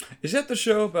 Is that the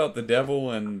show about the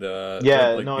devil and Yeah,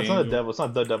 like, no, the it's not a angel? devil. It's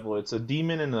not the devil. It's a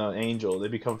demon and an angel. They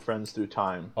become friends through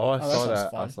time. Oh, I that saw sounds that. I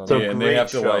fun. saw It's a that. Yeah, and they great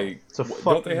have to, show. like- It's a don't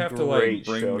fucking they have to, like, great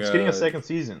bring, show. It's getting a uh, second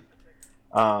season.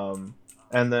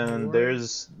 And then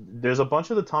there's a bunch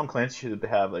of the Tom Clancy shit that they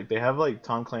have. Like they have like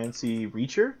Tom Clancy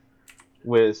Reacher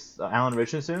with Alan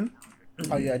Richardson,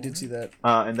 Oh yeah, I did see that.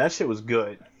 and that shit was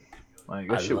good. Like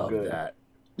that I shit was love good. that.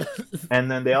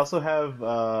 And then they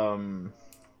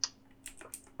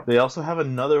also have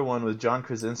another one with John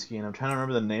Krasinski, and I'm trying to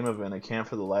remember the name of it, and I can't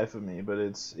for the life of me. But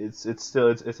it's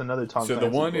another Tom. So Clancy the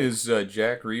one book. is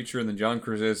Jack Reacher, and then John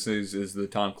Krasinski is the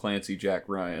Tom Clancy Jack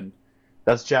Ryan.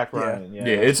 That's Jack Ryan. Yeah,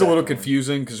 Yeah, that's it's a Jack little Ryan.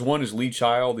 confusing because one is Lee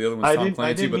Child, the other one's I Tom didn't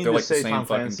Clancy, but mean they're to like the say same Tom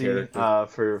fucking Clancy,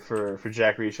 character. for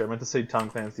Jack Reacher. I meant to say Tom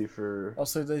Clancy for.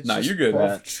 Also, they Nah, just you're good.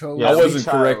 both chose. Yeah, I Lee wasn't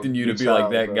Child, correcting you to Lee be like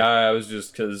Child, that bro. guy. I was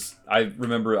just because I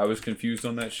remember I was confused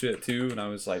on that shit too, and I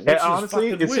was like, And which is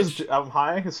honestly, fucking it's which? just I'm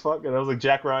high as fuck, and I was like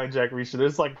Jack Ryan, Jack Reacher.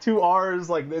 There's like 2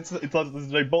 R's, like it's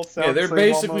they both sound. Yeah, they're the same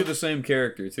basically almost. the same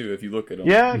character too. If you look at them.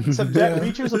 Yeah, except Jack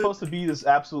Reacher's supposed to be this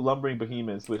absolute lumbering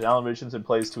behemoth, which Alan Richardson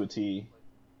plays to a T.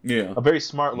 Yeah. A very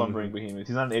smart lumbering behemoth.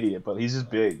 He's not an idiot, but he's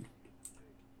just big.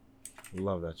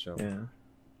 Love that show. Yeah.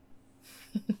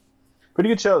 Pretty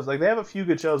good shows. Like they have a few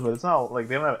good shows, but it's not like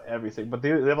they don't have everything. But they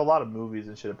have a lot of movies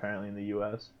and shit apparently in the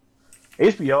U.S.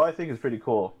 HBO, I think, is pretty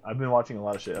cool. I've been watching a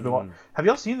lot of shit. Have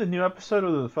y'all seen the new episode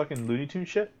of the fucking Looney Tunes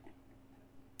shit?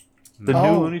 The new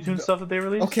Oh, Looney Tunes stuff that they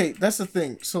released? Okay, that's the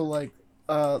thing. So like,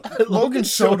 Logan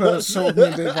showed me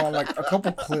and Devon like a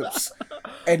couple clips,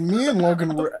 and me and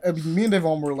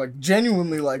Devon were like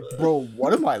genuinely like, bro,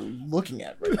 what am I looking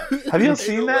at right now? Have you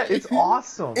seen that? It's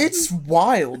awesome. It's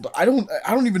wild. I don't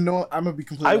even know. I'm gonna be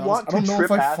completely I honest. want I don't to know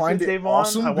trip if I acid, find it Davon.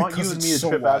 awesome I want you because and it's me to so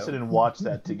trip wild. acid and watch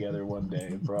that together one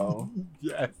day, bro.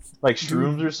 Yes. Like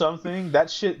shrooms or something. That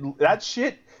shit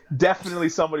definitely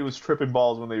somebody was tripping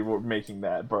balls when they were making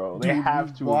that, bro. They Dude,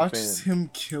 have we to have watched been. him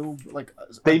kill like.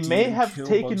 They a may demon have kill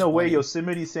taken Bugs away Bunny.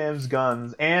 Yosemite Sam's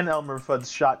guns and Elmer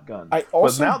Fudd's shotgun. I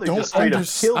also but now they don't just straight up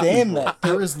kill understand people. that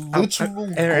there is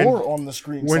literal Aaron, gore on the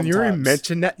screen. When you sometimes.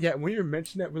 mention that,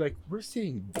 we're like, we're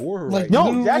seeing gore Like, right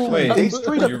No, now. exactly. Wait, they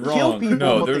straight up you're kill wrong. people.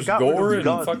 No, but they there's got rid of gore the and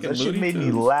guns. fucking That shit Looney made me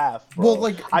Tunes. laugh, bro. Well,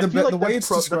 like, I the feel like way that's, it's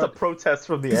that's a described- protest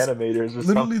from the This- animators. Or literally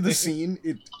something. the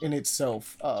scene in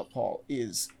itself, Paul,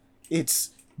 is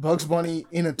it's Bugs Bunny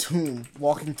in a tomb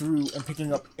walking through and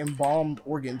picking up embalmed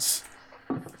organs.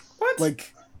 What?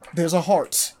 Like, there's a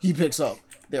heart he picks up.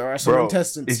 There are some Bro,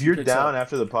 intestines. if he you're picks down up.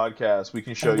 after the podcast, we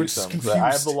can show I'm you just some. 'Cause I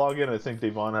have confused. the login. I think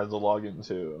Devon has the login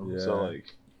too. So Yeah. like,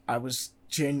 I was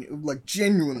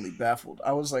genuinely baffled.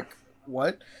 I was like,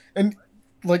 what? And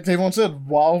like Davon said,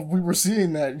 while we were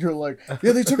seeing that, you're like,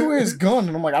 yeah, they took away his gun,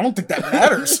 and I'm like, I don't think that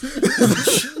matters.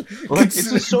 like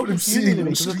it's just so What I'm confusing seeing to me on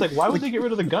because it's like, why would they get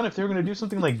rid of the gun if they were gonna do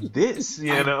something like this?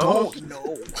 You I know, don't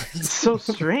know. it's so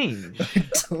strange. I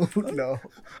don't know.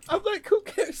 I'm like, who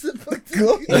cares about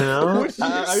Go. You know, What did you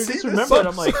I see just this remembered.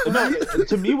 I'm like, episode? no,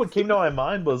 to me, what came to my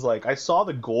mind was like, I saw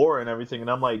the gore and everything, and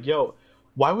I'm like, yo,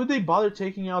 why would they bother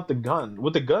taking out the gun?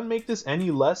 Would the gun make this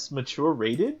any less mature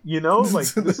rated? You know, like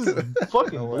this is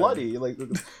fucking No way. bloody. Like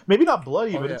maybe not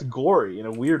bloody, Oh, but yeah. it's gory in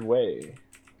a weird way.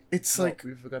 It's No, like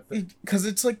we forgot that. because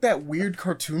it's like that weird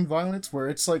cartoon violence where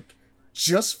it's like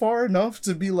just far enough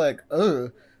to be like, but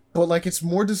like it's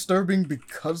more disturbing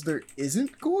because there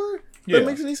isn't gore. If Yeah. That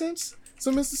makes any sense?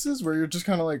 Some instances where you're just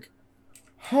kind of like,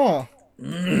 huh.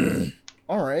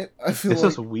 All right, I feel It's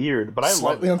like just weird, but I love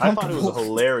slightly it. I thought it was uncomfortable.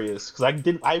 hilarious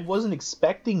because I wasn't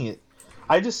expecting it.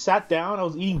 I just sat down, I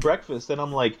was eating breakfast, and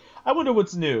I'm like, I wonder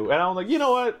what's new. And I'm like, you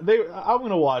know what? I'm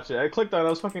gonna watch it. I clicked on it, I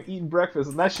was fucking eating breakfast,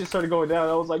 and that shit started going down.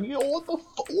 And I was like, yo, what the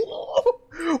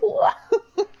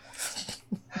fuck?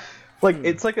 Like,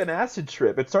 it's like an acid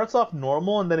trip. It starts off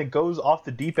normal, and then it goes off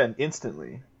the deep end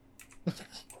instantly.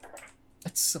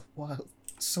 it's so wild,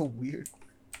 so weird.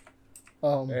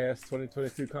 Yeah, it's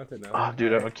 2022 content now. Oh,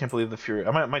 dude, I can't believe the Fury.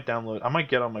 I might download. I might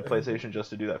get on my PlayStation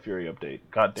just to do that Fury update.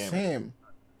 God damn it. Same.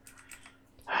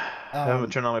 I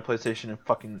haven't turned on my PlayStation in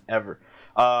fucking ever.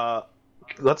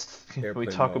 Let's can we Airplane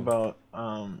talk mode.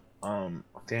 about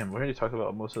damn, we already talked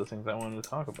about most of the things I wanted to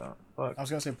talk about. Fuck. I was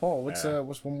gonna say, Paul, what's Yeah.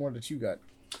 what's one more that you got?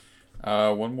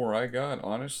 One more I got,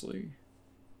 honestly.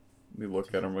 Let me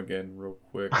look at them again real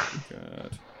quick.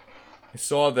 God. I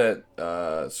saw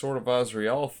that Sword of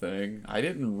Azrael thing. I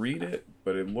didn't read it,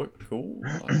 but it looked cool.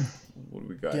 What do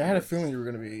we got? Yeah, I had a here? feeling you were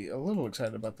gonna be a little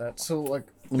excited about that. So like,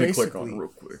 Let me basically, click on it real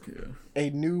quick, yeah. a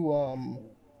new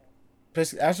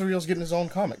basically Azrael's getting his own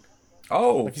comic.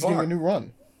 Oh, Like he's fuck. getting a new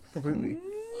run, completely.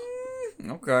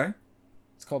 Okay.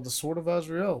 It's called The Sword of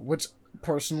Azrael, which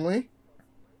personally,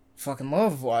 fucking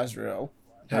love Azrael.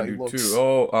 I How he do looks. too.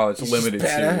 Oh, it's a He's just limited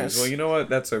badass. series. Well, you know what?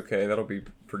 That's okay. That'll be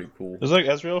pretty cool. Is like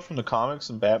Ezreal from the comics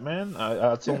and Batman?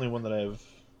 That's the only one that I've.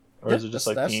 Or is it just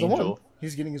like the that's the Angel? one.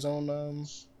 He's getting his own.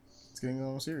 He's getting his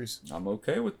own series. I'm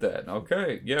okay with that.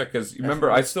 Okay, yeah, because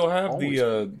remember, I still have always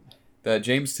the that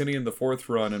James Tynion the fourth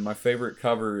run, and my favorite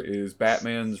cover is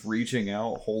Batman's reaching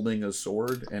out, holding a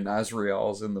sword, and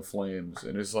Azrael's in the flames,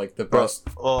 and it's like the best.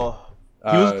 Oh,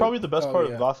 he was Uh, probably the best part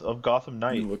yeah. of Gotham You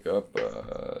Knight. look up.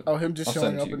 Oh, him just I'll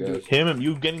showing send it up to and you do. guys. Him and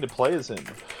you getting to play as him.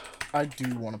 I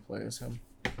do want to play as him.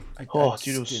 Oh,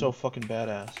 dude, it was so fucking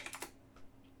badass.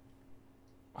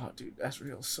 Oh, dude,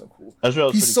 Azrael's so cool.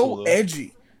 Ezreal's He's pretty so cool, though.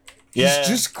 edgy. Yeah. He's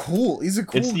just cool. He's a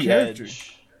cool It's the character.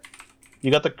 edge. You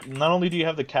got the. Not only do you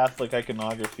have the Catholic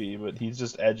iconography, but he's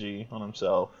just edgy on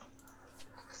himself.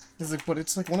 It's like, but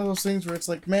it's like one of those things where it's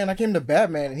like, man, I came to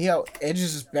Batman and he out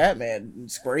edges his Batman.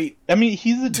 It's great. I mean,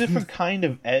 he's a different kind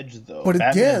of edge, though. But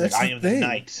Batman yeah, is that's like, the I am thing. the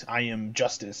knight. I am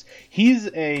justice. He's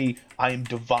a I am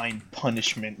divine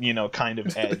punishment, kind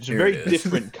of edge. A Here very it is.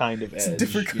 different kind of edge. It's a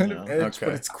different kind of edge, but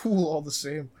Okay. it's cool all the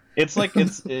same. It's like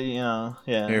it's yeah.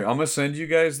 Here, I'm gonna send you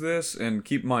guys this, and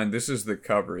keep in mind, this is the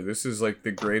cover. This is like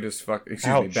the greatest Excuse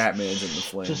me, Ouch. Batman's in the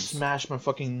flames. Just smash my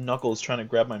fucking knuckles trying to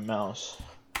grab my mouse.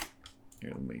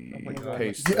 Here, let me my God.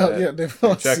 paste Yeah, that. yeah. They've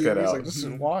Check seen that it. He's out. like, this is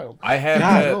wild. I have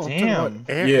God that.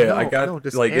 damn! Yeah, I got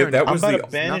just like Aaron, that I'm was about the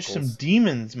to banish some Knuckles.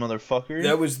 demons, motherfucker.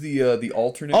 that was the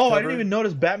alternate. Oh, cover. I didn't even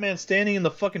notice Batman standing in the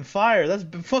fucking fire. That's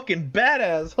fucking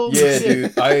badass. Holy Yeah,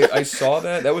 shit. dude, I saw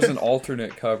that. That was an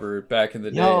alternate cover back in the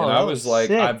day, Yo, and I that was was like,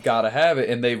 sick. I've got to have it.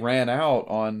 And they ran out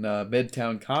on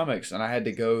Midtown Comics, and I had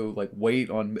to go like wait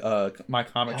on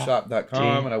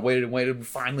mycomicshop.com, and I waited and waited, and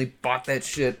finally bought that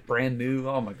shit brand new.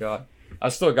 Oh my god, I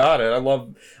still got it. I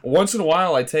love. Once in a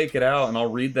while, I take it out and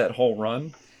I'll read that whole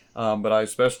run. But I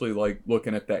especially like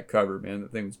looking at that cover, man.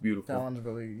 That thing was beautiful. That one's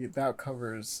really, that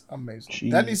cover is amazing.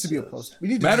 That needs to be a poster. We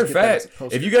need to Matter of just get that as fact, a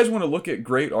poster. if you guys want to look at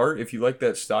great art, if you like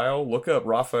that style, look up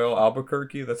Raphael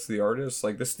Albuquerque. That's the artist.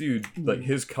 Like this dude, like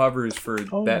his covers for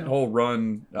that whole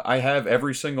run. I have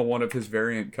every single one of his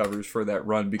variant covers for that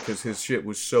run because his shit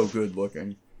was so good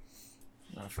looking.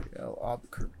 Raphael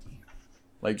Albuquerque.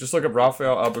 Like just look up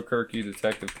Raphael Albuquerque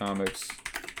Detective Comics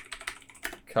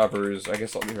covers. I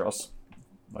guess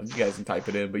you guys can type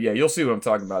it in, but yeah, you'll see what I'm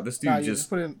talking about. This dude Nah, you just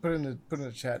put in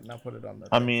the chat, and I'll put it on the.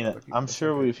 I mean, I'm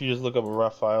sure if you just look up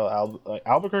Raphael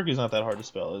Albuquerque's not that hard to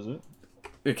spell, is it?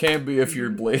 it can be if you're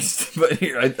blazed, but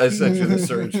here I sent you the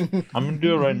search. I'm gonna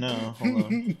do it right now. Hold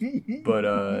on.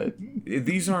 But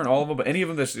these aren't all of them, but any of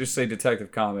them that just say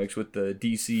Detective Comics with the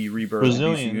DC Rebirth DC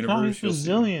Brazilian. universe. No, he's you'll see.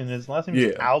 Brazilian. His last name is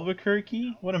Yeah.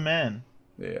 Albuquerque. What a man.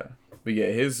 Yeah, but yeah,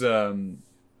 his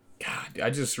God, I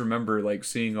just remember like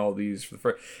seeing all these for the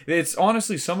first. It's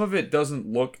honestly some of it doesn't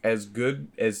look as good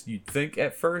as you'd think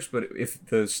at first, but if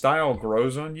the style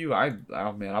grows on you, I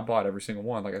bought every single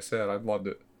one. Like I said, I loved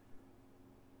it.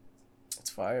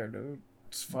 It's fire, dude.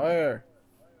 It's fire.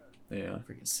 Yeah,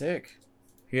 Freaking sick.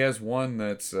 he has one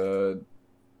that's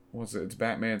what's it? It's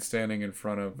Batman standing in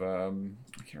front of I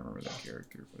can't remember that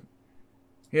character, but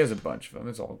he has a bunch of them.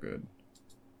 It's all good.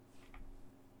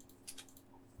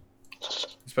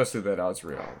 Especially that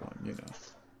Azrael one, you know.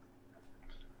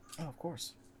 Oh, of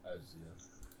course.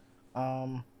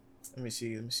 Let me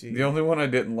see. The only one I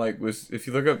didn't like was if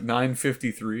you look up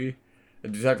 953,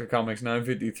 Detective Comics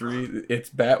 953, it's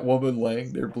Batwoman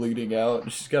laying there bleeding out,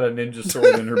 and she's got a ninja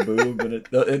sword in her boob, and it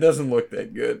doesn't look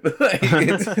that good.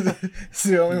 It's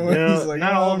the only one. He's like,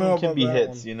 not I all don't of know them can about be that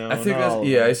hits, one. you know. I think not all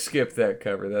that's of I them. skipped that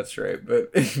cover. That's right,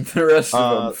 but the rest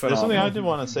of them, There's something I did phenomenal.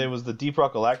 want to say was the Deep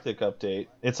Rock Galactic update.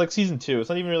 It's like season 2. It's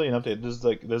not even really an update.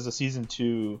 There's a season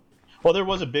 2. Well, there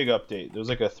was a big update. There was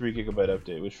like a 3 gigabyte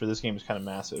update, which for this game is kind of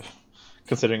massive,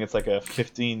 considering it's like a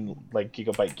 15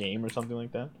 gigabyte game or something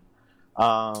like that.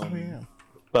 Oh yeah.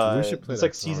 But We should play it's that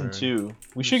like season tomorrow. 2.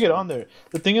 We should get on there.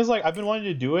 The thing is, like, I've been wanting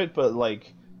to do it, but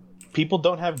like, people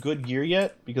don't have good gear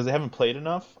yet because they haven't played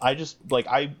enough. I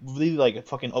really like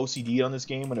fucking OCD on this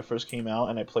game when it first came out,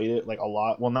 and I played it like a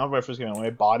lot. Well, not when it first came out. When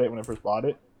I first bought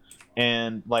it,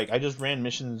 and like I just ran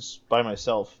missions by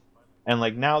myself, and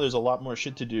like now there's a lot more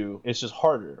shit to do. It's just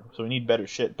harder, so we need better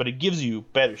shit. But it gives you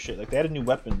better shit. Like they added new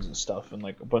weapons and stuff, and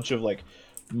like a bunch of like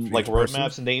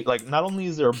roadmaps, and they like not only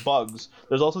is there bugs,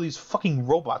 there's also these fucking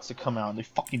robots that come out and they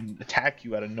fucking attack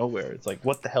you out of nowhere. It's like,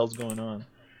 what the hell's going on?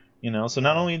 You know, so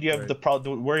not only do you have the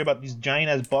problem to worry about these giant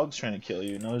ass bugs trying to kill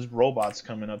you, there's robots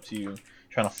coming up to you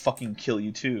trying to fucking kill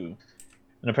you too,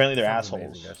 and apparently they're Sounds assholes.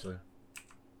 amazing, actually.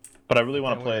 But I really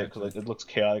want to Can't play wait, it because it looks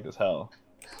chaotic as hell.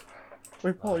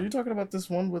 Wait, Paul, are you talking about this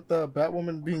one with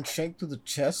Batwoman being shanked through the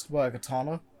chest by a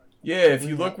katana? Yeah, if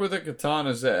you look where the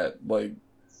katana's at, like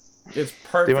it's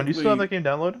perfectly Devon, do you still have that game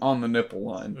downloaded? on the nipple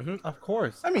line. Mm-hmm, of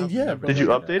course. I mean, yeah, but Did you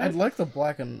like, update it? I'd like the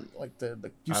black and like the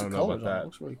use I of don't know colors about on it. that. It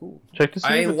looks really cool. Check to see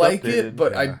I if it's like updated. it,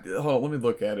 but Yeah. hold on, let me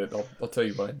look at it. I'll tell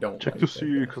you what I don't Check like. to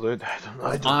see because I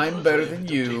don't I'm better than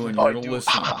you, and you're gonna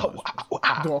listen. Ow, ow,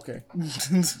 ow. Oh, okay.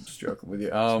 Just joking with you.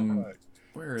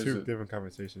 Where is Two it? different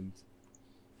conversations.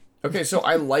 Okay, so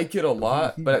I like it a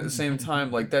lot, but at the same time,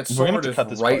 like that We're gonna have sword to is cut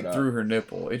this right part out. through her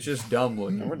nipple. It's just dumb No,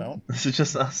 looking. we don't. This is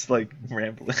just us like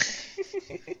rambling.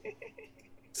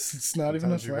 It's not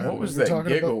even us, Sometimes you right? What was We're that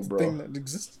talking giggle, about bro? the thing that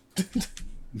exists.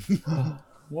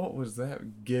 What was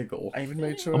that giggle? I even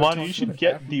made sure. I Amani, talked you should about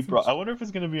get half Deep the Rock. things. I wonder if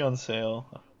it's gonna be on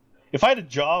sale. If I had a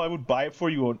job, I would buy it for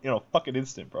you in a fucking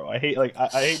instant, bro. I hate I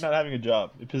hate not having a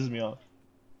job. It pisses me off.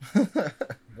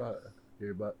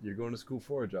 But you're going to school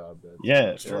for a job, then.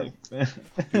 Yeah, Sure. like, Dude,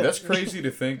 that's crazy to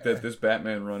think that this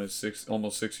Batman run is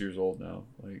almost 6 years old now.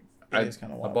 Like It is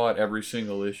kinda I wild. bought every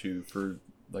single issue for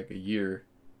like a year.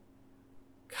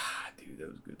 God, dude, that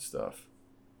was good stuff.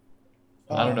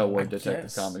 I don't know where I Detective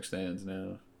guess Comics stands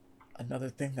now. Another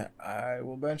thing that I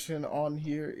will mention on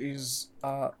here is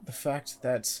the fact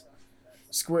that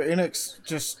Square Enix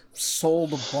just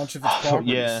sold a bunch of its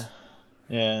properties.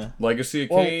 yeah. Legacy of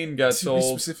Well, Kain got to be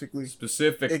sold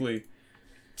specifically.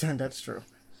 That's true.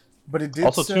 But it did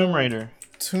Also, sell Tomb Raider.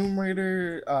 Tomb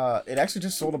Raider. It actually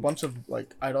just sold a bunch of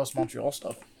like Eidos Montreal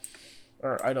stuff,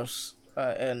 or Eidos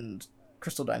and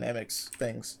Crystal Dynamics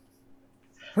things.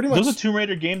 Pretty There much. was a Tomb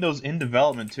Raider game that was in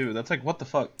development too. That's like, what the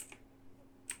fuck?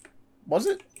 Was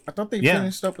it? I thought they Yeah.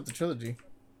 finished up with the trilogy.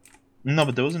 No,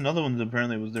 but there was another one that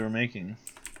apparently they were making.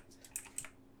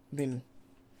 I mean,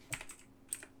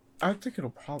 I think it'll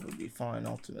probably be fine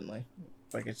ultimately.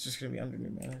 Like it's just gonna be under new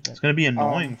management. It's going to be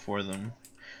annoying for them.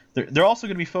 They're also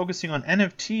going to be focusing on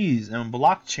NFTs and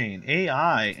blockchain,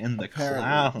 AI, and the Apparently.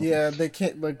 cloud. Yeah, they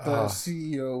can't. Like the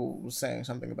CEO was saying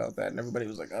something about that, and everybody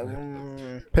was like,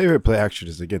 Pay-per-play action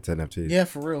is against NFTs. "Yeah,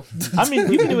 for real." I mean,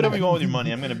 you can do whatever you want with your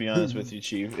money. I'm going to be honest with you,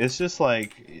 Chief. It's just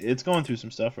like, it's going through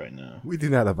some stuff right now. We do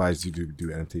not advise you to do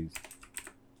NFTs.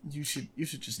 you should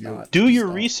just not Do just your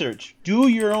not. research. Do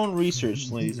your own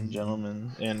research, ladies and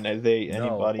gentlemen. And anybody in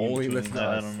only between listen to that,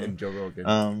 I us don't know. and Joe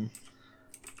Rogan.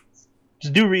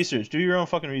 Just do research. Do your own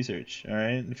fucking research. All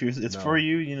right. If it's No. for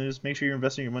you, just make sure you're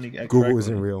investing your money. Google correctly.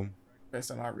 isn't real. Based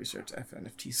on our research,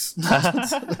 FNFTs.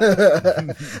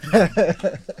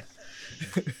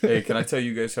 Hey, can I tell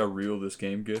you guys how real this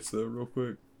game gets though, real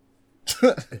quick?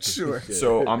 Sure.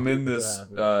 So I'm in this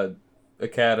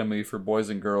academy for boys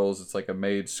and girls. It's like a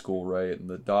maid school, right? And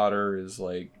the daughter is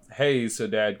like, "Hey, so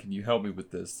Dad, can you help me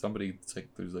with this? It's like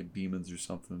there's like demons or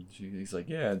something." He's like,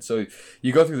 "Yeah." And so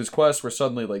you go through this quest where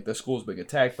suddenly like the school's being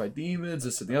attacked by demons.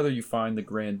 This and the other. You find the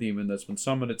grand demon that's been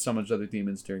summoned. It summons other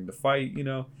demons during the fight.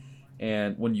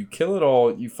 And when you kill it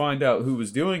all, you find out who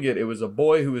was doing it. It was a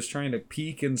boy who was trying to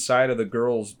peek inside of the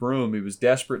girl's room. He was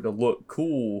desperate to look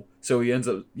cool. So he ends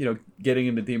up, getting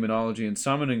into demonology and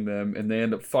summoning them. And they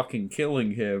end up fucking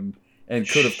killing him and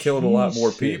could have killed a lot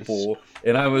more people.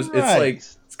 And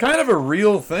it's kind of a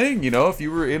real thing, if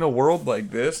you were in a world like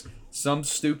this, some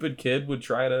stupid kid would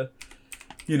try to,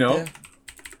 Yeah.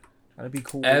 That'd be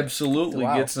cool. absolutely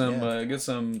Wow, get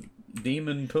some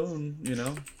demon poon,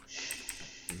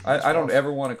 I don't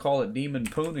ever want to call it demon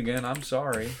poon again. I'm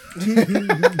sorry.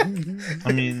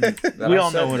 I mean, we all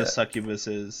know what a that. succubus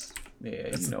is. Yeah,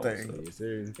 It's you a know. thing.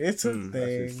 So. It's a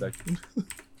thing.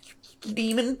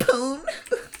 Demon poon.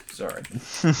 Sorry.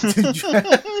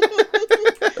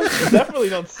 Definitely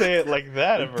don't say it like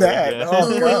that ever That. again.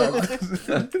 Oh god.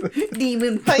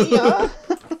 Demon poon.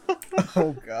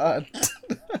 Oh god.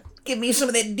 Give me some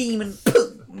of that demon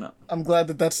poon. No. I'm glad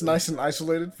that that's nice and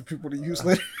isolated for people to use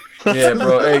later. Yeah,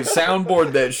 bro. Hey,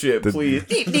 soundboard that shit, please.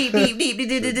 The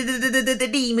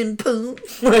demon poo.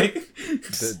 Like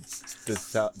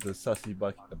The Sussy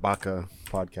Baka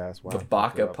podcast. Wow. the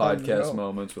Baka podcast no.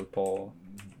 moments with Paul.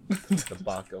 The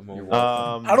Baka moment.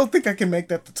 I don't think I can make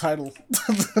that the title.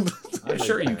 I'm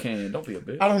sure you can. Don't be a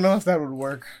bitch. I don't know if that would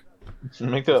work.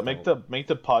 Make the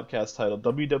podcast title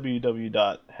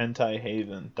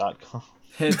www.hentaihaven.com.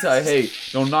 Hentai hate.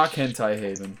 Don't knock Hentai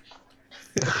Haven.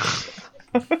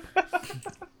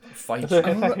 Fight you.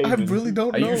 I really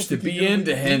don't I know. used to if you be can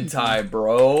into really do hentai,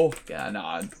 bro. Yeah,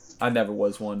 nah, I never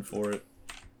was one for it.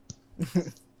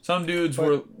 Some dudes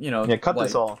were, Yeah, cut like,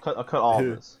 this all. Cut all of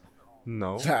this.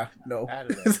 No. No.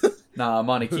 Nah,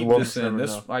 Monty, keep Well, this in. never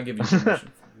This know. I give you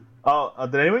permission. Oh,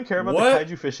 did anyone care about What?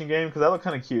 the kaiju fishing game? Because that looked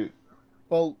kind of cute.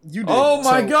 Well, you did. Oh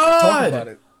my so God! Talk about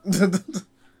it.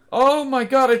 Oh my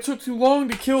god, it took too long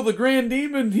to kill the Grand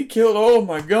Demon. He killed. Oh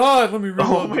my god, let me Oh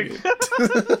reload. my the game.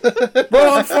 god.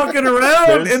 Bro, I'm fucking around,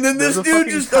 There's- and then this there's a dude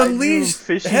fucking just kaiju unleashed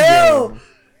fishing hell. game.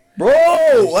 Bro,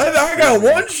 I got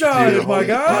one shot Dude, at my holy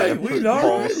guy. crap, I We put all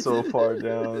Paul right. so far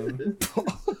down.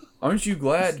 Aren't you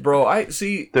glad, bro? I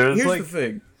see. There's, Here's like- the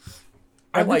thing.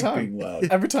 I Every like time. being loud.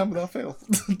 Every time without fail.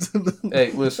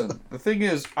 Hey, listen. The thing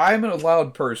is, I'm a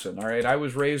loud person. All right. I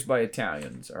was raised by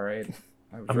Italians. All right.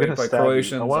 I was I'm raised gonna by stab you.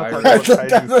 Croatians. I want to talk Irish. about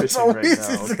kaiju That's fishing right always now,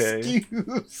 his okay?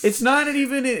 excuse. It's not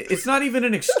even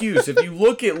an excuse. If you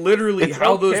look at literally It's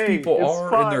how those okay. people It's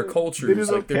are in their fine. cultures, It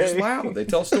is like they're just okay. loud. They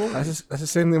tell stories. That's the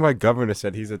same thing my governor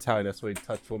said. He's Italian. That's why he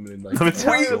touched women in like. I'm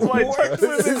Italian, that's why I what? touch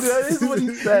women. That is what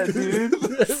he said, dude.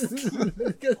 Because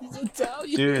he's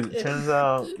Italian. Dude, it turns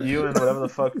out you and whatever the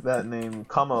fuck that name,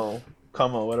 Como,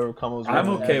 whatever Como's I'm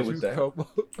name is. okay with that.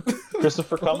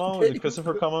 Christopher Como? Is it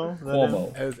Christopher Como? Is that him?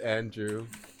 Cuomo. As Andrew.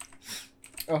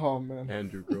 Oh man.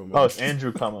 Andrew Groman. Oh, it's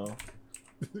Andrew Como.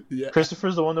 yeah.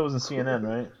 Christopher's the one that was in CNN,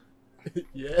 right?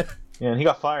 Yeah. Yeah, and he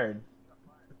got fired.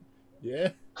 Yeah.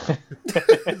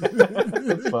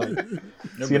 That's fun.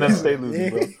 CNN stay losing,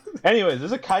 bro. Anyways,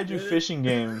 there's a kaiju fishing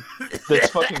game that's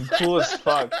fucking cool as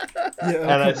fuck. Yeah,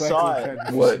 And I saw it.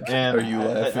 What And are you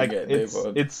laughing at,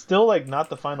 Davon? it's still like not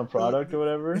the final product or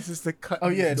whatever. This is the cut. Oh,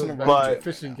 yeah, it's an But-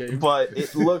 fishing game. But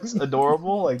it looks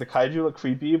adorable. Like the kaiju look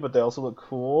creepy, but they also look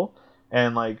cool.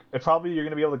 And like you're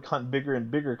gonna be able to hunt bigger and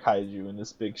bigger kaiju in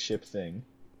this big ship thing.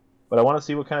 But I want to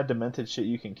see what kind of demented shit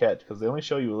you can catch because they only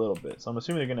show you a little bit. So I'm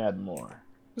assuming they're gonna add more.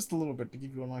 Just a little bit to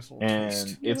give you a nice little And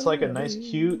taste. it's like a nice,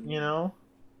 cute,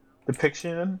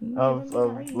 depiction of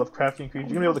Lovecraftian creatures. You're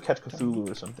gonna be able to catch Cthulhu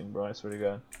or something, bro. I swear to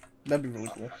God. That'd be really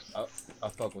cool. I'll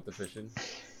fuck with the fishing.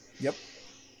 Yep.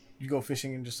 You go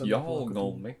fishing and just suddenly Y'all pull a gonna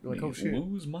Cthulhu. make You're me like, oh shit,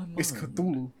 lose my mind. it's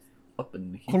Cthulhu. Up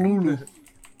in here. Cthulhu.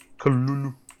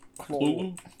 Kalulu.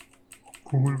 Clolo.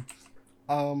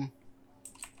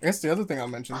 I guess the other thing I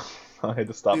mentioned, I had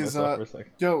to stop Is, myself for a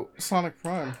second. yo, Sonic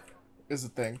Prime is a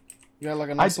thing. You got like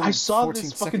a nice I little saw 14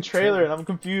 this fucking second trailer and I'm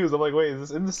confused. I'm like, wait, is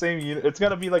this in the same It's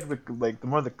gotta be like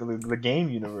the game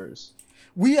universe.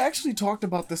 We actually talked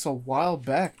about this a while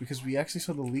back because we actually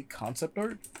saw the leaked concept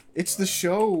art. It's the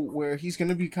show where he's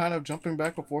gonna be kind of jumping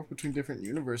back and forth between different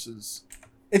universes.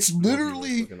 It's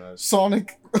literally Looking at-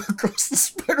 Sonic across the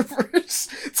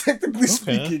Spider-Verse, technically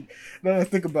speaking, now that I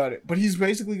think about it. But he's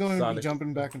basically going to be Sonic.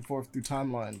 jumping back and forth through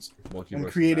timelines Multiverse and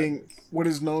of creating Madness. what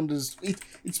is known as...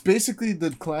 It's basically the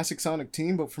classic Sonic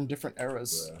team, but from different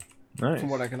eras, Yeah. Nice. from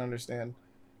what I can understand.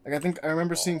 Like, I think I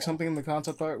remember seeing something in the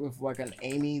concept art with, like, an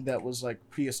Amy that was, like,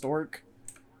 prehistoric.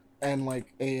 And, like,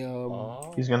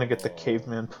 a... He's gonna get the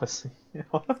caveman pussy.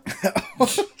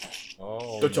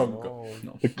 Oh, The jungle.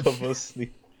 no. The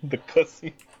pussy. The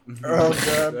pussy.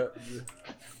 Oh,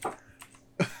 God.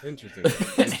 Interesting.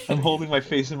 I'm holding my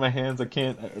face in my hands. I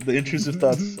can't. The intrusive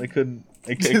thoughts. I couldn't.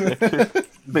 I can't.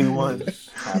 They won.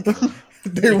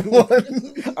 They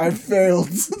won. I failed.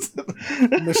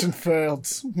 Mission failed.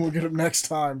 We'll get it next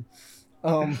time.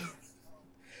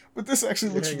 But this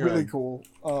actually looks Hang really on. cool.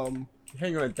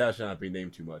 Hang on, that should not be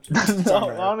named too much. No,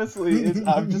 honestly,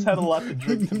 I've just had a lot to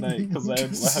drink tonight because I hung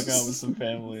out with some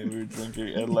family and we were drinking,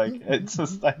 and like, it's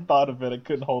just I thought of it, I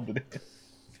couldn't hold it in.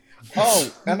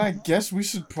 Oh, and I guess we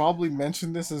should probably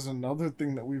mention this as another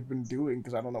thing that we've been doing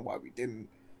because I don't know why we didn't.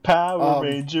 Power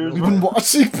Rangers. We've been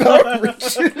watching Power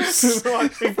Rangers. We've been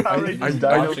watching Power Rangers. Are you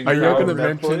documentary gonna on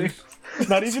mention? Netflix.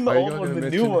 Not even the Are you old gonna one, the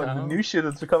mention new one, how? the new shit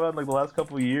that's come out in like the last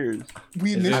couple of years.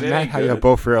 We Is it I'm initially, mad how you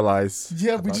both realize.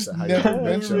 yeah, we about just that, how you never Power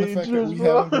mentioned the fact that we Rangers,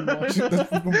 bro. haven't been watching.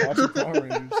 That we've been watching Power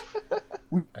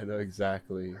Rangers. I know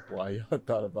exactly why y'all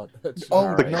thought about that. Shit. Oh,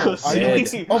 Alright, no, Because I know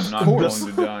it's- it's, I'm of not course.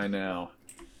 going to die now.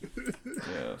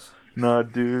 Yes. Nah,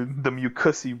 dude, the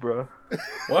mucussy, bro. The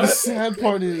What? sad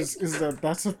part is that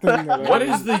that's a thing that What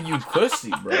is the you pussy,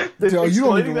 bro? Yo, you don't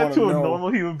Explaining even that to wanna a know.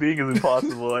 normal human being is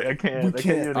impossible. Like, I can't. We I can't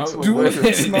can't. even Oh, explain dude, it.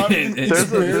 it's not- it's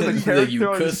There's barely a the character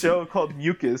on the Yukusi. show called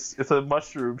Mucus. It's a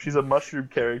mushroom. She's a mushroom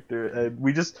character, and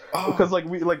we just Oh. because like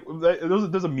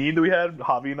there's a meme that we had,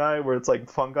 Javi and I, where it's like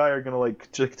fungi are gonna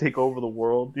like take over the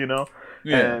world, you know,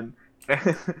 Yeah. and.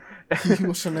 He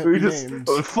was shall not we be just named.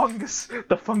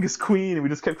 the fungus queen, and we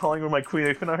just kept calling her my queen.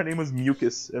 I found out her name was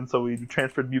Mucus, and so we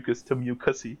transferred Mucus to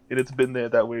Mucussy, and it's been there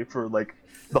that way for like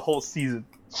the whole season.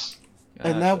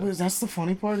 And that's the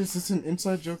funny part is it's an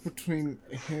inside joke between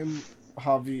him,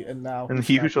 Javi, and now And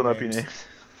he who shall not be named.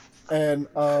 And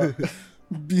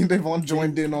B and Devon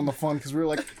joined in on the fun because we were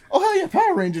like, "Oh hell yeah,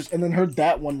 Power Rangers!" And then heard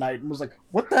that one night and was like,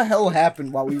 "What the hell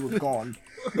happened while we were gone?"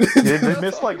 They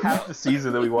missed like half the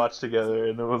season that we watched together,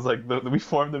 and it was like we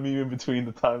formed a meme in between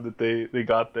the time that they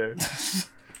got there.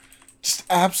 Just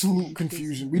absolute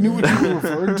confusion. We knew what you were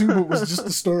referring to, but was just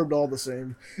disturbed all the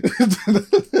same.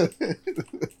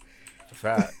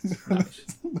 Facts.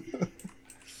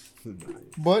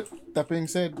 But that being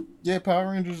said, yeah,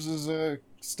 Power Rangers is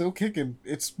still kicking.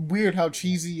 It's weird how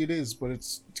cheesy it is, but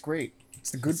it's great.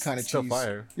 It's the good kind of Still cheese.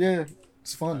 fire. Yeah,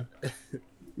 it's fun.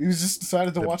 We just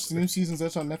decided to watch the new seasons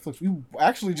that's on Netflix. We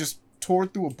actually just tore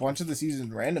through a bunch of the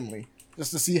seasons randomly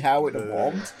just to see how it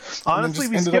evolved. Honestly,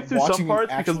 just we ended skipped up through some watching parts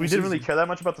because actual we didn't really season. care that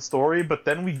much about the story, but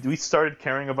then we started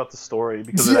caring about the story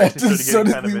because it Yeah, actually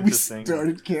started getting kind of we interesting.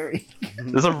 started caring.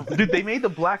 Dude, they made the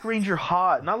Black Ranger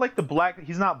hot. Not like the black.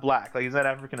 He's not black. Like he's not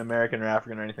African American or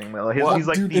African or anything. Like, he's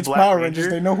like Dude, the it's Black Power Ranger. Rangers.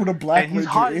 They know who the Black And he's Ranger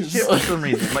hot as is. shit for some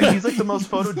reason. Like he's like the most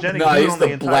photogenic. Nah, dude he's on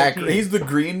the entire black. team. He's the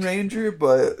Green Ranger,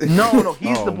 but No,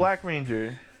 he's the Oh. Black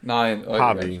Ranger. Nah,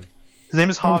 Hobby. His name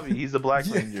is Javi. He's the Black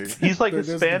Yeah. Ranger. He's like That is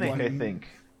the Hispanic, Black I think.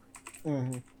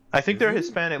 Mhm. I think they're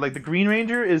Hispanic. Like the Green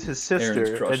Ranger is his Aaron's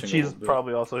sister, crushing and a she's little bit.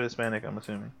 probably also Hispanic. I'm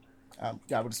assuming.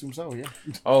 Yeah, I would assume so. Yeah.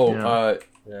 Oh, Yeah.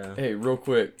 Yeah. hey, real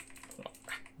quick,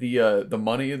 the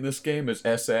money in this game is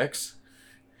SX,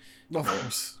 Of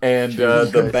course. and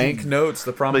the bank notes,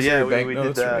 the promissory we bank did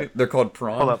notes, that. right? They're called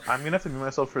prawn. Hold up, I'm gonna have to mute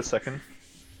myself for a second.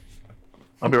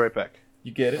 I'll be right back.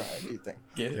 You get it? What do you think?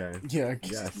 Get it? Okay. Yeah. I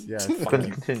guess. Yes.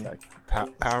 Continue.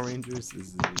 Like, Power Rangers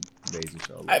is an amazing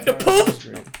show. I have to poop.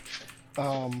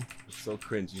 It's so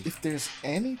cringy. If there's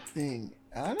anything,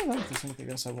 I don't know if there's anything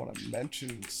else I want to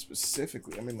mention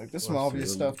specifically. I mean, like, there's some Well, obvious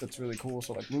see, stuff that's really cool.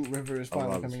 So, like, Loot River is A lot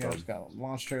finally of coming out. stuff. It's got a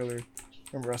launch trailer.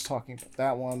 Remember us talking about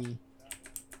that one.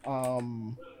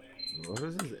 What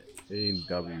is this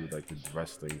AEW, like the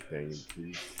wrestling thing?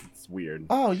 It's weird.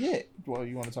 Oh, yeah. Well,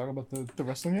 you want to talk about the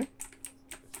wrestling here?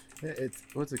 Yeah, it's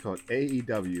what's it called?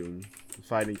 AEW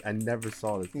fighting. I never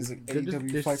saw this. Is it They're just-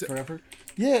 AEW they're Fight so- Forever?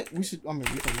 Yeah, we should. I mean,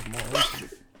 we can look more into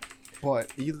it.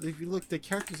 But If you look, the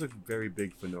characters look very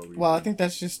big for no reason. well, I think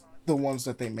that's just the ones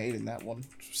that they made in that one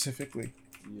specifically.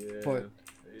 Yeah, but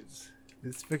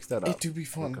let's fix that up. It do be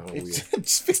fun. Look how It's,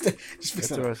 just fix that. Just fix That's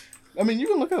that. what I Up. I mean, you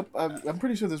can look up. I'm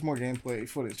pretty sure there's more gameplay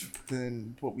footage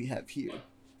than what we have here.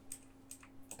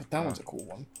 But that one's a cool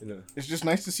one. you know, It's just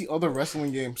nice to see other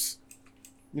wrestling games.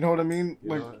 You know what I mean? You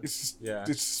Like know, it's just, yeah.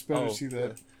 it's just better to see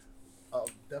that.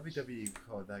 WWE,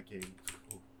 that game.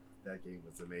 That game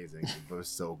was amazing, but it was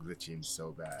so glitchy and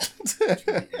so bad.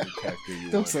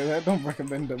 Don't say that. Don't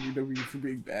recommend WWE for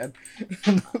being bad.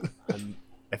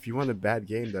 If you want a bad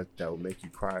game that will make you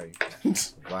cry,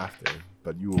 laughter,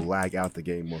 but you will lag out the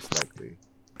game most likely.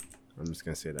 I'm just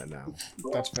gonna say that now.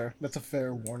 That's fair. That's a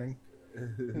fair warning.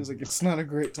 It was like it's not a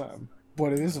great time,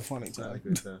 but it is a funny Not a time.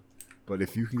 good time. But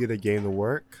if you can get a game to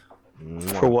work,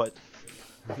 For what?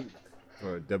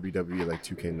 for WWE like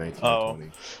 2K19 Oh. or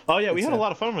 20. Oh yeah, we had a It's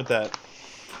lot of fun with that.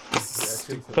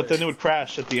 But then it would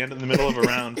crash at the end in the middle of a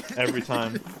round every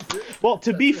time. Well,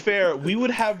 to be fair, we would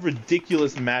have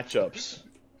ridiculous matchups.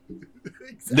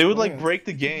 They would like break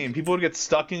the game. People would get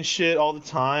stuck in shit all the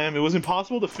time. It was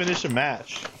impossible to finish a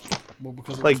match. Well,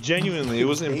 because it Like was- genuinely, it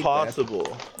was hate that.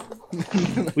 impossible.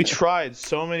 We tried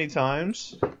so many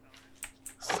times.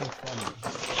 So funny.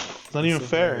 It's not even So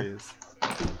fair. hilarious.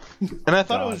 And I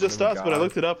thought it God, was just oh my us, but I God.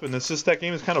 looked it up and it's just that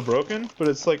game is kind of broken, but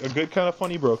it's like a good kind of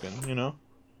funny broken, you know?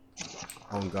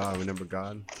 Oh God, remember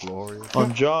God? Glorious.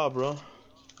 On job, bro.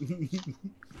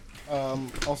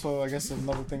 Also, I guess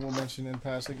another thing we'll mention in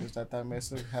passing is that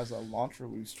Mesa has a launch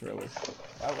release trailer.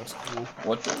 That looks cool.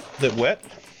 What? Is it wet?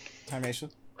 Timation.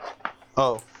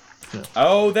 Oh.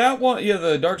 Oh, that one. Yeah,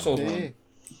 the Dark Souls Yeah. one.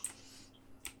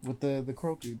 With the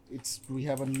crow dude. We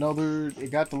have another.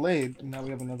 It got delayed, and now we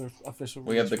have another official.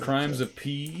 We have the release for it, Crimes so- of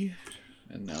P,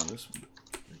 and now this one.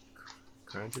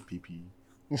 Crimes of PP.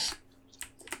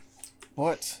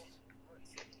 But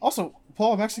also,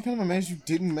 Paul, I'm actually kind of amazed you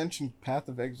didn't mention Path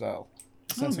of Exile.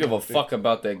 I don't give a fuck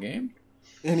about that game.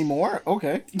 Anymore?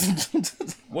 Okay.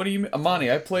 What do you mean? Amani,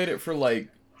 I played it for like,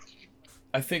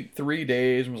 I think 3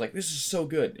 days and was like, this is so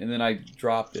good. And then I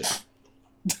dropped it.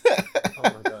 Oh my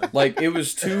God. Like, it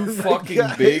was too fucking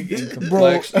big and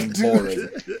complex and dude. boring.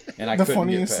 And I The couldn't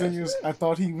funniest get past thing it. is, I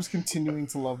thought he was continuing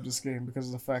to love this game because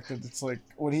of the fact that it's like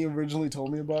when he originally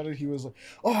told me about it, he was like,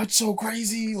 "Oh, it's so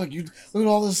crazy! Like you look at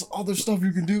all this other stuff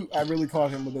you can do." I really caught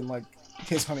him within like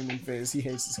his honeymoon phase. He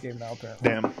hates this game now, apparently.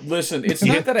 Damn. Listen, it's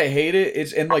not that I hate it.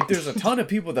 It's and like there's a ton of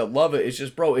people that love it. It's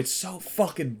just, bro, it's so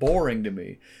fucking boring to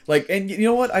me. Like, and you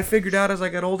know what? I figured out as I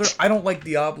got older, I don't like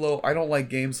Diablo. I don't like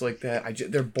games like that.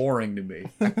 They're boring to me.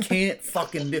 I can't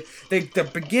fucking do. The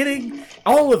beginning,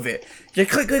 all of it. You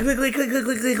click, click, click, click, click, click,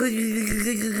 click, click, click,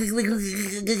 click,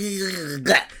 click,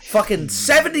 click, fucking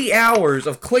 70 hours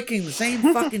of clicking the same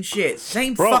fucking shit,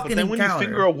 same Bro, fucking but then when you encounter.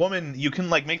 finger a woman, you can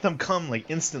like make them come like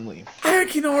instantly. I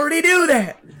can already do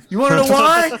that. You want to know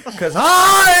why? Because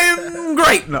I'm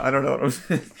great. No, I don't know what I'm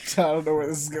saying. I don't know where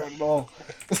this is going at all.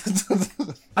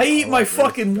 I eat my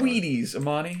fucking Wheaties,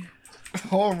 Amani.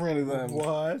 Oh, I'm ready then.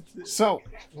 What? So,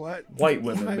 What? White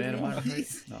women, man. Am I right?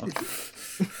 No.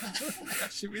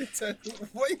 Should we tell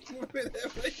white women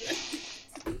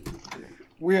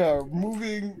we are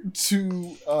moving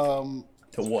to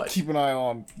To what? keep an eye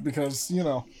on because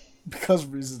because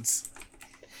reasons.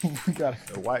 We got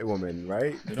A white woman,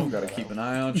 right? You don't gotta keep an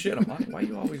eye on shit, Amani. Why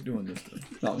you always doing this to me?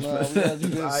 No, I'm we just gotta do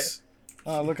this.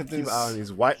 Look at Keep this. an eye on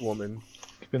these white women.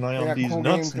 Keep an eye They on got these cool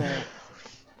nuts. games going.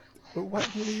 But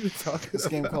what are you talking This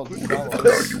about? game called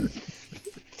Developers.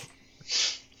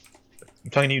 I'm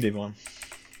talking to you, Davon.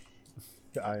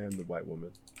 I am the white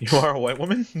woman. You are a white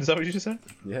woman? Is that what you just said?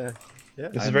 Yeah. Yeah.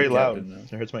 This is I'm very the loud. captain now. It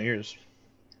hurts my ears.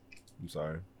 I'm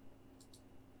sorry.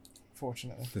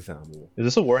 Fortunately. This animal. Is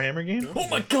this a Warhammer game? Oh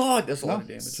my god, that's a No, lot of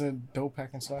damage. it's a dope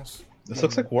hack and slash. This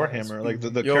looks like Warhammer. Like the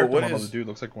Yo, character what model of is- the dude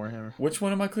looks like Warhammer. Which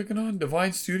one am I clicking on?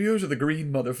 Divine Studios or the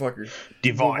green motherfucker?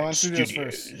 Divine Studios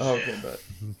first. Oh, okay, but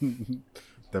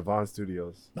Devon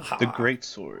Studios. The Great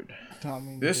Sword.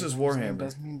 Tommy, This is Divine's name Warhammer.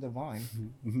 doesn't mean divine.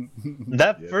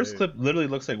 That Yeah, first babe. clip literally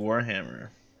looks like Warhammer.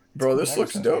 bro, this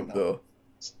looks Warhammer's dope right though.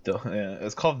 Still, yeah.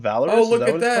 It's called Valorous. Oh, Is look that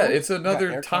at what that! It's It's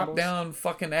another air top-down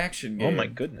fucking action game. called? Oh my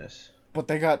goodness. But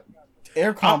they got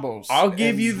air combos. I'll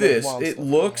give and you the this. wild It stuff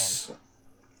looks. going on.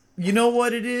 You know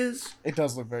what it is? It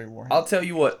does look very Warhammer. I'll tell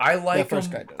you what. I like them.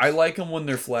 first guy does. I like them when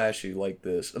they're flashy like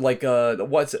this. Like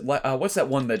what's that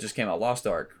one that just came out? Lost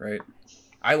Ark, right?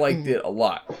 I liked it a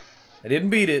lot. I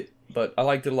didn't beat it, but I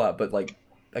liked it a lot. But like,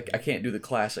 I can't do the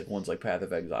classic ones like Path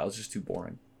of Exile. It's just too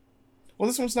boring. Well,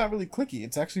 this one's not really clicky.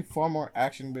 It's actually far more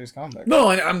action-based combat. No,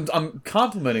 I'm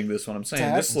complimenting this one. I'm saying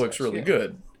It's this action looks stuff, really yeah.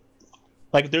 good.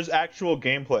 Like there's actual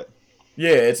gameplay.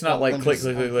 Yeah, it's not Well, like then click, just-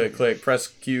 click, click, click, click, press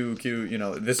Q, Q. You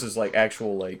know, this is like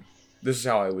actual like. This is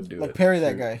how I would do Like it. parry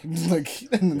that guy. Like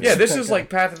and then Yeah, shoot this that is guy. like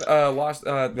Path Lost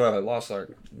Lost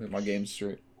Ark. Get my game's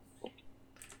straight.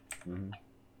 Mhm.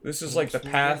 This is like the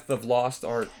Path of Lost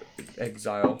Ark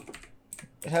Exile.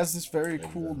 It has this very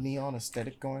cool neon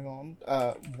aesthetic going on.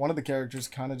 One of the characters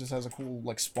kind of just has a cool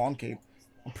like spawn cape.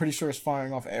 I'm pretty sure it's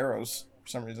firing off arrows for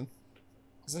some reason.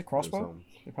 Is it a crossbow?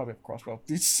 They probably have a crossbow.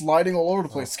 He's sliding all over the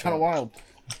place. It's kind of wild.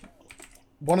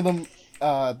 One of them,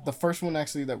 the first one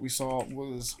actually that we saw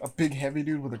was a big heavy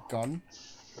dude with a gun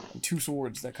and two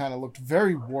swords that kind of looked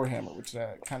very Warhammer, which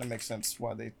kind of makes sense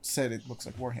why they said it looks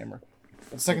like Warhammer.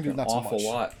 But the second dude, An not so awful much.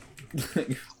 lot.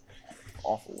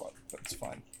 Awful lot, but it's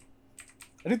fine.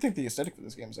 I do think the aesthetic for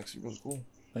this game is actually really cool.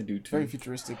 I do too. Very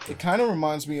futuristic. It kind of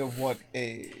reminds me of what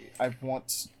I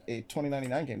want a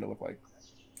 2099 game to look like.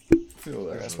 Feel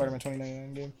Like that. a Spider-Man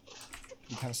 2099 game.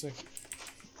 Be kind of sick.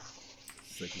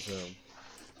 Sick as hell.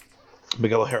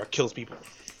 Miguel O'Hara kills people.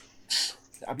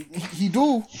 I mean, he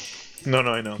do. No,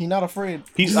 I know. He not afraid.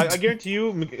 I guarantee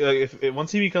you, if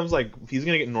once he becomes like, he's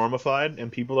gonna get normified,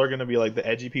 and people are gonna be like, the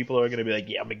edgy people are gonna be like,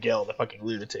 yeah, Miguel, the fucking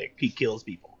lunatic, he kills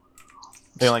people.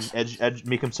 They like edge,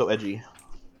 make him so edgy.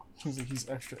 He's like, he's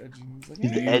extra edgy. He's like,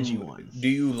 He's the "Yeah." edgy one. Do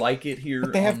you like it here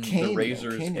But they have on Kane. the you know,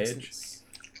 Razor's Kane Edge? exists.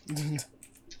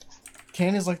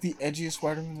 Kane is like the edgiest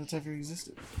Spider-Man that's ever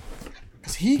existed.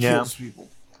 Because he Yeah. kills people.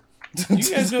 You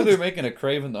guys know they're making a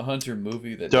Craven the Hunter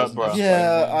movie that Duh, doesn't bro. have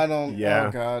Yeah, Spider-Man? I don't. Yeah.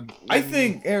 Oh god. I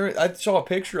think Aaron. I saw a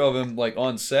picture of him like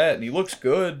on set, and he looks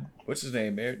good. What's his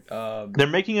name? Aaron? They're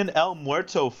making an El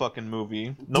Muerto fucking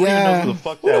movie. Nobody Yeah. even knows who the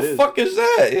fuck Who that the is. fuck is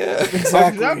that? Yeah.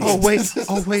 Exactly.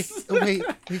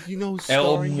 Wait, you know who's El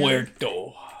starring him?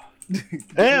 Muerto.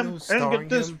 And starring get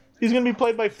this, him? he's gonna be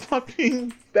played by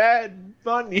fucking Bad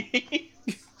Bunny.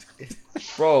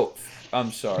 Bro,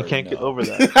 I'm sorry. I can't get no. over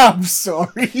that. I'm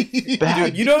sorry. Bad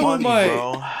Dude, you know who Bunny, my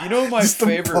bro. Just the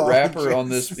favorite rapper on podcast.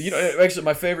 this? You know, actually,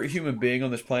 my favorite human being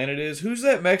on this planet is who's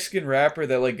that Mexican rapper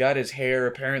that like got his hair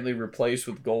apparently replaced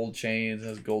with gold chains,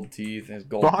 has gold teeth, and has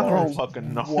gold Bro, I bars. don't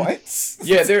fucking know. What?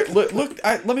 Yeah, there. Look,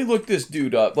 let me look this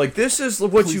dude up. Like, this is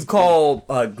what you Please call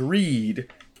greed,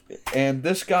 and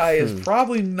this guy is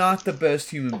probably not the best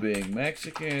human being.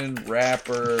 Mexican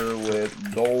rapper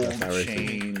with gold That's not racist.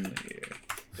 chain. Yeah.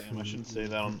 Damn, I shouldn't say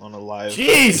that on a live.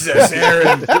 Jesus,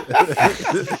 Aaron,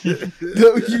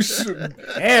 No, you shouldn't.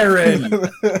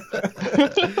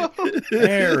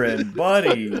 Aaron,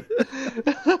 buddy.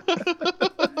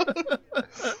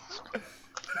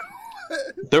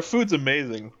 Their food's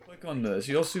amazing. Click on this.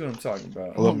 You'll see what I'm talking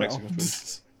about. I love Oh, Mexican no.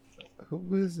 food.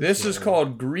 Who is This is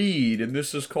called greed, and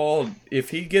this is called if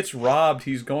he gets robbed,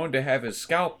 he's going to have his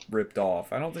scalp ripped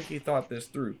off. I don't think he thought this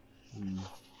through.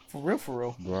 For real, for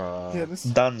real. Bruh. Yeah, this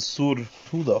Dan Sur.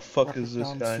 Who the fuck is this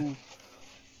Down guy? to-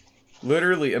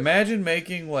 Literally, imagine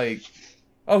making like,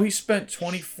 oh, he spent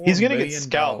 $24 He's gonna get million.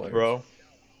 scalped, bro.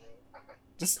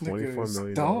 This $24 nigga is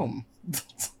million. dumb.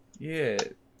 Yeah,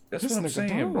 that's This what I'm nigga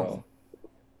saying, dumb. bro.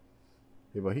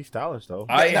 Yeah, but he's stylish though.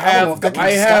 I Yeah, I have, don't think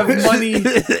I he's have stylish. money.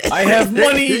 I have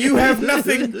money. You have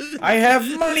nothing. I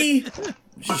have money.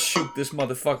 Just shoot this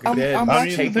motherfucker I'm- dead. I'm I mean,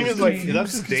 actually the thing thinking- is, like,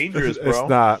 that's just dangerous,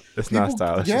 bro. It's not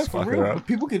stylish. Yeah, Just for fuck it real. up. But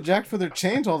people get jacked for their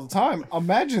chains all the time.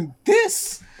 Imagine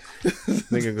this.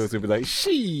 Nigga goes to be like,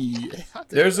 she.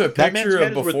 There's a That man's picture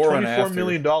head of is worth before and $24 after.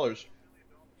 million.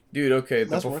 Dude, okay,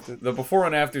 That's worth it. the before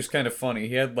and after is kind of funny.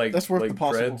 He had like That's worth like the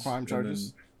possible dreads crime and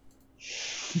charges.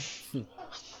 then-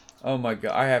 Oh my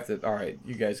god, I have to. All right,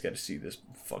 you guys got to see this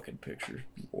fucking picture,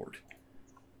 Lord.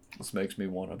 This makes me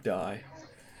want to die.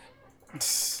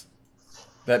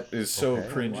 That is so Okay,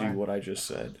 cringy. why? What I just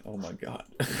said. Oh my god.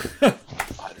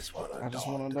 I just wanna. I just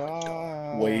want to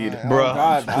die. Wade. Oh, Bruh,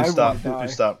 God, I please stop. wanna die.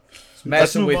 Please stop.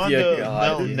 Messing move with on you, to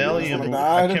God. Nelly I and wanna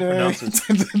I die can't today.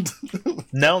 pronounce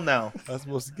it. Nell. That's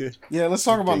supposed to get. Yeah, let's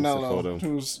talk about Gangsta Nello, photo.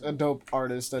 who's a dope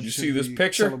artist that You should see this be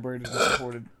picture? celebrated and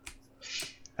supported.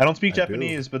 I don't speak I do.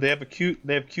 Japanese, but they have cute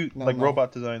No, like no.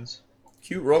 robot designs.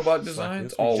 Cute robot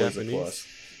designs, speak always a Japanese. plus.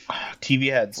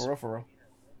 TV heads. For real, for real.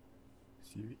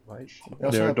 White. They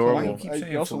also They're have adorable. plenty- You keep I-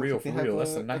 saying you also for real, they for have, real.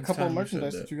 That's the a ninth couple of time you said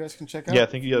merchandise that. that you guys can check out. Yeah, I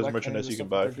think you if guys like merchandise any you of can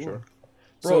the buy stuff for that they're sure.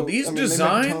 Bro, So, these I mean, they make a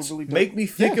ton of designs really dope- make me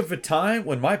think Yeah. of a time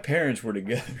when my parents were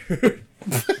together.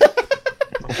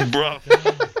 Bro.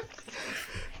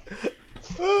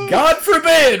 God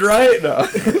forbid, right? No.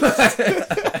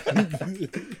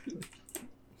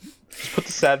 Put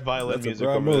the sad violin That's a music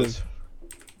brown over move. this.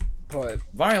 But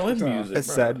Violin music. It's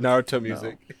bro. sad Naruto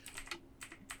music.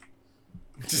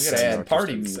 You gotta add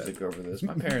party music over this.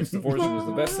 My parents divorcing was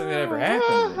the best thing that ever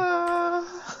happened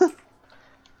to me.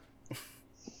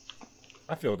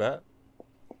 I feel that.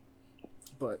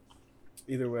 but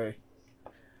Either way.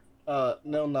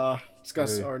 No, nah.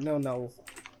 Discuss Hey. or no.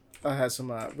 I had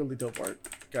some really dope art.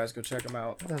 Guys, go check them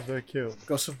out. That's very cute.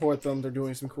 Go support them. They're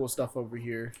doing some cool stuff over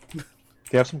here.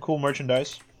 They have some cool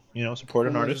merchandise. You know, support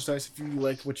an artist. Nice if you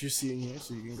like what you're seeing here,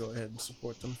 so you can go ahead and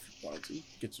support them if you want to.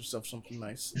 Get yourself something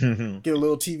nice. Mhm. Get a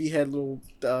little TV head, little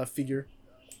figure.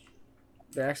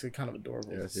 They're actually kind of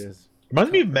adorable. Yes.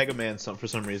 Reminds me of Mega Man for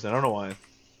some reason. I don't know why.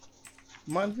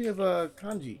 Reminds me of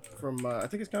Kanji from I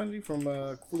think it's Kanji from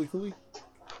Kuli Kuli.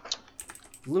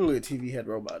 Literally a TV head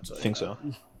robot. So I think so.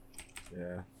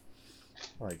 Yeah.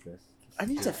 I like this. I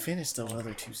need to finish the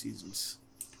other 2 seasons.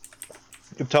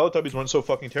 If Teletubbies weren't so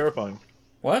fucking terrifying.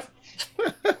 What?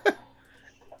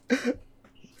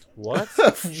 What?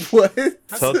 What?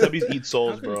 Teletubbies eat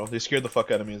souls, bro. They scared the fuck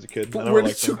out of me as a kid. I don't Where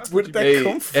like did, them. where did that Hey,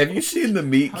 come from? have you seen the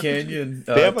Meat Canyon?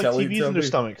 They have like TVs in their Teletubby?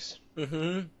 stomachs.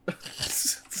 Mm-hmm.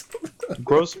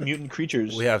 Gross mutant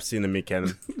creatures. We have seen the meat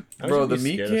cannon. Bro, the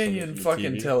Meat Canyon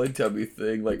fucking Teletubby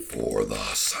thing, like for the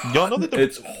Y'all know that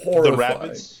it's the horrifying.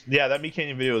 rabbits? Yeah, that Meat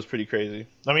Canyon video was pretty crazy.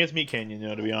 I mean, it's Meat Canyon, you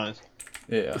know, to be honest.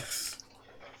 Yeah.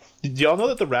 Did y'all know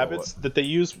that the rabbits that they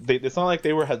use, it's not like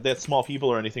they had small people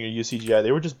or anything or use CGI.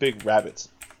 They were just big rabbits.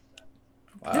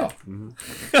 Wow.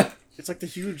 It's like the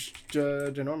huge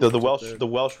ginormous. The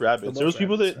Welsh rabbits. There was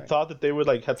people that rabbits, right. thought that they were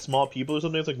like had small people or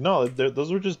something. It's like no,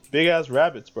 those were just big ass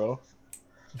rabbits, bro.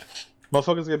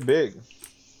 Motherfuckers get big.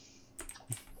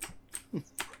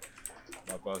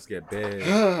 Motherfuckers get big.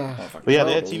 But yeah,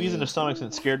 they had TVs in their stomachs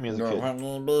and it scared me as a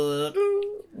kid.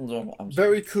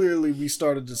 Very clearly, we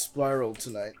started to spiral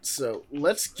tonight, so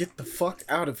let's get the fuck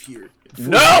out of here. before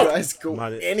No! you guys go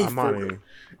any further.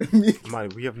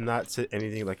 Monty, we have not said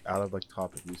anything like out of like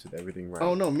topic. You said everything right.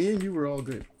 Oh no, me and you were all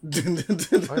good. Oh,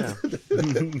 yeah.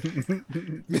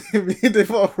 Me and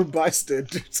Dave all were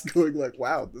bystanders, going like,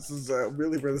 "Wow, this is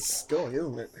really where this is going,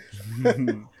 isn't it?"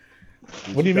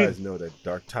 What do you mean? guys know that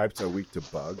dark types are weak to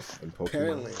bugs and Pokemon?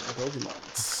 Apparently, Pokemon.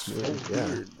 It's so Yeah.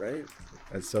 weird, right?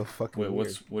 That's so fucking Wait,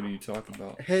 weird. what are you talking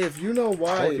about? Hey, if you know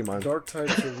why Pokemon. dark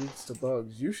types are weak to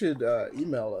bugs, you should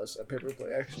email us at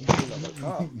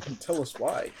paperplayaction@gmail.com and tell us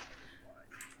why.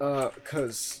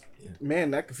 Cause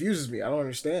man, that confuses me. I don't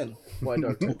understand why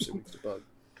dark types are weak to bug.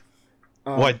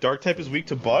 Why dark type is weak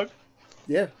to bug?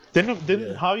 Yeah,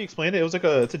 Didn't how you explained it? It was like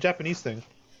it's a Japanese thing.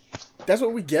 that's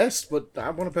what we guessed, but I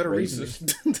want a better reason.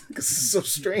 Because it's so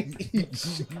strange.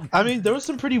 I mean, there was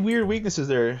some pretty weird weaknesses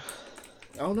there.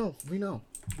 Oh no, we know.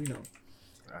 Yeah,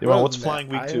 well, what's flying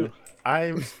weak to?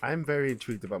 I'm very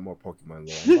intrigued about more Pokemon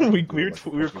lore.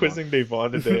 we were quizzing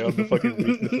Devon today on the fucking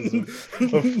weaknesses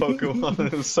of Pokemon.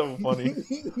 It was so funny.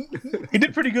 He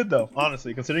did pretty good though,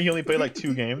 honestly, considering he only played like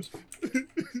 2 games.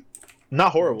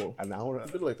 Not horrible. And I A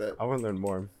want bit like that. to learn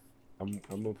more. I'm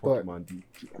a Pokemon deep.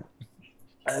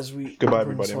 As we Goodbye,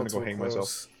 bring everybody. I'm this gonna go one hang to a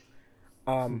myself.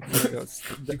 close,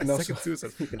 you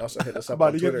can also hit us up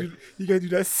Buddy, on Twitter. you gotta do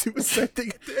that suicide thing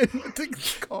at the end of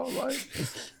the call line.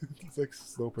 It's like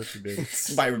slow person did.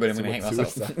 Bye, everybody. I'm gonna hang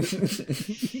myself.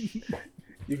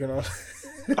 You can also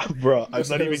Bro, I'm Just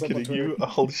not hit even us up on kidding you.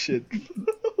 Oh shit.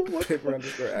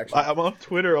 paper_action. I'm on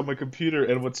Twitter on my computer,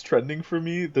 and what's trending for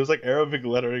me, there's like Arabic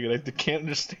lettering, and I can't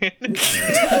understand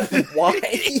it. Why?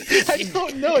 I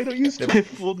don't know. I don't use it. I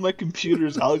fooled my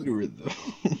computer's algorithm.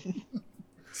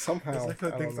 Somehow, It's like I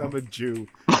I think don't I'm know. a Jew.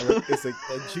 It's like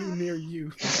a Jew near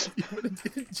you.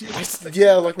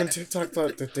 Yeah, like when TikTok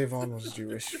thought that Devon was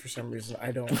Jewish for some reason.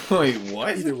 I don't. Wait,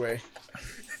 what? Either way.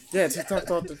 Yeah, TikTok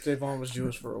thought that Devon was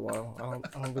Jewish for a while.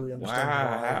 I don't really understand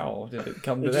why. Wow. Did it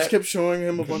come They to just that? kept showing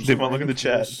him a bunch They of wanna look in the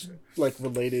random chat. Jewish, like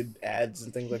related ads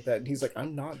and things like that, and he's like,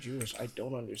 "I'm not Jewish. I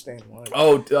don't understand why."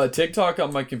 Oh, TikTok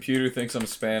on my computer thinks I'm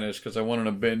Spanish because I went on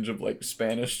a binge of like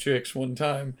Spanish chicks one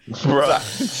time. Bro,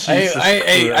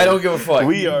 I don't give a fuck.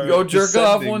 We are go jerk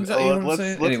off descending. one time. You know what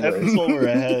I'm saying? Let's end this while we're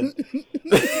ahead.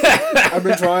 I've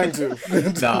been trying to.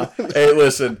 Nah. Hey,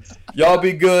 listen. Y'all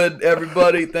be good,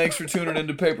 everybody. Thanks for tuning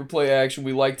into Paper Play Action.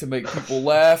 We like to make people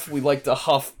laugh. We like to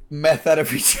huff meth out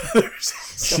of each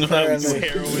other's. Apparently,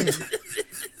 Heroin.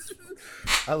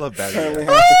 I love apparently Batman.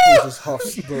 half the crew just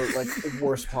huffs the like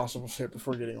worst possible shit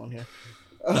before getting on here.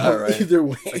 All right. Either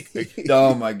way,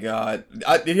 Oh my god.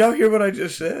 Did y'all hear what I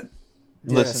just said?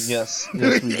 Listen, yes we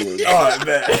did. Oh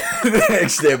man.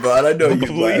 Thanks, Devon. I know you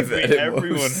Believe laugh me, at it.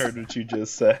 everyone most. heard what you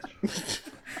just said.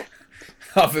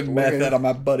 Huffing meth out of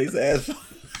my buddy's ass. get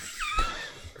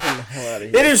the hell out of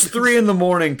It here. is 3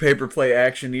 a.m, Paper Play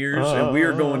Action ears, and we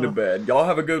are going to bed. Y'all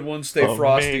have a good one. Stay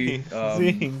frosty.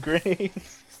 Amazing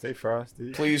grace. Stay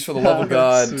frosty. Please, for the love of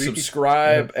God, Sweet.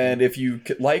 subscribe. And if you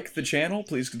like the channel,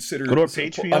 please consider. Go to our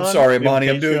Patreon. I'm sorry, We have Monty.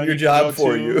 I'm doing Patreon your you can job go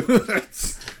for to. you.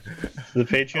 The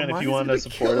Patreon, Why if you does want he to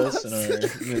support kill us, and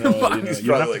us? you know, He's you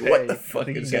don't have probably to like, pay. what the fuck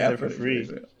You can is get it for happening?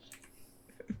 free.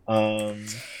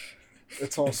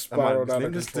 It's all Come on, spiraled out of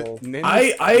name just the- control. name I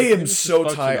this- name am this so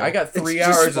dysfunctional. tired. I got 3 It's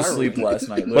just hours of sleep spiraling. last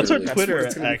night. What's our Literally. That's what Twitter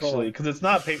it's gonna be called. actually? Because it's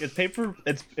not it's paper.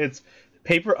 It's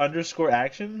paper underscore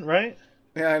action, right?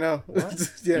 Yeah, I know. Yeah,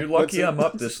 You're lucky what's I'm it?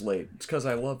 up this late. It's because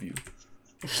I love you.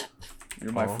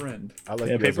 You're my Aw. friend. I like Yeah,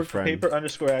 you as a paper friend. paper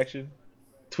underscore action.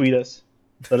 Tweet us.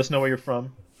 Let us know where you're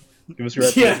from. Give us your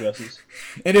IP Yeah. addresses.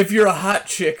 And if you're a hot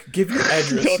chick, give your Don't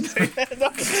address. say that.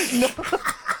 No.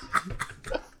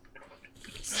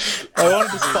 I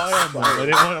wanted to spy on them. I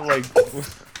didn't want to like.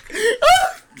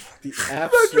 The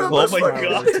absolute Oh my power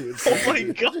god! to it. Oh my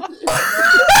god!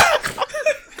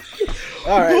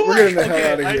 All right, we're getting the hell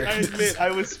Okay, out of here. I admit I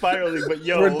was spiraling, but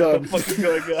yo, We're what done. the fuck is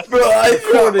going on? Bro, I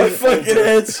thought my fucking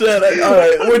headset.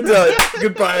 Alright, we're done.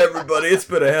 Goodbye, everybody. It's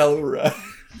been a hell of a ride.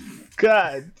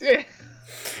 God damn.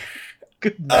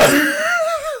 Good night.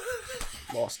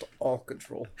 Lost all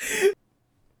control.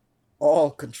 All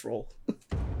control.